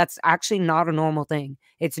 No, that's actually not a normal thing.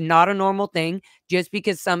 It's not a normal thing just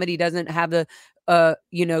because somebody doesn't have the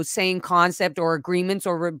same concept or agreements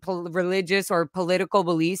or religious or political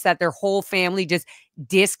beliefs, that their whole family just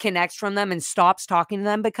disconnects from them and stops talking to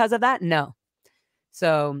them because of that. No.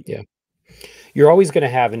 So, Yeah. You're always going to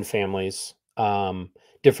have in families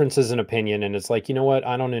differences in opinion. And it's like, you know what?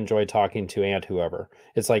 I don't enjoy talking to Aunt whoever.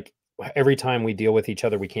 It's like every time we deal with each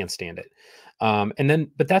other, we can't stand it.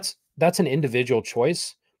 But that's an individual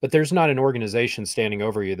choice. But there's not an organization standing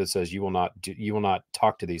over you that says you will not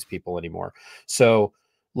talk to these people anymore. So,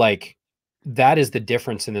 like, that is the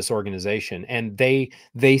difference in this organization. And they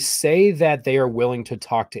say that they are willing to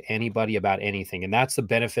talk to anybody about anything. And that's the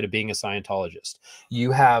benefit of being a Scientologist.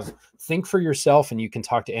 You have think for yourself and you can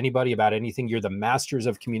talk to anybody about anything. You're the masters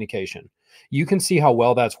of communication. You can see how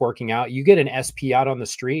well that's working out. You get an SP out on the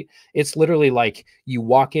street, it's literally like you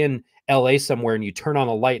walk in LA somewhere and you turn on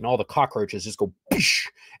a light and all the cockroaches just go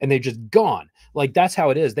and they're just gone. Like, that's how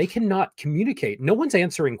it is. They cannot communicate. No one's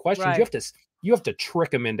answering questions. right. You have to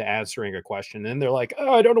trick them into answering a question. And they're like,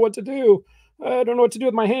 "Oh, I don't know what to do. I don't know what to do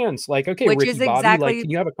with my hands." Like, okay, Which Ricky is Bobby, like, exactly can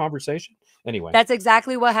you have a conversation? Anyway. That's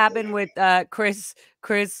exactly what happened with, Chris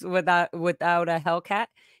without a Hellcat.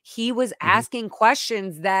 He was Mhm. asking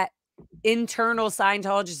questions that internal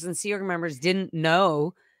Scientologists and SEAL members didn't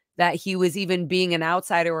know, that he was even being an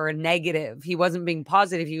outsider or a negative. He wasn't being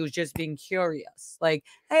positive, he was just being curious. Like,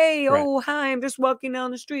 "Hey, Right. oh, hi, I'm just walking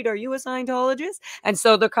down the street. Are you a Scientologist?" And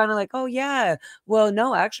so they're kinda like, "Oh, yeah. Well,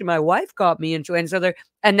 no, actually, my wife got me into it."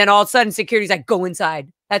 And then all of a sudden, security's like, "Go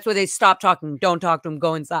inside." That's where they stop talking. "Don't talk to him.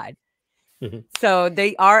 Go inside." Mhm. So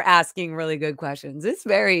they are asking really good questions. It's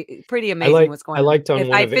pretty amazing what's I going on. liked on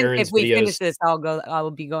one of If Aaron's we finish videos. this, I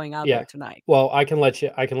will be going out Yeah. there tonight. Well, I can let you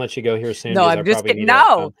go here soon No, because I I'm just probably kidding. need to,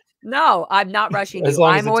 No, no, I'm not rushing as you.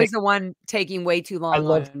 long as I'm it always takes. the one taking way too I long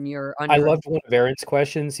loved on I your loved one of Aaron's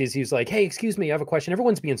questions. He's like, "Hey, excuse me, I have a question."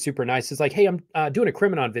 Everyone's being super nice. He's like, "Hey, I'm doing a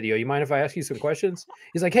Crimenon video. You mind if I ask you some questions?"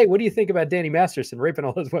 He's like, "Hey, what do you think about Danny Masterson raping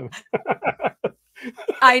all those women?"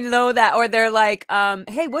 I know that, or they're like,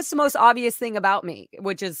 "Hey, what's the most obvious thing about me?"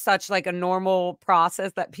 Which is such like a normal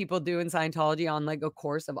process that people do in Scientology on like a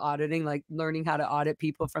course of auditing, like learning how to audit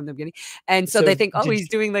people from the beginning. And so So they think, "Oh, did he's you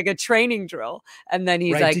doing like a training drill." And then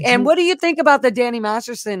he's right? like, Did "And you what do you think about the Danny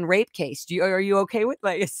Masterson rape case? Are you okay with?"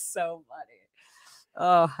 Like, it's so funny.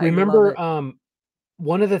 Oh, I love remember it.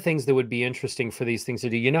 one of the things that would be interesting for these things to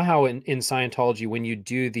do, you know how in Scientology when you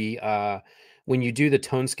do the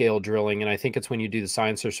tone scale drilling, and I think it's when you do the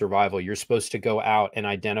science or survival, you're supposed to go out and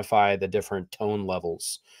identify the different tone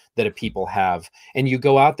levels that a people have. And you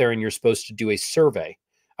go out there and you're supposed to do a survey.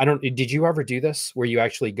 I don't did you ever do this where you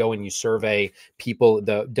actually go and you survey people,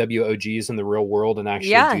 the WOGs in the real world and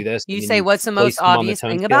actually Yeah. do this You and then say, you "What's the most place them on the obvious tone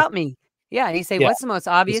thing scale? about me?" Yeah, you say, Yeah. "What's the most It's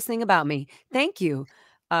obvious thing about me?" Thank you.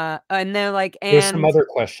 And they're like, There's some "And other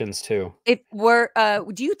questions too. if we're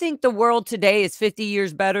do you think the world today is 50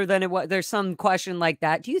 years better than it was?" There's some question like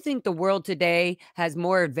that. "Do you think the world today has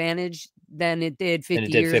more advantage than it did And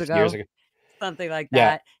it 50 did years 50 years ago?" ago. Something like Yeah.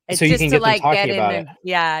 that. It's So you just can to, get them like, talking get in about it. there.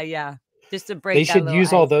 Yeah, yeah. Just to They break that should little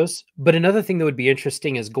use all ice. those. But another thing that would be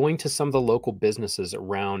interesting is going to some of the local businesses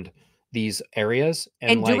around these areas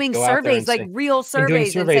and, And like, doing go out there surveys, and like say real and doing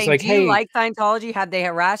surveys and surveys saying, like, "Do you "Hey." like Scientology? Have they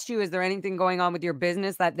harassed you? Is there anything going on with your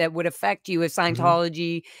business that would affect you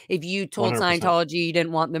Mhm. if you told 100%. Scientology you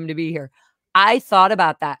didn't want them to be here?" I thought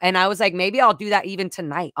about that, and I was like, "Maybe I'll do that even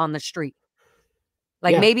tonight on the street."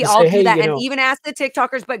 Like, Yeah, maybe just I'll say, do "Hey, that you and know." even ask the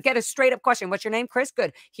TikTokers, but get a straight up question. "What's your name?" "Chris."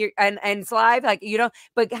 "Good." Here and it's live, like,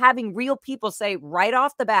 but having real people say right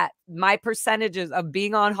off the bat, my percentages of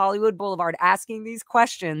being on Hollywood Boulevard asking these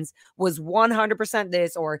questions was 100%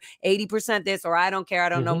 this or 80% this, or I don't care, I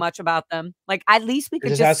don't know Mhm. much about them. Like, at least we Or could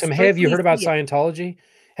just just ask them, "Hey, have you strictly heard about see it Scientology?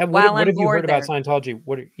 while What I'm have you heard bored about there. Scientology?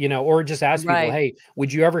 Or just ask people, Right, "Hey,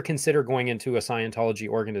 would you ever consider going into a Scientology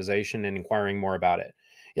organization and inquiring more about it?"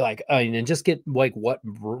 You're like, and just get, like, what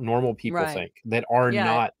normal people right. think that are Yeah,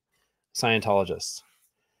 not Scientologists.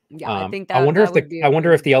 yeah, I think I that wonder that if would be I a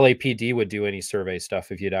wonder if good. the LAPD would do any survey stuff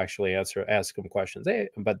if you'd actually ask them questions.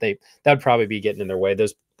 But that'd probably be getting in their way.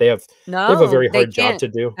 They have a No, very they hard job can't. to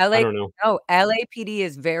do. I LA don't know No, LAPD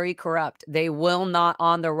is very corrupt. They will not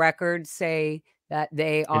on the record say that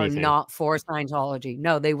they are anything. not for Scientology.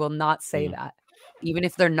 No, they will not say Mm, that, even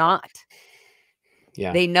if they're not.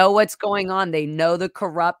 yeah. They know what's going on. They know the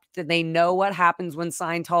corrupt, they know what happens when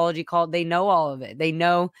Scientology called, they know all of it. They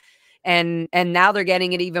know, and now they're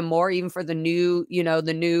getting it even more even for the new,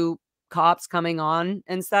 the new cops coming on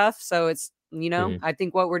and stuff. So it's, Mhm. I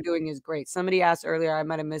think what we're doing is great. Somebody asked earlier, I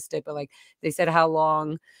might have missed it, but like they said, how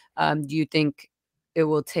long do you think it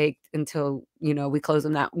will take until, we close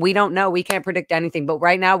on that? We don't know. We can't predict anything. But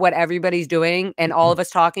right now, what everybody's doing and all of us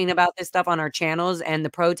talking about this stuff on our channels and the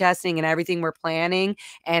protesting and everything we're planning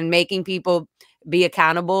and making people be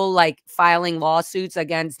accountable, like filing lawsuits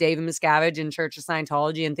against David Miscavige and Church of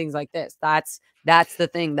Scientology and things like this. That's the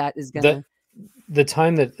thing that is The gonna. the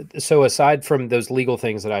time that so aside from those legal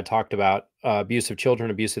things that I talked about, abuse of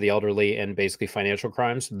children, abuse of the elderly, and basically financial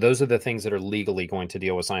crimes, those are the things that are legally going to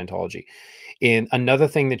deal with Scientology. And another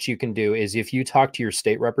thing that you can do is if you talk to your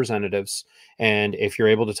state representatives and if you're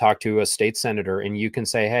able to talk to a state senator and you can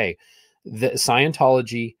say, hey, the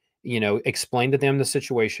Scientology, explain to them the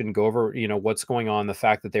situation, go over, what's going on, the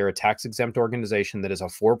fact that they're a tax exempt organization that is a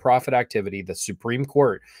for profit activity. The Supreme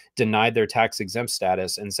Court denied their tax exempt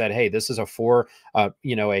status and said, hey, this is a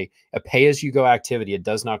pay as you go activity. It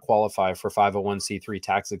does not qualify for 501c3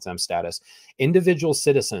 tax exempt status. Individual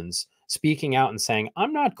citizens speaking out and saying,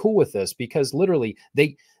 I'm not cool with this because literally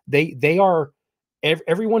they are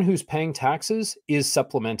everyone who's paying taxes is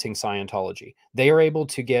supplementing Scientology. They are able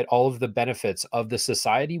to get all of the benefits of the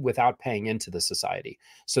society without paying into the society.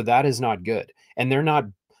 So that is not good. And they're not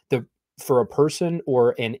the for a person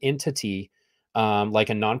or an entity like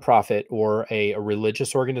a nonprofit or a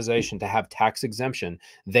religious organization to have tax exemption,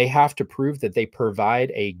 they have to prove that they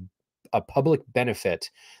provide a public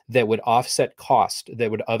benefit that would offset cost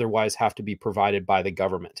that would otherwise have to be provided by the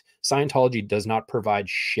government. Scientology does not provide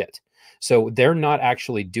shit. So they're not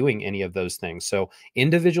actually doing any of those things. So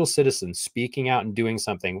individual citizens speaking out and doing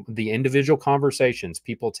something, the individual conversations,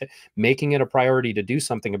 people making it a priority to do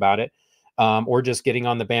something about it, or just getting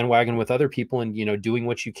on the bandwagon with other people and doing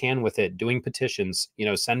what you can with it, doing petitions,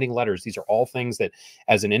 sending letters. These are all things that,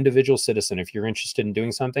 as an individual citizen, if you're interested in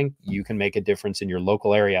doing something, you can make a difference in your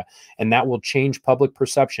local area, and that will change public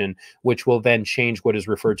perception, which will then change what is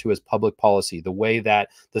referred to as public policy, the way that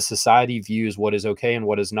the society views what is okay and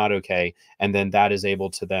what is not okay, and then that is able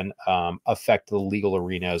to then affect the legal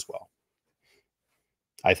arena as well.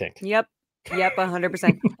 I think. Yep. Yep,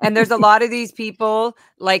 100%. And there's a lot of these people,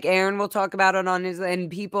 like Aaron will talk about it on his, and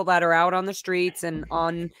people that are out on the streets and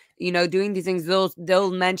on, doing these things,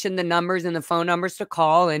 they'll mention the numbers and the phone numbers to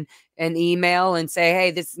call and email and say, "Hey,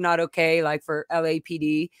 this is not okay," like for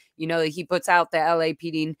LAPD. He puts out the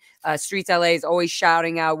LAPD Streets LA is always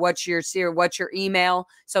shouting out, what's your email?"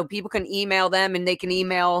 So people can email them and they can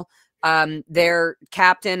email their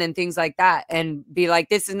captain and things like that and be like,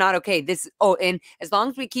 "This is not okay." And as long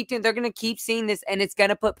as we keep doing, they're going to keep seeing this and it's going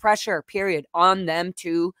to put pressure, period, on them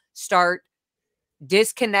to start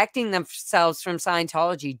disconnecting themselves from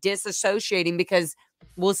Scientology, disassociating, because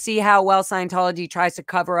we'll see how well Scientology tries to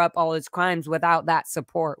cover up all its crimes without that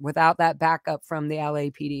support, without that backup from the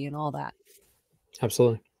LAPD and all that.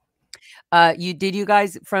 Absolutely. You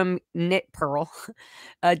guys from Knit Pearl,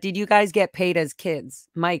 did you guys get paid as kids?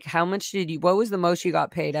 Mike, how much did you what was the most you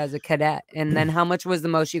got paid as a cadet? And then how much was the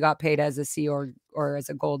most you got paid as a Sea or as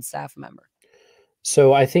a Gold staff member?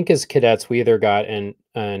 So I think as cadets, we either got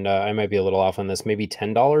I might be a little off on this. Maybe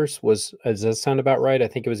 $10 was. Does that sound about right? I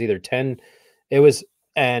think it was either 10. It was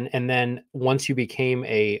and then once you became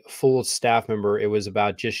a full staff member, it was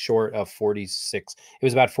about just short of 46. It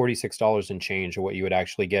was about $46 and change of what you would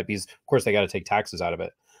actually get because of course they got to take taxes out of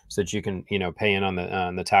it so that you can pay in on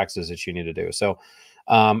the taxes that you need to do. So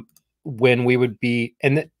um, when we would be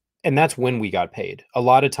and that's when we got paid. A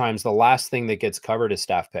lot of times the last thing that gets covered is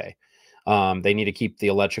staff pay. They need to keep the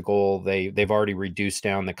electrical. They've already reduced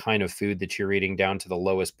down the kind of food that you're eating down to the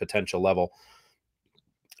lowest potential level.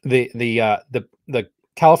 The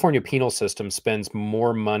California penal system spends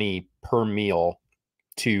more money per meal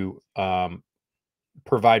to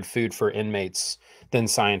provide food for inmates than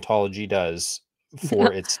Scientology does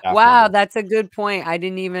for its staff Wow, members. that's a good point. I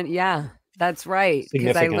didn't even yeah, that's right.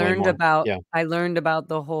 Because Significantly more. Yeah, I learned about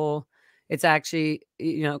the whole it's actually,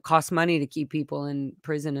 costs money to keep people in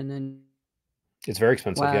prison and then it's very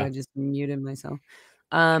expensive. wow, Yeah. I just muted myself.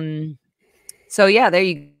 Um, so yeah, there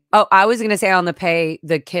you oh, I was gonna say on the pay,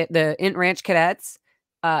 the Int Ranch cadets,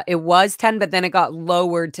 it was 10, but then it got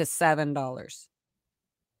lowered to $7.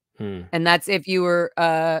 Hmm. And that's if you were,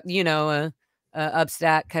 a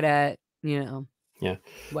upstat cadet, Yeah.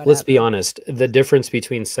 Let's be whatever. honest. The difference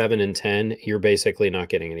between 7 and 10, you're basically not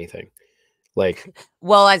getting anything. Like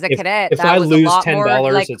Well, as a if cadet, if that I was a lose lot ten more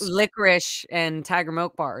dollars, like it's licorice and Tiger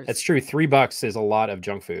Milk That's bars. true. $3 is a lot of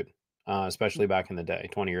junk food, especially back in the day,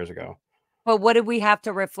 20 years ago. But what did we have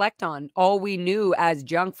to reflect on? All we knew as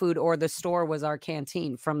junk food or the store was our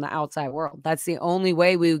canteen from the outside world. That's the only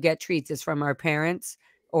way we would get treats is from our parents,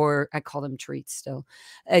 or I call them treats still.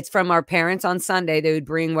 It's from our parents on Sunday. They would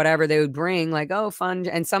bring whatever they would bring, like, oh, fun.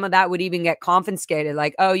 And some of that would even get confiscated,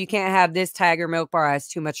 like, oh, you can't have this Tiger Milk bar, it has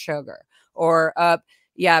too much sugar. Or,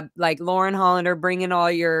 yeah, like Lauren Hollander bringing all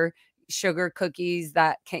your sugar cookies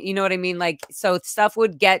that can you know what I mean? Like, so stuff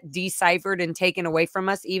would get deciphered and taken away from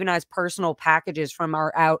us, even as personal packages from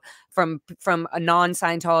our out from a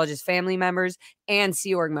non-Scientologist family members and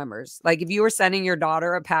Sea Org members. Like if you were sending your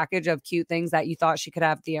daughter a package of cute things that you thought she could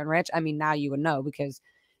have at the Unrich, I mean, now you would know because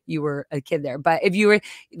you were a kid there. But if you were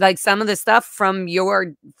like some of the stuff from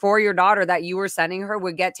your for your daughter that you were sending her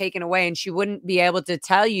would get taken away and she wouldn't be able to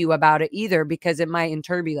tell you about it either because it might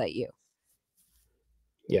interbulate you.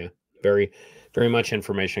 Yeah, very, very much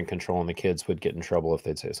information control, and the kids would get in trouble if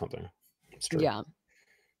they'd say something. It's true. Yeah.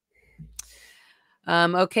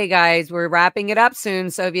 Okay, guys, we're wrapping it up soon.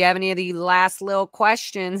 So if you have any of the last little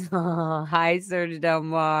questions, oh, hi, Sir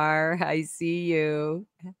Delmar. I see you.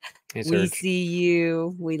 Hey, We Serge. see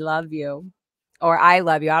you. We love you. Or I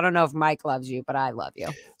love you. I don't know if Mike loves you, but I love you.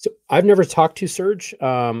 So I've never talked to Serge.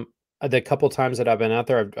 The couple times that I've been out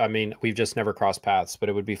there, I mean, we've just never crossed paths. But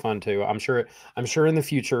it would be fun to. I'm sure. I'm sure in the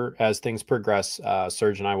future, as things progress,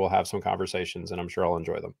 Serge and I will have some conversations, and I'm sure I'll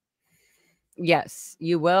enjoy them. Yes,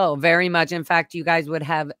 you will very much. In fact, you guys would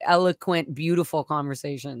have eloquent, beautiful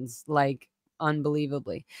conversations, like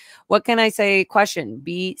unbelievably. What can I say? Question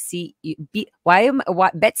B C U B. Why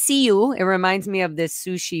Betsy you? It reminds me of this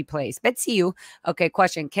sushi place. Betsy you. Okay,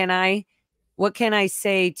 question. What can I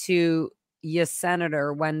say to your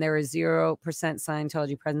senator when there is 0%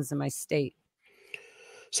 Scientology presence in my state?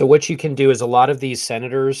 So what you can do is a lot of these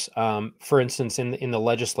senators, for instance, in the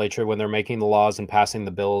legislature when they're making the laws and passing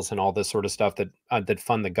the bills and all this sort of stuff that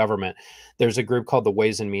fund the government, there's a group called the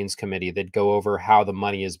Ways and Means Committee that go over how the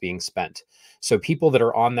money is being spent. So people that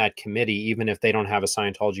are on that committee, even if they don't have a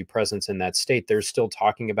Scientology presence in that state, they're still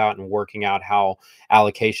talking about and working out how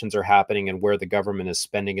allocations are happening and where the government is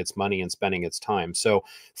spending its money and spending its time. So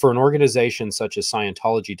for an organization such as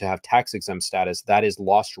Scientology to have tax exempt status, that is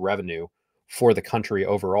lost revenue for the country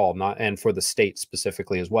overall, not and for the state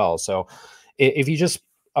specifically as well. So if you just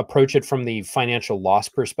approach it from the financial loss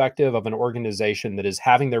perspective of an organization that is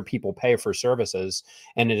having their people pay for services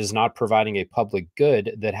and it is not providing a public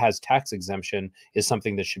good that has tax exemption is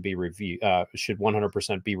something that should be reviewed, should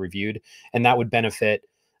 100% be reviewed, and that would benefit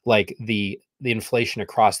like the inflation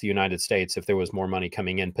across the United States if there was more money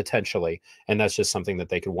coming in potentially. And that's just something that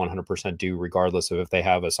they could 100% do regardless of if they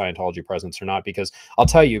have a Scientology presence or not. Because I'll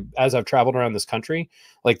tell you, as I've traveled around this country,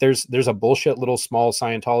 like there's a bullshit little small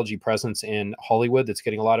Scientology presence in Hollywood that's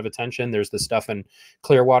getting a lot of attention. There's the stuff in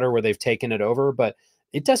Clearwater where they've taken it over, but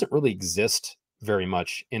it doesn't really exist very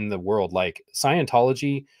much in the world. Like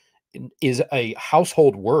Scientology is a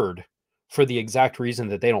household word for the exact reason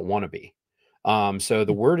that they don't want to be. So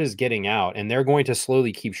the word is getting out, and they're going to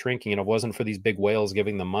slowly keep shrinking. And if it wasn't for these big whales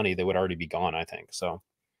giving them money, they would already be gone, I think. So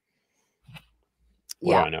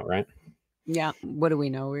what do Yeah. I know, right? Yeah. What do we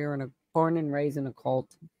know? We were born and raised in a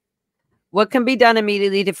cult. What can be done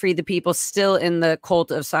immediately to free the people still in the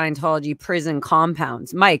cult of Scientology prison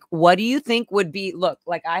compounds? Mike, what do you think would be look,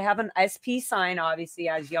 like I have an SP sign, obviously,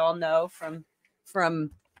 as y'all know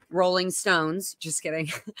from Rolling Stones. Just kidding.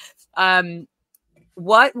 um,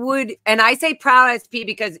 what would and I say proud SP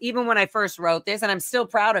because even when I first wrote this, and I'm still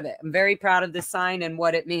proud of it, I'm very proud of this sign and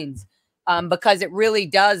what it means. Because it really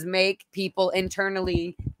does make people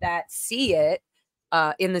internally that see it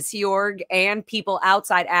in the Sea Org and people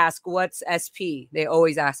outside ask, what's SP? They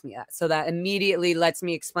always ask me that. So that immediately lets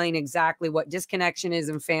me explain exactly what disconnection is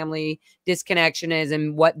and family disconnection is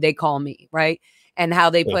and what they call me, right? And how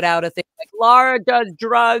they Yeah. put out a thing like Lara does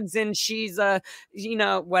drugs and she's a,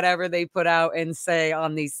 whatever they put out and say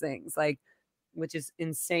on these things, like, which is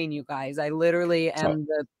insane, you guys. I literally So am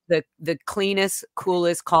the cleanest,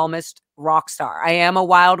 coolest, calmest rock star. I am a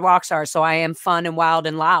wild rock star, so I am fun and wild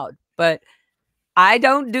and loud, but I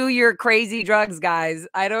don't do your crazy drugs, guys.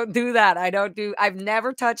 I don't do that. I've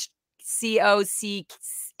never touched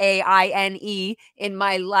COCAINE in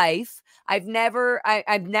my life. I've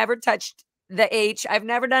never touched the H. I've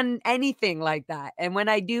never done anything like that. And when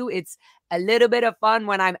I do, it's a little bit of fun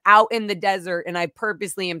when I'm out in the desert and I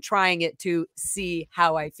purposely am trying it to see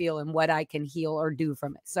how I feel and what I can heal or do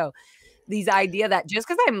from it. So these idea that just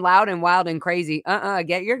because I'm loud and wild and crazy,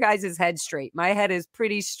 get your guys' head straight. My head is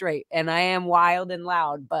pretty straight and I am wild and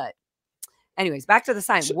loud. But anyways, back to the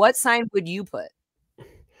sign. so, What sign would you put?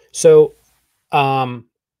 so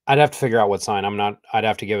I'd have to figure out what sign. I'd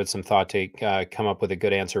have to give it some thought to come up with a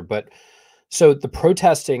good answer. But so the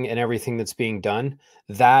protesting and everything that's being done,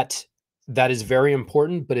 that that is very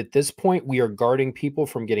important. But at this point, we are guarding people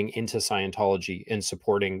from getting into Scientology and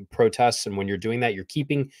supporting protests. And when you're doing that, you're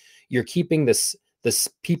keeping this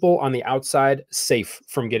people on the outside safe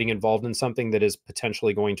from getting involved in something that is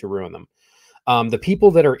potentially going to ruin them. The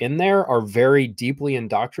people that are in there are very deeply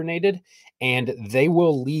indoctrinated, and they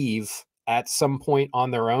will leave at some point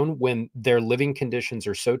on their own when their living conditions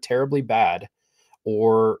are so terribly bad,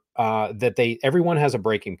 or that everyone has a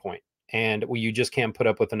breaking point, and you just can't put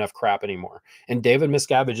up with enough crap anymore. And David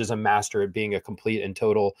Miscavige is a master at being a complete and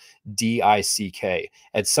total dick.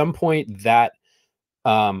 At some point, that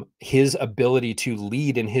his ability to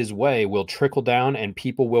lead in his way will trickle down and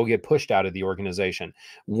people will get pushed out of the organization.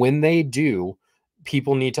 When they do,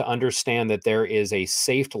 people need to understand that there is a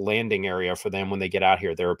safe landing area for them when they get out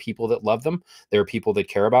here. There are people that love them. There are people that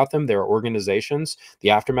care about them. There are organizations.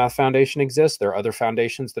 The Aftermath Foundation exists. There are other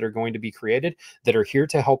foundations that are going to be created that are here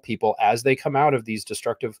to help people as they come out of these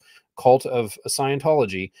destructive cult of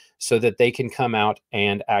Scientology, so that they can come out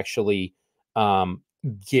and actually um,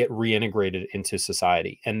 get reintegrated into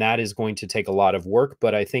society. And that is going to take a lot of work.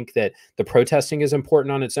 But I think that the protesting is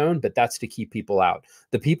important on its own, but that's to keep people out.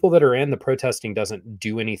 The people that are in the protesting doesn't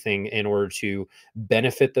do anything in order to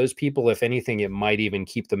benefit those people. If anything, it might even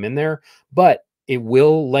keep them in there, but it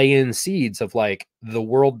will lay in seeds of like, the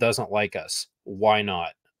world doesn't like us. Why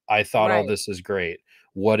not? I thought all Right, this is great.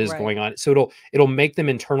 What is right. going on? So it'll make them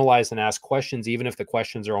internalize and ask questions, even if the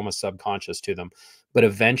questions are almost subconscious to them. But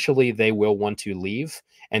eventually they will want to leave.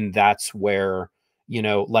 And that's where,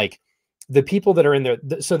 like, the people that are in there,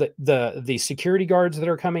 so the security guards that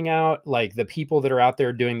are coming out, like the people that are out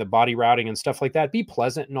there doing the body routing and stuff like that, be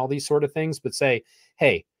pleasant and all these sort of things, but say,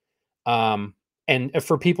 hey, um, and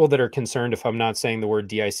for people that are concerned if I'm not saying the word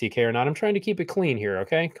dick or not, I'm trying to keep it clean here.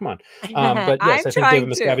 Okay, come on. But yes, I'm I think David trying to.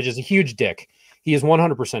 Miscavige is a huge dick. He is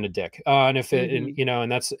 100% a dick. And if it, and Mhm.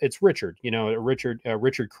 and it's Richard,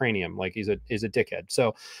 Richard Cranium, like is a dickhead.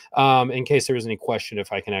 So, in case there was any question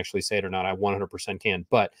if I can actually say it or not, I 100% can.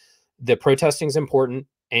 But the protesting is important,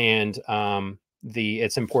 and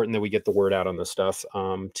it's important that we get the word out on this stuff,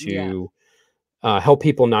 Yeah. to help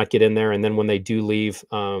people not get in there. And then when they do leave,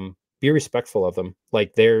 be respectful of them.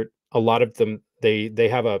 Like, a lot of them, they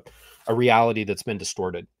have a reality that's been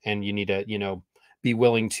distorted, and you need to, be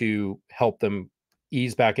willing to help them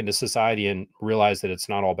ease back into society and realize that it's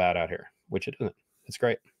not all bad out here, which it isn't. It's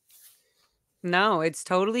great. No, it's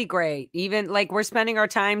totally great. Even like we're spending our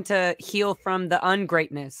time to heal from the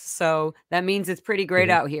ungreatness. So that means it's pretty great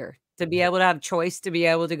Mhm. out here to be able to have choice, to be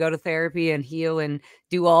able to go to therapy and heal and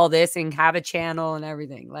do all this and have a channel and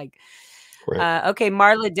everything. Like, Right. okay,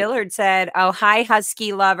 Marla Dillard said, "Oh, hi,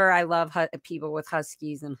 husky lover. I love people with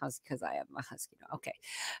huskies and husky because I have a husky dog." Okay,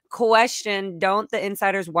 question: don't the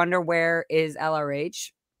insiders wonder where is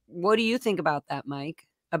LRH? What do you think about that, Mike?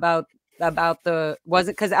 About about the was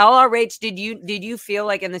it because LRH, did you feel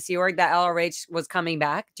like in the Sea Org that LRH was coming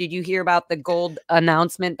back? Did you hear about the gold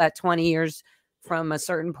announcement that 20 years from a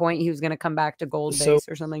certain point he was gonna come back to gold So base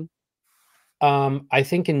or something? I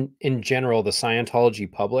think in general, the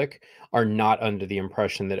Scientology public are not under the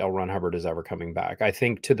impression that L. Ron Hubbard is ever coming back. I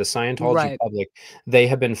think to the Scientology Right. public, they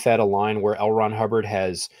have been fed a line where L. Ron Hubbard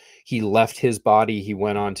he left his body. He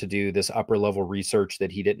went on to do this upper level research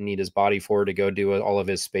that he didn't need his body for to go do all of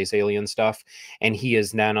his space alien stuff. And he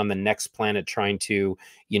is then on the next planet trying to,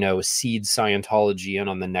 seed Scientology in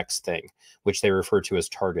on the next thing, which they refer to as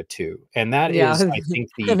Target 2. And that Yeah, is, I was I think,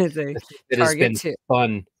 gonna say the thing that has Target been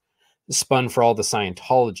 2. spun for all the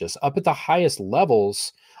Scientologists. Up at the highest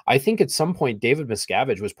levels, I think at some point David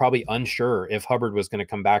Miscavige was probably unsure if Hubbard was going to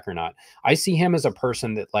come back or not. I see him as a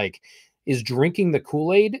person that is drinking the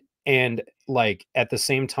Kool-Aid, and at the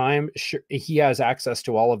same time he has access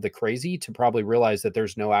to all of the crazy to probably realize that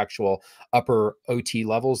there's no actual upper OT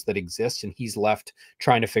levels that exist, and he's left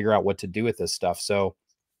trying to figure out what to do with this stuff. So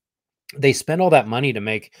they spend all that money to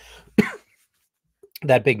make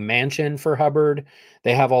that big mansion for Hubbard.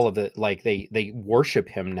 They have all of the they worship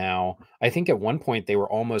him now. I think at one point they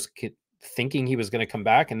were almost thinking he was going to come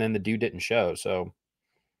back, and then the dude didn't show. So,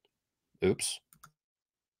 oops.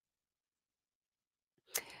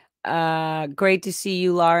 Great to see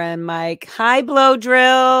you, Lara and Mike. Hi, Blow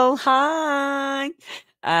Drill. Hi.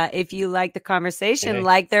 If you like the conversation, Hey,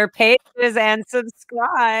 like their pages and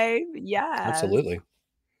subscribe. Yes. absolutely.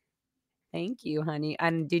 Thank you, honey.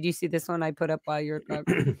 And did you see this one I put up while you were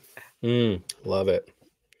talking? Love it.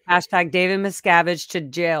 Hashtag David Miscavige to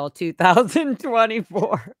jail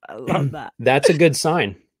 2024. I love that. That's a good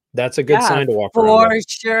sign. That's a good Yeah, sign to walk around for with.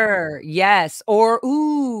 sure. Yes. Or,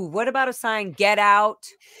 ooh, what about a sign? Get out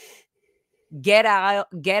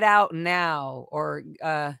now, or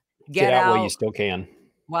Get get out while you out still can.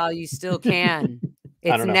 while you still can. I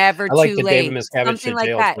It's don't know. never I like too the David late. Miscavige Something to like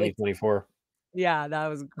jail that. It's 2024. yeah, that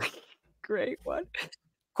was great one.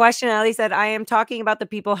 Question Ellie said, I am talking about the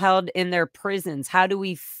people held in their prisons. How do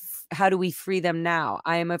we free them now?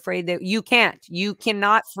 I am afraid that you can't. You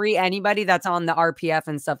cannot free anybody that's on the RPF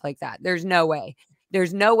and stuff like that. There's no way.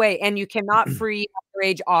 There's no way. And you cannot free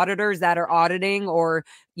underage auditors that are auditing, or,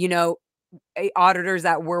 auditors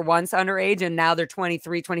that were once underage and now they're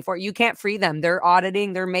 23, 24. You can't free them. They're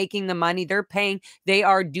auditing, they're making the money, they're paying, they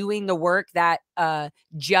are doing the work that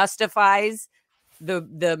justifies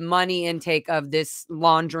the money intake of this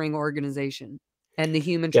laundering organization and the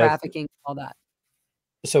human Yeah. trafficking, all that.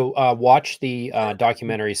 So watch the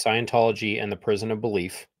documentary Scientology and the Prison of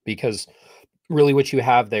Belief, because really what you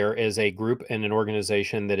have there is a group and an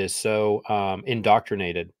organization that is so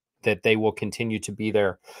indoctrinated that they will continue to be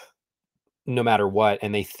there no matter what,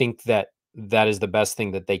 and they think that that is the best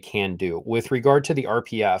thing that they can do. With regard to the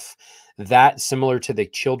RPF, that, similar to the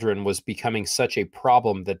children, was becoming such a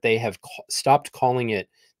problem that they have stopped calling it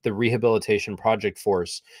the Rehabilitation Project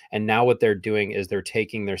Force, and now what they're doing is they're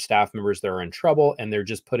taking their staff members that are in trouble and they're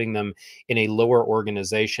just putting them in a lower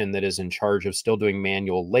organization that is in charge of still doing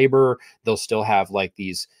manual labor. They'll still have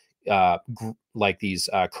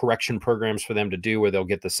correction programs for them to do, where they'll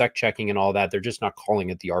get the sec checking and all that. They're just not calling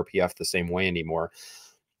it the RPF the same way anymore,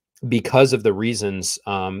 because of the reasons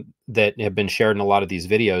that have been shared in a lot of these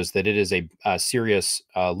videos, that it is a serious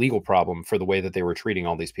legal problem for the way that they were treating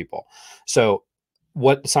all these people. So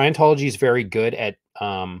what Scientology is very good at,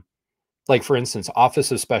 like, for instance, Office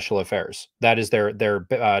of Special Affairs. That is their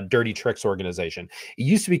dirty tricks organization. It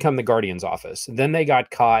used to become the Guardian's office. Then they got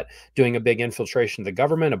caught doing a big infiltration of the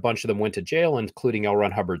government. A bunch of them went to jail, including L.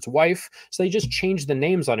 Ron Hubbard's wife. So they just changed the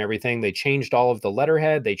names on everything. They changed all of the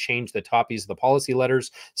letterhead. They changed the toppies of the policy letters.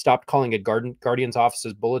 Stopped calling it Guardian's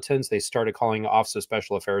office's bulletins. They started calling Office of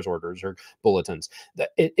Special Affairs orders or bulletins.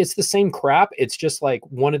 It's the same crap. It's just like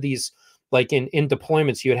one of these. Like in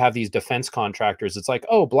deployments, you would have these defense contractors. It's like,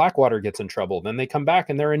 oh, Blackwater gets in trouble. Then they come back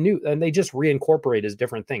and and they just reincorporate as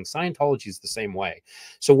different things. Scientology is the same way.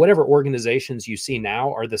 So whatever organizations you see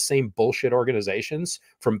now are the same bullshit organizations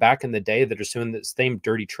from back in the day that are doing the same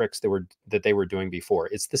dirty tricks that they were doing before.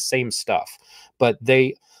 It's the same stuff, but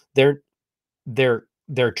they're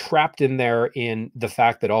trapped in there in the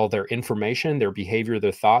fact that all their information, their behavior,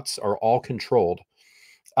 their thoughts are all controlled.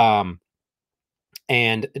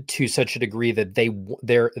 And to such a degree that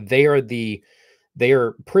they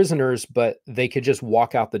are prisoners, but they could just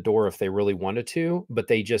walk out the door if they really wanted to, but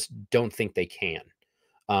they just don't think they can.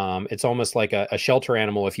 It's almost like a shelter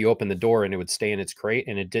animal. If you open the door and it would stay in its crate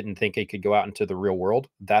and it didn't think it could go out into the real world,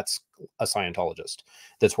 that's a Scientologist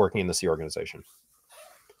that's working in the Sea organization.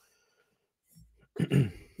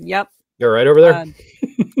 Yep. You're right over there.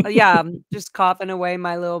 Yeah, I'm just coughing away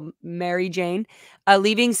my little Mary Jane.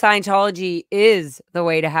 Leaving Scientology is the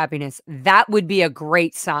way to happiness. That would be a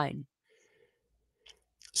great sign,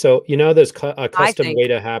 So, you know those I custom think. Way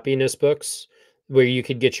to Happiness books where you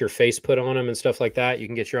could get your face put on them and stuff like that? You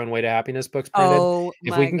can get your own Way to Happiness books printed. Oh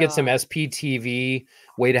If we my can get some god. SPTV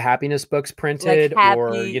Way to Happiness books Like printed, or,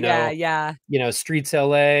 happy yeah. Streets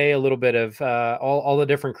LA, a little bit of all the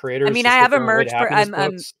different I creators mean, I just with have a their own Way to merch Happiness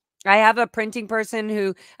books. I have a printing person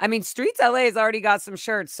who I mean, Streets LA has already got some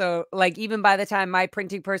shirts, so, like, even by the time my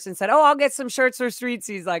printing person said, "Oh, I'll get some shirts for Streets,"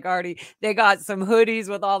 he's, like, already they got some hoodies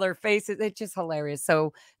with all their faces, it's just hilarious,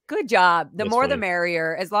 so, good job. The That's more the funny.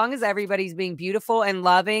 merrier, as long as everybody's being beautiful and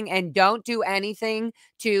loving and don't do anything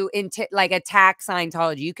to like, attack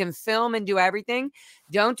Scientology. You can film and do everything.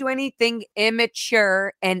 Don't do anything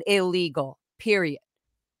immature and illegal, period.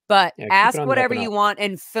 But Yeah, keep it ask on the up whatever and you up. want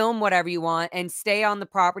and film whatever you want and stay on the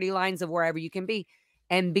property lines of wherever you can be.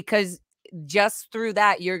 And because just through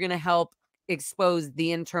that, you're gonna help expose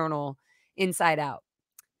the internal inside out.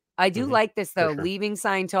 I do Mhm. like this For though. sure. Leaving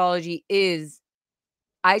Scientology is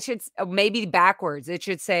I should maybe backwards. It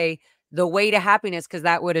should say the way to happiness because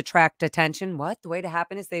that would attract attention. What? The way to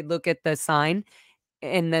happiness? They'd look at the sign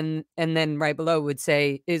and then right below would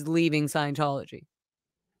say is leaving Scientology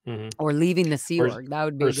Mhm. or leaving the Sea Or Org. That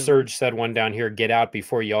would be or a good one. Serge said one down here, "Get out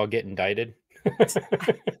before y'all get indicted."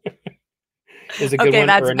 Is a good Okay, one,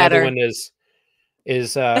 that's or another better. one is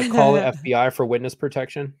call the FBI for witness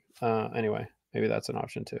protection. Anyway, maybe that's an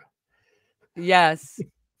option too. Yes.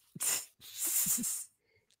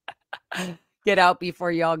 Get out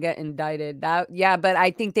before y'all get indicted. That yeah, but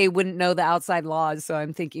I think they wouldn't know the outside laws, so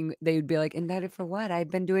I'm thinking they would be like, "Indicted for what?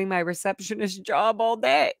 I've been doing my receptionist job all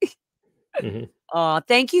day." Mhm. Aw,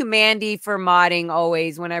 thank you, Mandy, for modding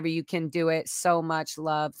always whenever you can do it. So much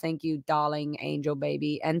love. Thank you, darling angel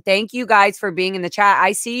baby. And thank you guys for being in the chat.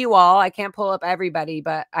 I see you all. I can't pull up everybody,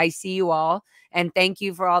 but I see you all. And thank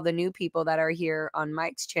you for all the new people that are here on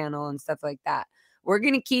Mike's channel and stuff like that. We're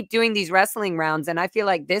going to keep doing these wrestling rounds. And I feel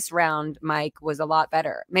like this round, Mike, was a lot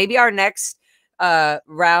better. Maybe our next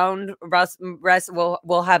round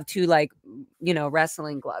we'll have two like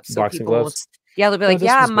wrestling gloves so Boxing people will gloves. yeah, they'll be No, like, this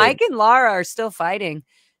 "Yeah, was Mike good. and Lara are still fighting."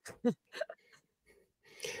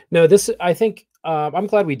 No, this I think I'm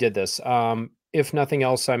glad we did this. If nothing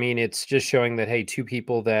else, I mean, it's just showing that hey, two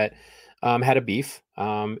people that had a beef.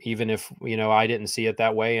 Even if I didn't see it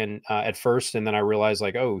that way, and at first, and then I realized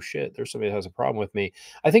like, oh shit, there's somebody that has a problem with me.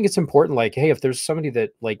 I think it's important. Like, hey, if there's somebody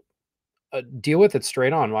that like deal with it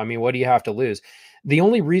straight on. I mean, what do you have to lose? The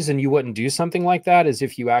only reason you wouldn't do something like that is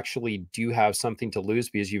if you actually do have something to lose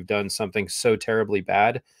because you've done something so terribly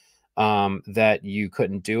bad that you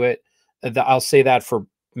couldn't do it. I'll say that for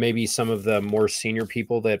maybe some of the more senior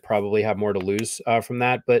people that probably have more to lose from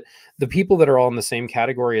that. But the people that are all in the same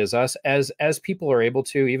category as us, as people are able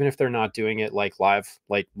to, even if they're not doing it like live,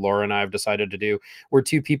 like Laura and I have decided to do, we're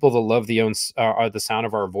two people that love the sound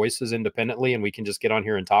of our voices independently, and we can just get on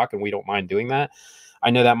here and talk, and we don't mind doing that. I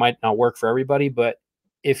know that might not work for everybody, but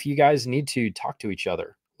if you guys need to talk to each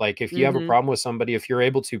other, like if you have a Mhm. problem with somebody, if you're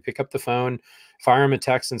able to pick up the phone, fire them a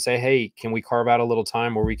text and say, "Hey, can we carve out a little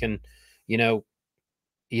time where we can, you know,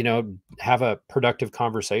 have a productive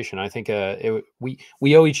conversation?" I think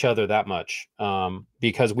we owe each other that much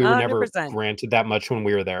because we were never 100%. granted that much when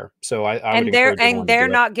we were there. So I would encourage everyone to do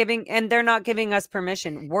it. They're not giving us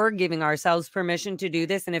permission. We're giving ourselves permission to do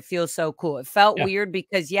this, and it feels so cool. It felt Yeah, weird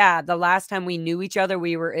because, yeah, the last time we knew each other,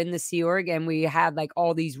 we were in the Sea Org, and we had, like,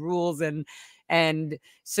 all these rules and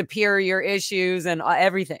superior issues and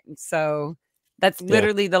everything. So, that's yeah,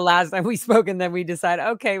 literally the last time we spoke, and then we decided,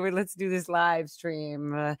 "Okay, well, let's do this live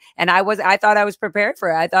stream." And I thought I was prepared for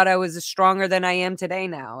it. I thought I was stronger than I am today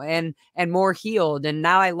now and more healed. And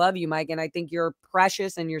now I love you, Mike, and I think you're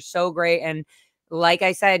precious and you're so great. And like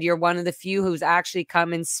I said, you're one of the few who's actually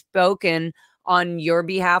come and spoken on your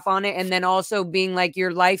behalf on it, and then also being like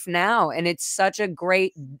your life now. And it's such a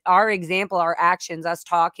great our example, our actions, us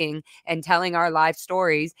talking and telling our life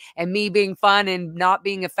stories and me being fun and not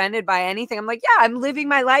being offended by anything. I'm like, yeah, I'm living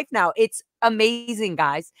my life now. It's amazing,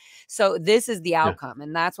 guys. So this is the yeah. outcome,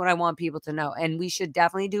 and that's what I want people to know. And we should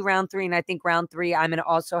definitely do round 3. And I think round 3, I'm going to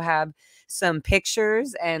also have some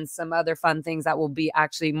pictures and some other fun things that will be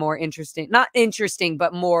actually more interesting, not interesting,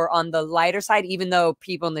 but more on the lighter side, even though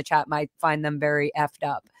people in the chat might find them very effed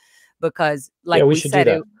up because, Yeah, like we we should do said,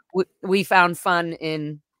 that. we found fun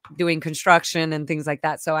in doing construction and things like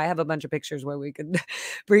that. So I have a bunch of pictures where we could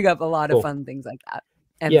bring up a lot of Cool. fun things like that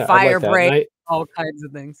and Yeah, I'd fire like that. And break, all kinds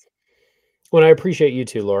of things. I appreciate you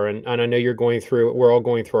too, Laura, and I know we're all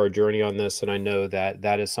going through our journey on this, and I know that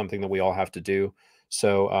that is something that we all have to do.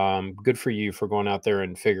 So good for you for going out there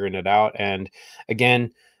and figuring it out. And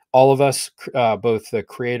again, all of us, both the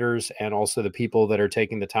creators and also the people that are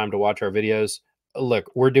taking the time to watch our videos, look,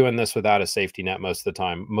 we're doing this without a safety net most of the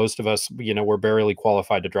time. Most of us, we're barely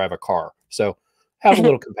qualified to drive a car. So have a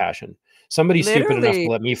little compassion. Somebody's stupid enough to Literally.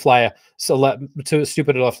 let me fly a so let to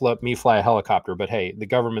stupid enough to let me fly a helicopter. But hey, the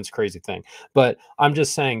government's a crazy thing. But I'm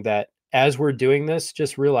just saying that as we're doing this,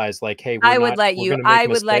 just realize like, hey, we're gonna make I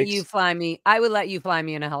would let you mistakes. fly me I would let you fly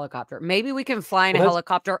me in a helicopter. Maybe we can fly in a Well, that's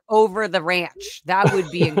helicopter over the ranch. That would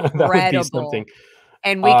be that would be something. incredible,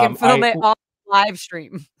 and we can film I it on live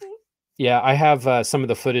stream. Yeah, I have some of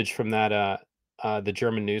the footage from that the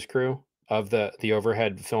German news crew of the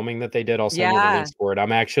overhead filming that they did. I'll send you the Yeah. links for it.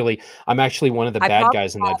 I'm actually one of the I bad probably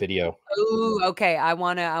guys in that video. Ooh, okay, I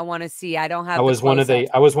wanna see. I don't I have the was one of the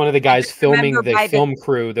close-ups. I was one of the I guys just remember filming the by the film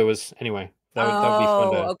crew that was anyway. That would be fun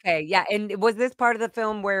Oh, to. okay, yeah, and was this part of the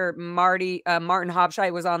film where Martin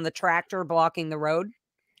Hopshite was on the tractor blocking the road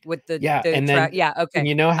with Yeah, the and track? then Yeah, okay.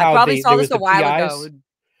 you know I how probably they saw there this was a the while ago. PIs.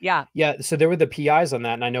 Yeah, Yeah, so there were the PIs on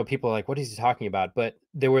that, and I know people are like, "What is he talking about?" But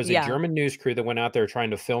there was a yeah, German news crew that went out there trying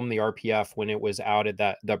to film the RPF when it was out at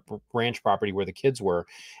that ranch property where the kids were,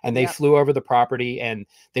 and they yep, flew over the property, and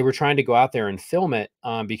they were trying to go out there and film it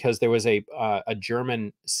because there was a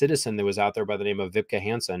German citizen that was out there by the name of Vipke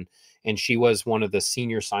Hansen, and she was one of the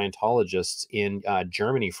senior Scientologists in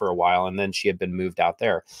Germany for a while, and then she had been moved out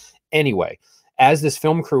there. Anyway, as this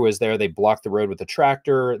film crew was there, they blocked the road with a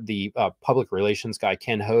tractor. The public relations guy,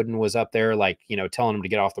 Ken Hoden, was up there, like, telling them to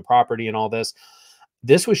get off the property and all this.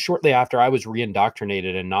 This was shortly after I was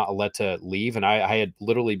reindoctrinated and not let to leave. And I had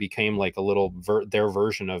literally became like a little their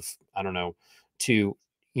version of, I don't know, to,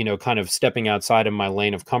 kind of stepping outside of my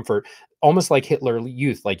lane of comfort, almost like Hitler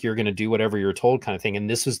Youth, like you're going to do whatever you're told kind of thing. And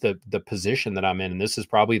this is the position that I'm in. And this is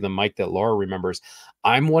probably the Mike that Laura remembers.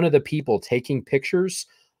 I'm one of the people taking pictures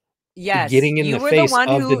yes, getting in you the were the face one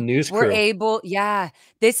of the who news were crew. able yeah,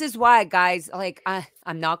 this is why, guys, like,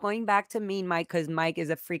 I'm not going back to mean Mike because Mike is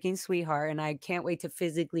a freaking sweetheart, and I can't wait to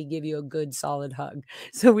physically give you a good solid hug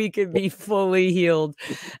so we could be fully healed.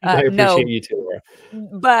 I appreciate No, you too, Laura.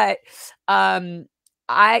 but, um,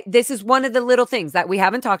 I this is one of the little things that we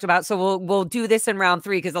haven't talked about, so we'll do this in round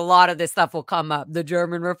 3 because a lot of this stuff will come up, the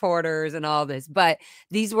German reporters and all this, but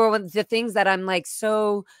these were one of the things that I'm like,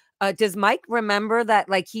 so, does Mike remember that,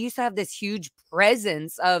 like, he used to have this huge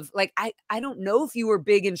presence of, like, I don't know if you were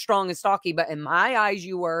big and strong and stocky, but in my eyes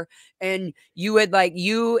you were, and you would, like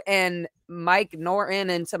you and Mike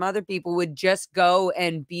Norton and some other people would just go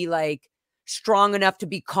and be, like, strong enough to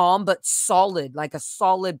be calm, but solid, like a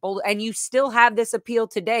solid boulder. And you still have this appeal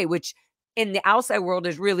today, which in the outside world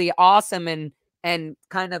is really awesome and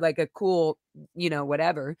kind of like a cool,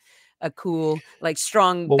 whatever, a cool, like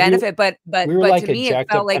strong Well, we benefit. But we were to like a me, it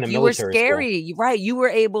jacked felt up like kind of you were military school. scary, right? You were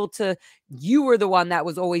able to, you were the one that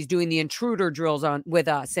was always doing the intruder drills on with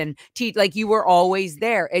us and teach, like you were always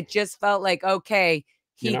there. It just felt like, okay,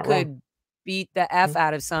 You're he not wrong. could beat the Yeah. F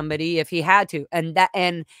out of somebody if he had to.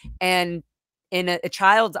 And in a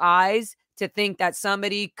child's eyes to think that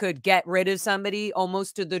somebody could get rid of somebody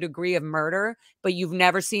almost to the degree of murder, but you've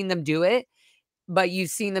never seen them do it, but you've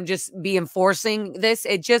seen them just be enforcing this.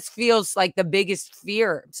 It just feels like the biggest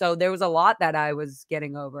fear. So there was a lot that I was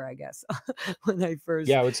getting over, I guess, when I first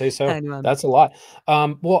Yeah, I would say so. had him. That's a lot.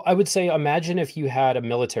 Well, I would say imagine if you had a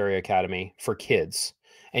military academy for kids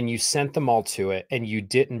and you sent them all to it and you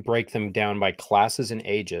didn't break them down by classes and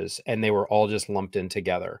ages and they were all just lumped in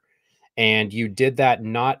together. And you did that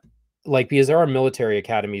not like because there are military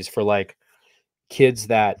academies for like kids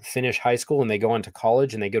that finish high school and they go into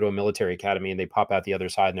college and they go to a military academy and they pop out the other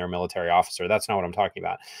side and they're a military officer. That's not what I'm talking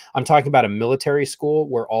about. I'm talking about a military school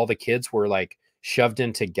where all the kids were like shoved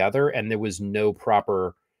in together and there was no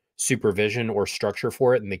proper supervision or structure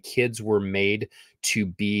for it. And the kids were made to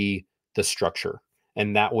be the structure.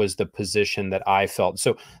 And that was the position that I felt.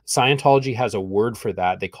 So Scientology has a word for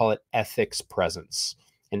that. They call it ethics presence.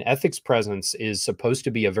 And ethics presence is supposed to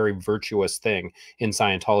be a very virtuous thing in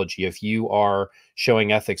Scientology. If you are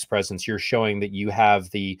showing ethics presence, you're showing that you have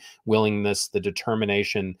the willingness, the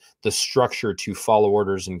determination, the structure to follow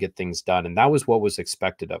orders and get things done. And that was what was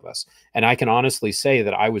expected of us. And I can honestly say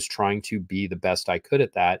that I was trying to be the best I could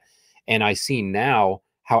at that. And I see now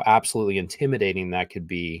how absolutely intimidating that could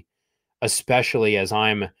be, especially as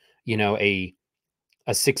I'm, a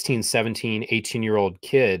 16, 17, 18-year-old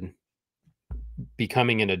kid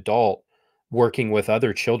becoming an adult working with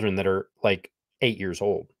other children that are like 8 years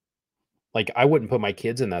old. Like, I wouldn't put my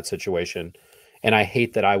kids in that situation, and I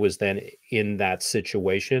hate that I was then in that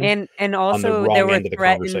situation And on the also there wrong were end of the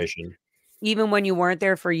threatened conversation. even when you weren't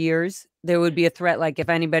there for years, there would be a threat, like, if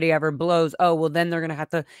anybody ever blows, oh, well, then they're gonna have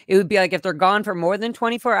to it would be like if they're gone for more than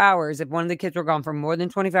 24 hours, if one of the kids were gone for more than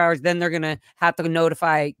 24 hours, then they're gonna have to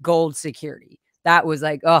notify Gold Security. That was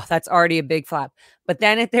like, oh, that's already a big flap. But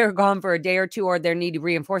then if they were gone for a day or 2 or they needed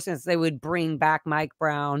reinforcements, they would bring back Mike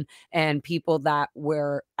Brown and people that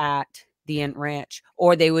were at the Ant Ranch,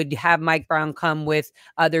 or they would have Mike Brown come with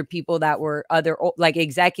other people that were other like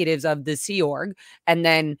executives of the Sea Org, and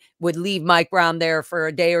then would leave Mike Brown there for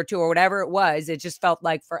a day or 2 or whatever it was. It just felt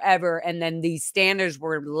like forever, and then these standards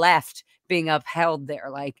were left being upheld there,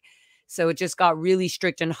 like, so it just got really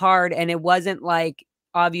strict and hard, and it wasn't like,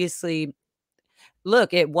 obviously,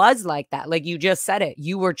 look, it was like that, like, you just said it.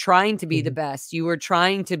 You were trying to be the Mhm. best. You were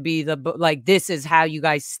trying to be the like, "This is how you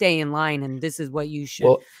guys stay in line, and this is what you should,"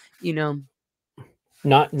 Well, you know?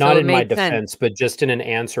 not So it in my made sense. defense, but just in an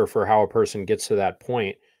answer for how a person gets to that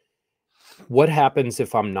point. What happens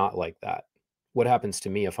if I'm not like that? What happens to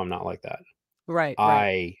me if I'm not like that? Right, right.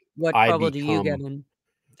 I What I trouble do you get become in?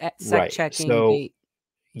 At sec right. checking, So gate.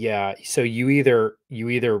 yeah, so you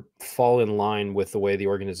either fall in line with the way the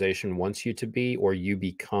organization wants you to be, or you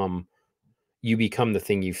become the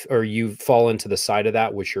thing or you fall into the side of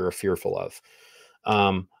that which you're fearful of.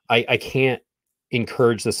 I can't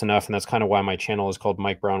encourage this enough, and that's kind of why my channel is called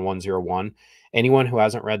Mike Brown 101. Anyone who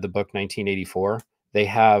hasn't read the book 1984, they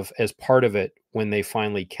have as part of it when they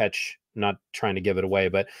finally catch. Not trying to give it away,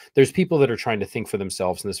 but there's people that are trying to think for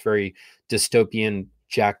themselves in this very dystopian,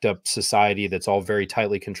 jacked up society that's all very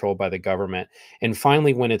tightly controlled by the government. And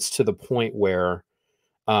finally, when it's to the point where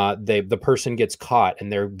the person gets caught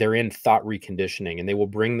and they're in thought reconditioning, and they will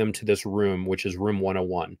bring them to this room, which is room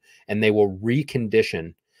 101, and they will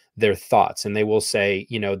recondition their thoughts, and they will say,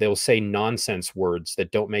 they'll say nonsense words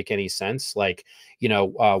that don't make any sense, like,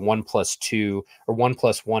 1 plus 2 or 1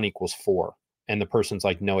 plus 1 equals 4, and the person's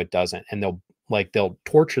like, no, it doesn't, and they'll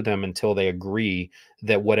torture them until they agree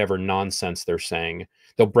that whatever nonsense they're saying,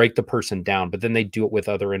 they'll break the person down, but then they do it with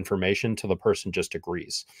other information till the person just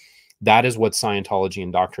agrees. That is what Scientology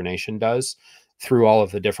indoctrination does through all of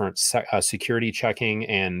the different security checking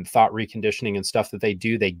and thought reconditioning and stuff that they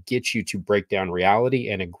do. They get you to break down reality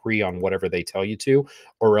and agree on whatever they tell you to,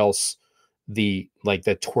 or else the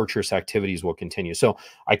torturous activities will continue. So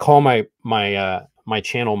I call my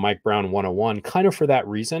channel Mike Brown 101 kind of for that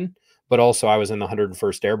reason, but also I was in the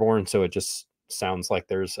 101st Airborne, so it just sounds like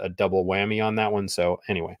there's a double whammy on that one. So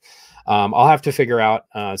anyway, I'll have to figure out.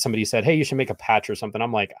 Somebody said, "Hey, you should make a patch or something."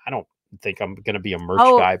 I'm like, I don't think I'm going to be a merch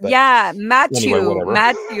Oh, guy, but yeah, anyway, Matthew, whatever.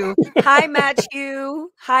 Matthew. Hi, Matthew.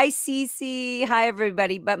 Hi, Cece. Hi,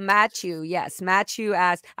 everybody. But Matthew, yes, Matthew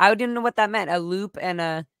asked, I didn't know what that meant. A loop and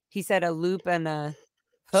a, he said a loop and a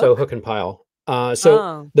So hook? hook and pile. So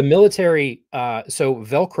Oh. the military, so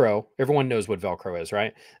Velcro, everyone knows what Velcro is,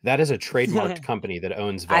 right? That is a trademarked company that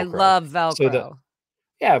owns I Velcro. love So the Velcro.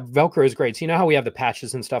 Yeah, Velcro is great. So you know how we have the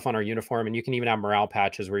patches and stuff on our uniform, and you can even have morale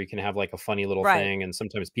patches where you can have like a funny little Right. thing, and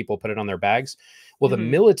sometimes people put it on their bags. Well, the Mhm.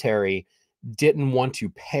 military didn't want to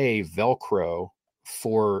pay Velcro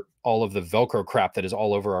for all of the Velcro crap that is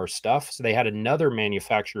all over our stuff. So they had another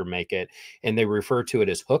manufacturer make it, and they refer to it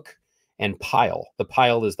as hook and pile. The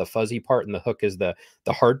pile is the fuzzy part, and the hook is the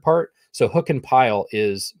hard part. So hook and pile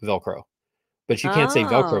is Velcro. But you can't say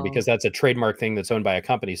Velcro Oh. because that's a trademark thing that's owned by a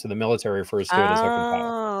company. So the military refers to it as hook and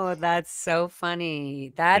pile. Oh, that's so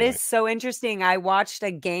funny. That is Anyway. so interesting. I watched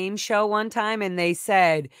a game show one time and they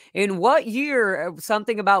said, "In what year?"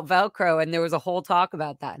 Something about Velcro, and there was a whole talk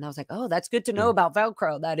about that. And I was like, "Oh, that's good to know Mhm, about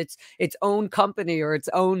Velcro, that it's its own company or its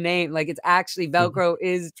own name. Like it's actually mhm. Velcro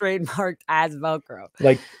is trademarked as Velcro."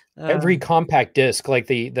 Like, Uh, every compact disc, like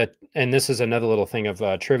the and this is another little thing of,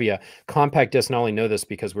 trivia. Compact disc, not only know this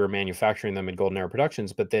because we were manufacturing them in Golden Era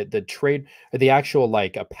Productions, but the trade or the actual,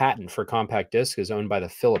 like, a patent for compact disc is owned by the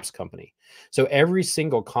Philips company. So every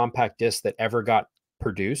single compact disc that ever got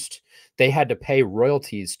produced, they had to pay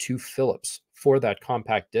royalties to Philips for that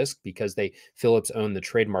compact disc because Philips owned the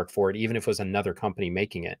trademark for it, even if it was another company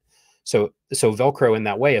making it. So Velcro in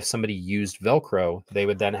that way, if somebody used Velcro, they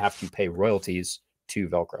would then have to pay royalties to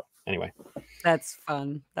Velcro. Anyway. that's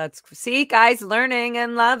fun. See, guys, learning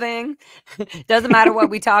and loving. Doesn't matter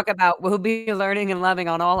what we talk about, we'll be learning and loving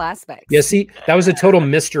on all Yeah, aspects. see, that was a total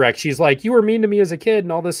misdirect. She's like, "You were mean to me as a kid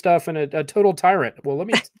and all this stuff and a total tyrant." Well,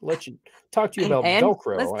 let you talk to you about And let's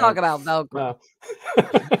Velcro. talk about Velcro.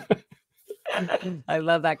 Uh, I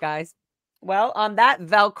love that, guys. Well, on that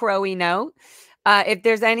Velcro-y note, if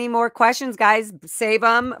there's any more questions, guys, save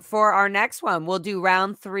them for our next one. We'll do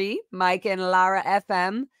round 3, Mike and Lara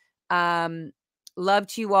FM. Um, love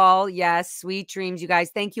to you all. Yes, sweet dreams, you guys.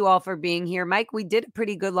 Thank you all for being here. Mike, we did a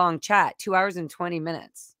pretty good long chat, 2 hours and 20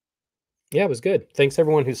 minutes. Yeah, it was good. Thanks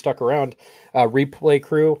everyone who stuck around. Replay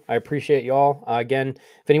crew, I appreciate y'all. Again,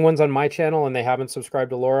 if anyone's on my channel and they haven't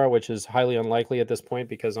subscribed to Laura, which is highly unlikely at this point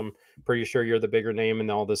because I'm pretty sure you're the bigger name and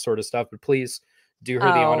all this sort of stuff, but please do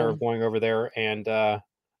her the honor of Oh, going over there and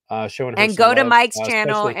showing her and some go to love, Mike's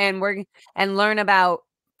channel especially. and learn about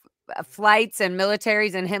flights and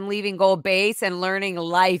militaries and him leaving Gold Base and learning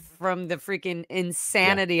life from the freaking Yeah,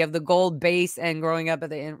 insanity of the Gold Base and growing up at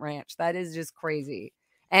the Int Ranch. That is just crazy.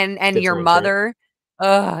 And good your times, right? mother,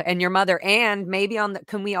 and your mother, and maybe on the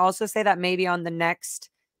can we also say that maybe on the next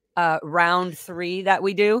round 3 that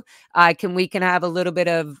we do, we can have a little bit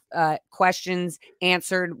of questions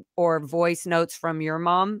answered or voice notes from your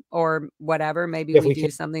mom or whatever. Maybe Yeah, if we we can,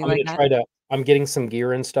 do something I'm like gonna that. try to. I'm getting some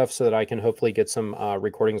gear and stuff so that I can hopefully get some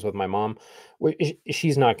recordings with my mom.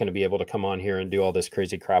 She's not going to be able to come on here and do all this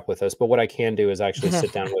crazy crap with us, but what I can do is actually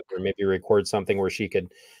sit down with her, maybe record something where she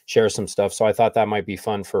could share some stuff. So I thought that might be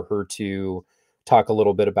fun for her to talk a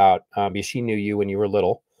little bit about. Because she knew you when you were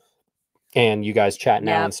little, and you guys chat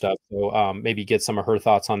now Yep. and stuff. So maybe get some of her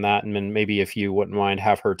thoughts on that, and then maybe if you wouldn't mind,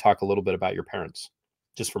 have her talk a little bit about your parents,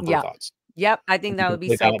 just from her Yep. thoughts. Yep. I If think you that can would be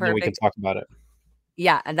play that, so and then we can perfect. talk about it.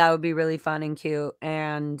 Yeah, and that would be really fun and cute,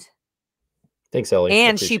 Thanks, Ellie. I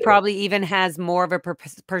and she appreciate it. probably even has more of a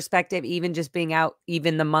perspective even just being out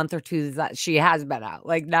even the month or 2 that she has been out.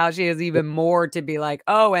 Like, now she has even more to be like,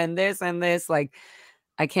 "Oh, and this," like,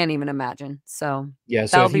 I can't even imagine. So, Yeah,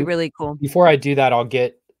 so that'll if be you really cool. before I do that, I'll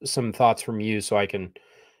get some thoughts from you so I can,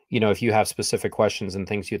 if you have specific questions and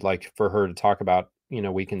things you'd like for her to talk about,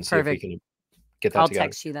 we can see if we Perfect. can get that I'll together.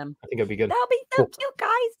 text you them. I think it'd be good. That'll be so Cool. cute, guys.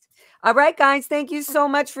 All right, guys. Thank you so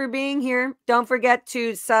much for being here. Don't forget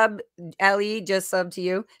to sub Ellie, just sub to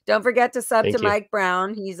you. Don't forget to sub to Thank you. Mike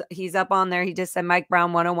Brown. He's up on there. He just said Mike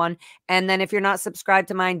Brown 101. And then if you're not subscribed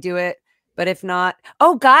to mine, do it. But if not,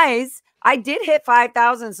 oh guys, I did hit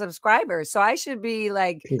 5,000 subscribers. So I should be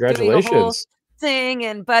like doing a whole Congratulations. thing.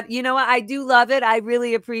 And but you know what? I do love it. I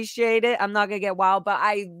really appreciate it. I'm not gonna get wild, but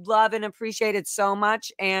I love and appreciate it so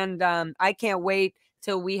much. And I can't wait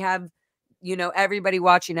till we have everybody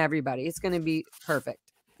watching everybody. It's going to be perfect.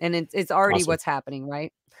 And it's already Awesome. what's happening,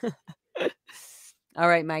 right? All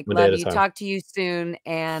right, Mike. One day Love at a you. time. Talk to you soon.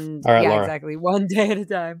 And All right, yeah, Laura. exactly. One day at a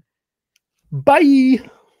time. Bye.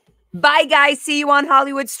 Bye, guys. See you on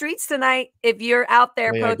Hollywood streets tonight. If you're out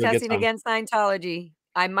there Oh yeah, go get protesting some. against Scientology,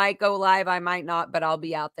 I might go live. I might not, but I'll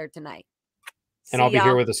be out there tonight. And I'll See be here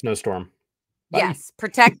y'all. with a snowstorm. Bye. Yes.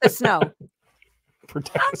 Protect the snow.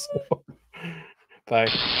 Protect the snow. Bye.